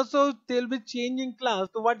in this also there will be change in class.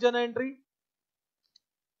 So what journal entry?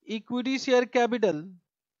 Equity share capital.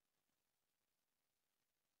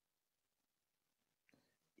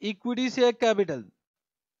 Equity share capital.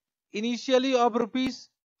 Initially of rupees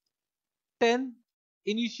 10.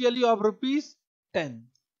 Initially of rupees 10.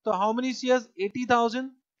 So how many shares?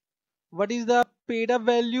 80,000. What is the paid up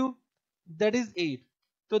value? That is 8.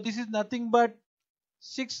 So this is nothing but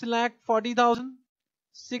 6,40,000.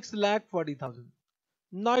 6,40,000.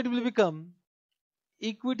 Now it will become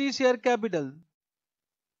equity share capital.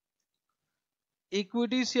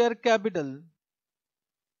 Equity share capital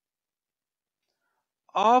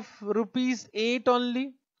of rupees 8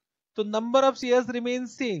 only. So number of shares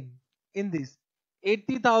remains same in this.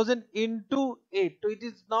 80,000 into 8. So it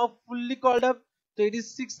is now fully called up. So it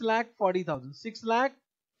is 6,40,000.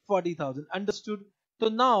 6,40,000. Understood? So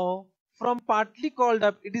now from partly called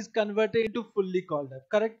up, it is converted into fully called up.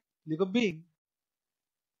 Correct?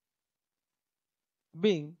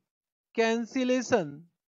 Being cancellation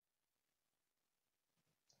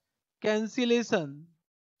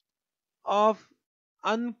of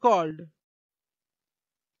uncalled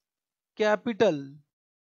capital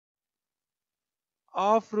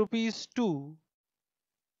of rupees 2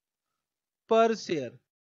 per share.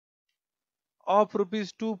 Of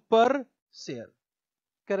rupees 2 per share.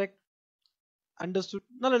 Correct? Understood?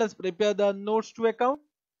 Now let us prepare the notes to account.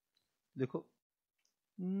 देखो,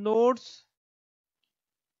 notes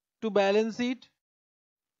to balance sheet.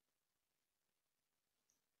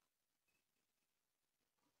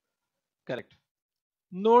 Correct.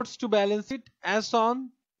 Notes to balance sheet as on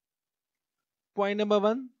point number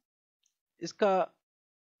 1. इसका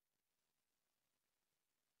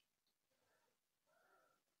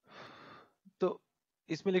तो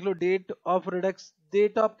इसमें लिख लो date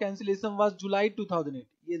of cancellation was जुलाई 2008.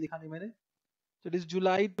 ये लिखा नहीं मैंने. So it is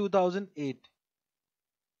July 2008.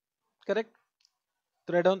 Correct?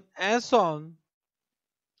 So write down as on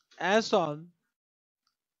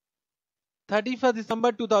 31st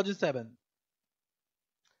December 2007.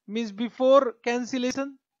 Means before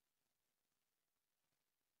cancellation.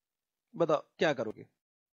 बताओ क्या करोगे?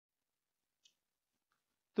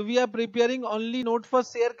 So we are preparing only note for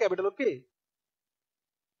share capital. Okay.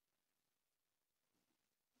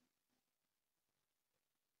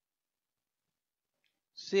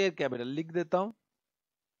 Share capital लिख देता हूं।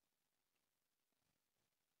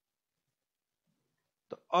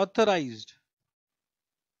 तो ऑथराइज्ड,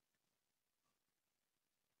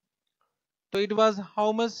 तो it was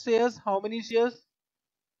how much shares, how many shares?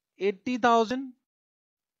 80,000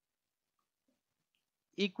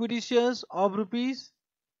 equity shares of rupees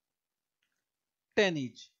 10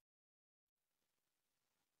 each.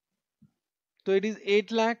 So it is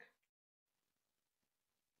 8 lakh.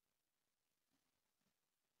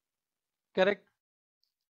 Correct?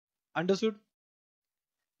 Understood?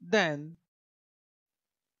 Then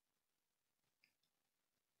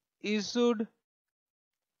issued,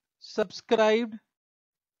 subscribed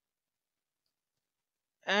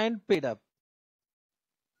and paid up.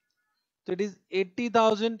 So it is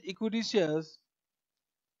 80,000 equity shares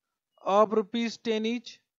of rupees 10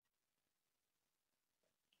 each,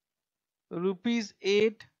 rupees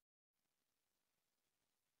 8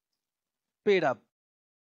 paid up.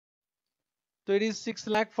 So it is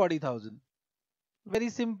 6,40,000. Very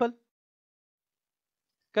simple.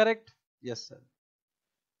 Correct? Yes, sir.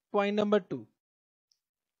 Point number 2.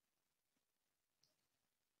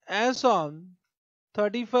 As on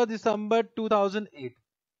 31st December 2008.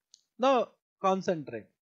 Now concentrate.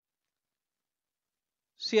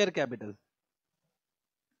 Share capital.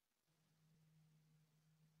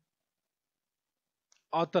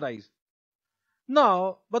 Authorized.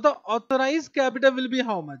 Now, but the authorized capital will be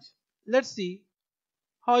how much? Let's see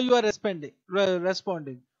how you are responding.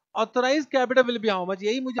 Authorized capital will be how much?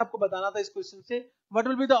 यही मुझे आपको बताना था इस question से. What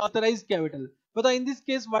will be the authorized capital? But in this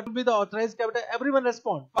case, what will be the authorized capital? Everyone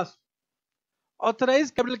respond first.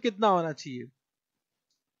 Authorized capital कितना होना चाहिए?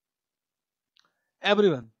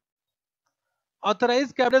 Everyone.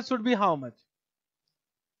 Authorized capital should be how much?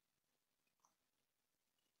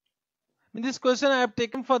 In this question I have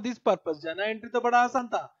taken for this purpose. Journal entry तो बड़ा आसान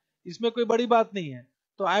था, इसमें कोई बड़ी बात नहीं है.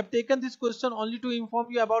 So I have taken this question only to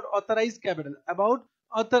inform you about authorized capital. About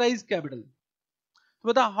authorized capital.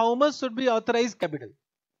 So how much should be authorized capital?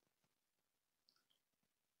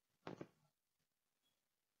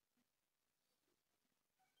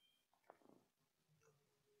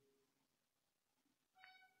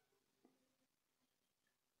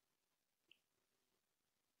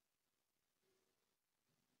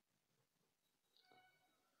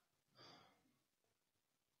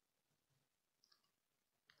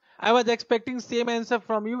 I was expecting same answer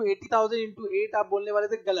from you. 80,000 into 8 आप बोलने वाले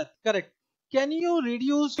थे, गलत. Correct. Can you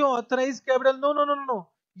reduce your authorized capital? No, no, no, no, no.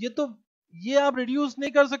 ये आप reduce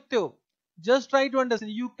नहीं कर सकते हो. Just try to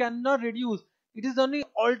understand. You cannot reduce. It is only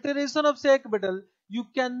alteration of share capital. You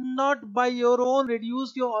cannot by your own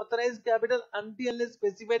reduce your authorized capital until unless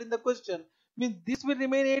specified in the question. Means this will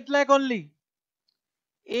remain 8 lakh only.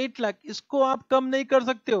 8 lakh. इसको आप कम नहीं कर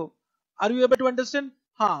सकते हो. Are you able to understand?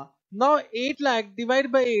 हाँ. Now 8 lakh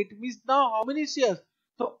divided by 8 means now how many shares?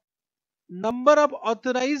 So number of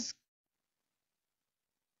authorized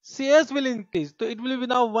shares will increase. So it will be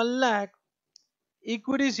now 1 lakh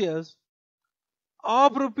equity shares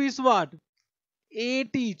of rupees what?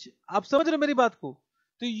 8 each. आप समझ रहे हो मेरी बात को?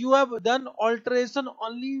 So you have done alteration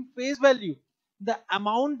only face value. The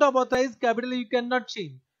amount of authorized capital you cannot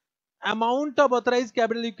change. Amount of authorized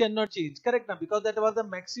capital you cannot change. Correct now? Because that was the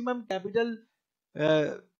maximum capital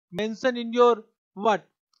mentioned in your what?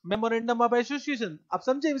 Memorandum of association. आप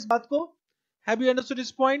समझे इस बात को? Have you understood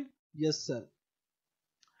this point? Yes, sir.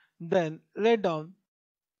 Then write down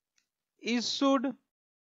issued,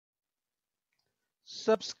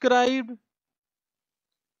 subscribed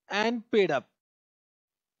and paid up.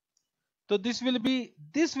 So this will be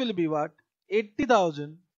what?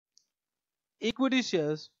 80,000 equity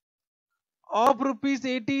shares of rupees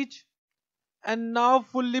 8 each and now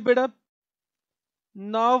fully paid up.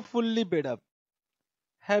 Now fully paid up.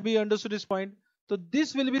 Have you understood this point? So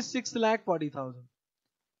this will be 6,40,000.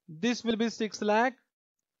 This will be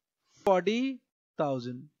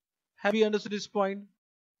 6,40,000. Have you understood this point?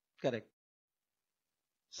 Correct.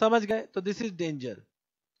 समझ गए? तो this is danger.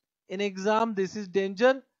 In exam, this is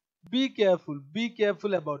danger. Be careful. Be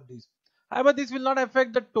careful about this. However, this will not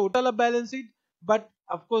affect the total of balance sheet, but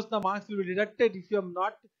of course the marks will be deducted if you have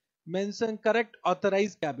not mentioned correct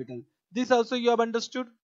authorized capital. This also you have understood?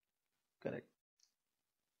 Correct.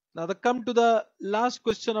 Now come to the last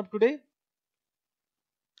question of today.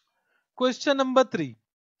 Question number 3.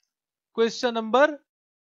 Question number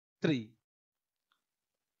 3.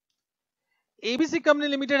 ABC Company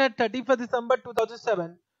Limited had 31st December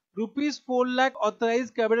 2007 rupees 4 lakh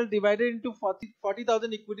authorized capital divided into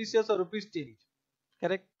 40,000 equity shares or rupees 10 each.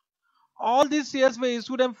 Correct. All these shares were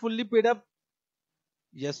issued and fully paid up.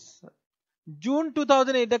 Yes. June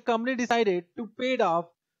 2008, the company decided to pay off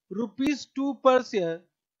rupees 2 per share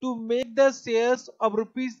to make the shares of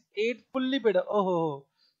rupees 8 fully paid up. Oh.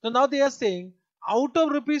 So now they are saying out of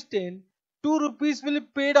rupees 10, 2 rupees will be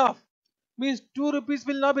paid off. Means 2 rupees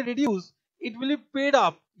will not be reduced. It will be paid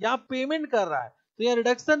off. यहाँ payment कर रहा है. तो यहाँ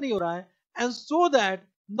reduction नहीं हो रहा है. And so that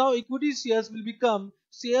now equity shares will become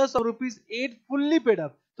shares of rupees 8 fully paid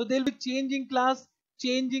up. So they will be changing class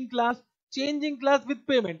with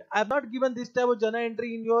payment. I have not given this type of journal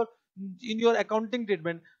entry in your accounting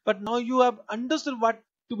treatment, but now you have understood what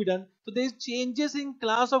to be done. So there is changes in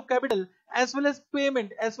class of capital as well as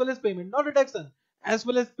payment, not reduction, as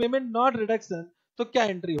well as payment, not reduction. तो क्या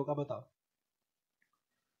entry होगा बताओ.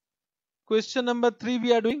 Question number 3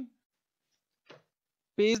 we are doing.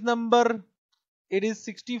 Page number it is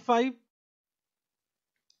 65.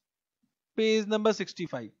 Page number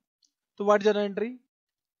 65. So what journal entry?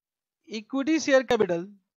 Equity share capital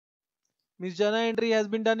means journal entry has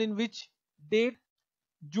been done in which date?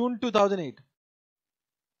 June 2008.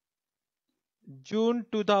 June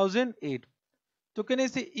 2008. So can I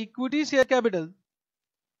say equity share capital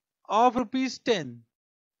of rupees 10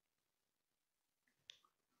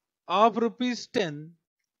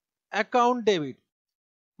 account debit.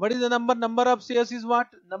 What is the number? Number of shares is what?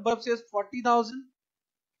 Number of shares 40,000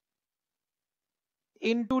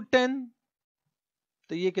 into 10.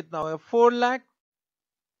 तो ये कितना होगा? 4 लाख.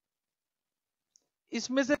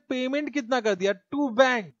 इसमें से payment कितना कर दिया? To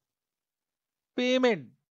bank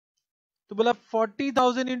payment. तो बोला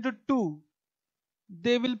 40,000 into 2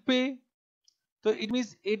 they will pay. So it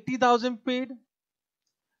means 80,000 paid.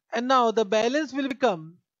 And now the balance will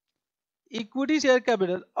become equity share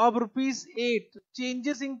capital of rupees 8.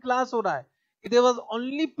 Changes in class हो रहा है. If there was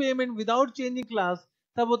only payment without changing class,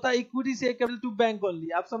 तब होता है equity share capital to bank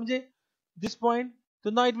only. आप समझे this point? So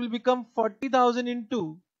now it will become 40,000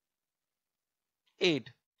 into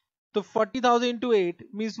 8. So 40,000 into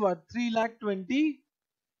 8 means what?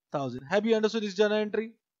 3,20,000. Have you understood this journal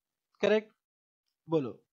entry? Correct?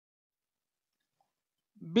 Bolo.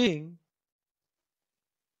 Being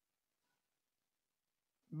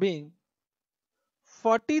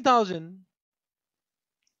 40,000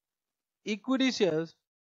 equity shares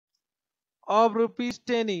of rupees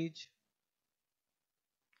 10 each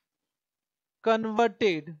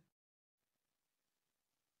converted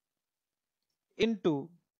into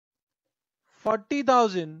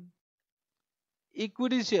 40,000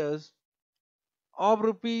 equity shares of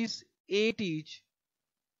rupees 8 each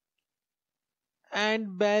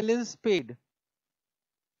and balance paid.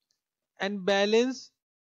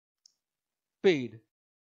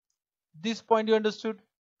 This point you understood?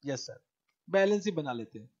 Yes sir. Balance ही बना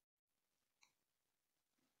लेते हैं.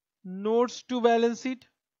 Notes to balance sheet.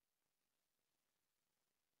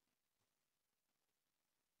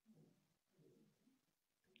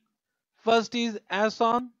 First is as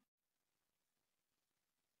on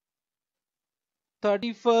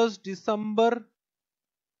 31st December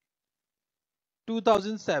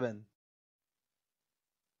 2007.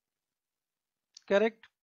 Correct?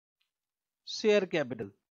 Share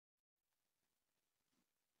capital.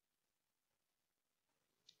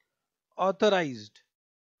 Authorized.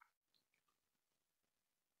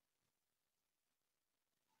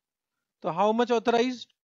 So how much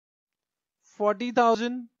authorized?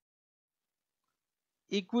 40,000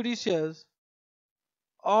 equity shares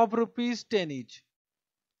of rupees 10 each.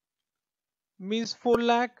 Means 4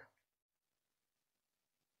 lakh.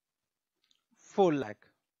 4 lakh.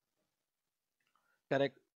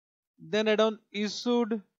 Correct. Then add on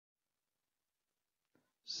issued,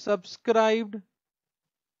 subscribed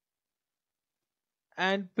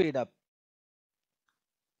and paid up.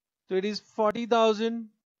 So it is 40,000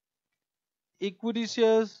 equity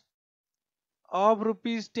shares of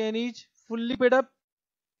rupees 10 each fully paid up.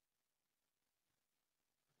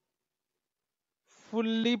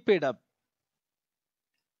 Fully paid up.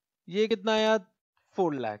 ये कितना आया?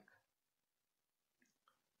 4 lakh.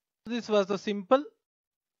 This was the simple.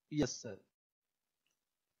 Yes sir.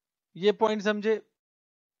 ये point समझे?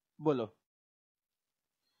 बोलो.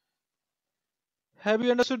 Have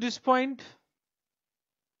you understood this point?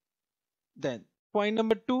 Then point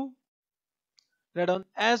number 2. Write down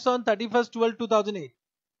as on 31st/12/2008.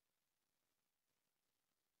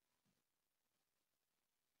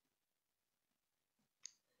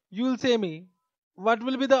 You will say me what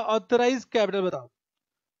will be the authorized capital? बताओ.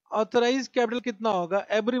 Authorized capital कितना होगा?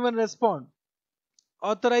 Everyone respond.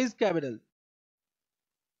 Authorized capital.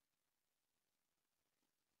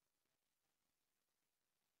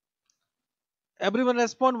 Everyone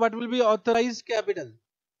respond. What will be authorized capital?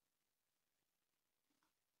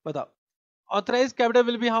 बताओ. Authorized capital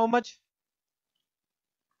will be how much?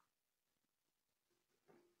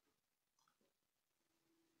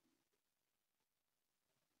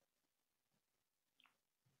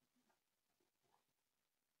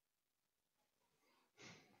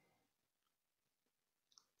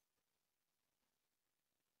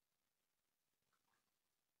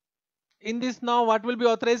 In this now, what will be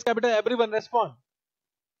authorized capital? Everyone respond.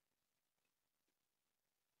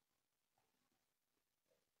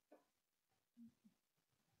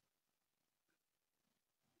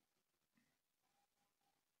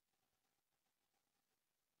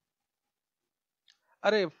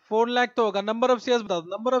 अरे 4 लाख तो होगा. Number of shares बताओ.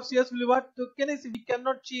 Number of shares will what? तो can we can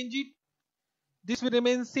not change it. This will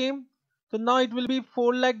remain same. So now it will be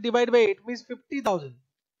 4 lakh divided by 8 means 50,000.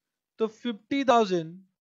 So 50,000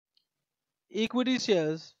 equity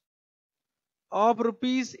shares of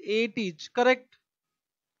rupees 8 each. Correct?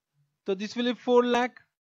 So this will be 4 lakh.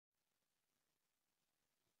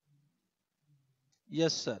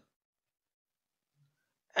 Yes, sir.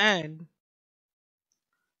 And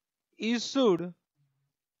issued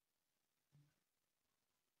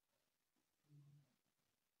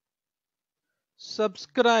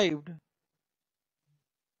subscribed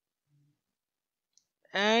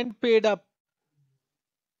and paid up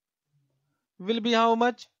will be how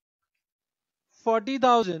much?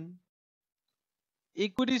 40,000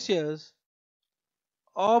 equity shares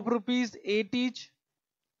of rupees 8 each,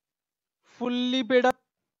 fully paid up.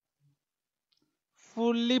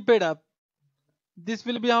 Fully paid up. This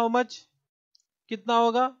will be how much? कितना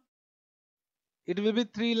होगा? It will be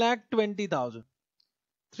 3,20,000.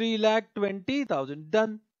 3,20,000.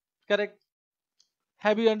 Done. Correct.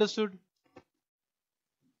 Have you understood?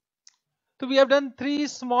 So we have done three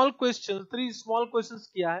small questions. Three small questions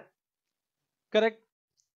किया है. Correct.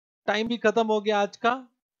 Time भी खत्म हो गया आज का.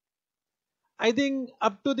 I think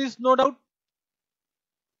up to this, no doubt.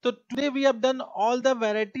 So today we have done all the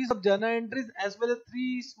varieties of journal entries as well as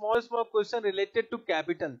three small questions related to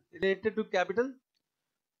capital.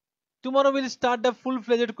 Tomorrow we'll start the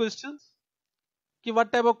full-fledged questions.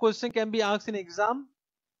 What type of question can be asked in exam?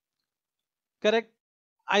 Correct.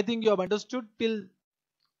 I think you have understood till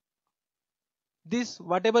this.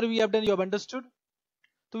 Whatever we have done, you have understood.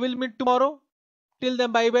 So we'll meet tomorrow. Till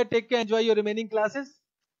then, bye bye. Take care. Enjoy your remaining classes.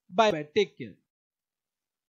 Bye bye. Take care.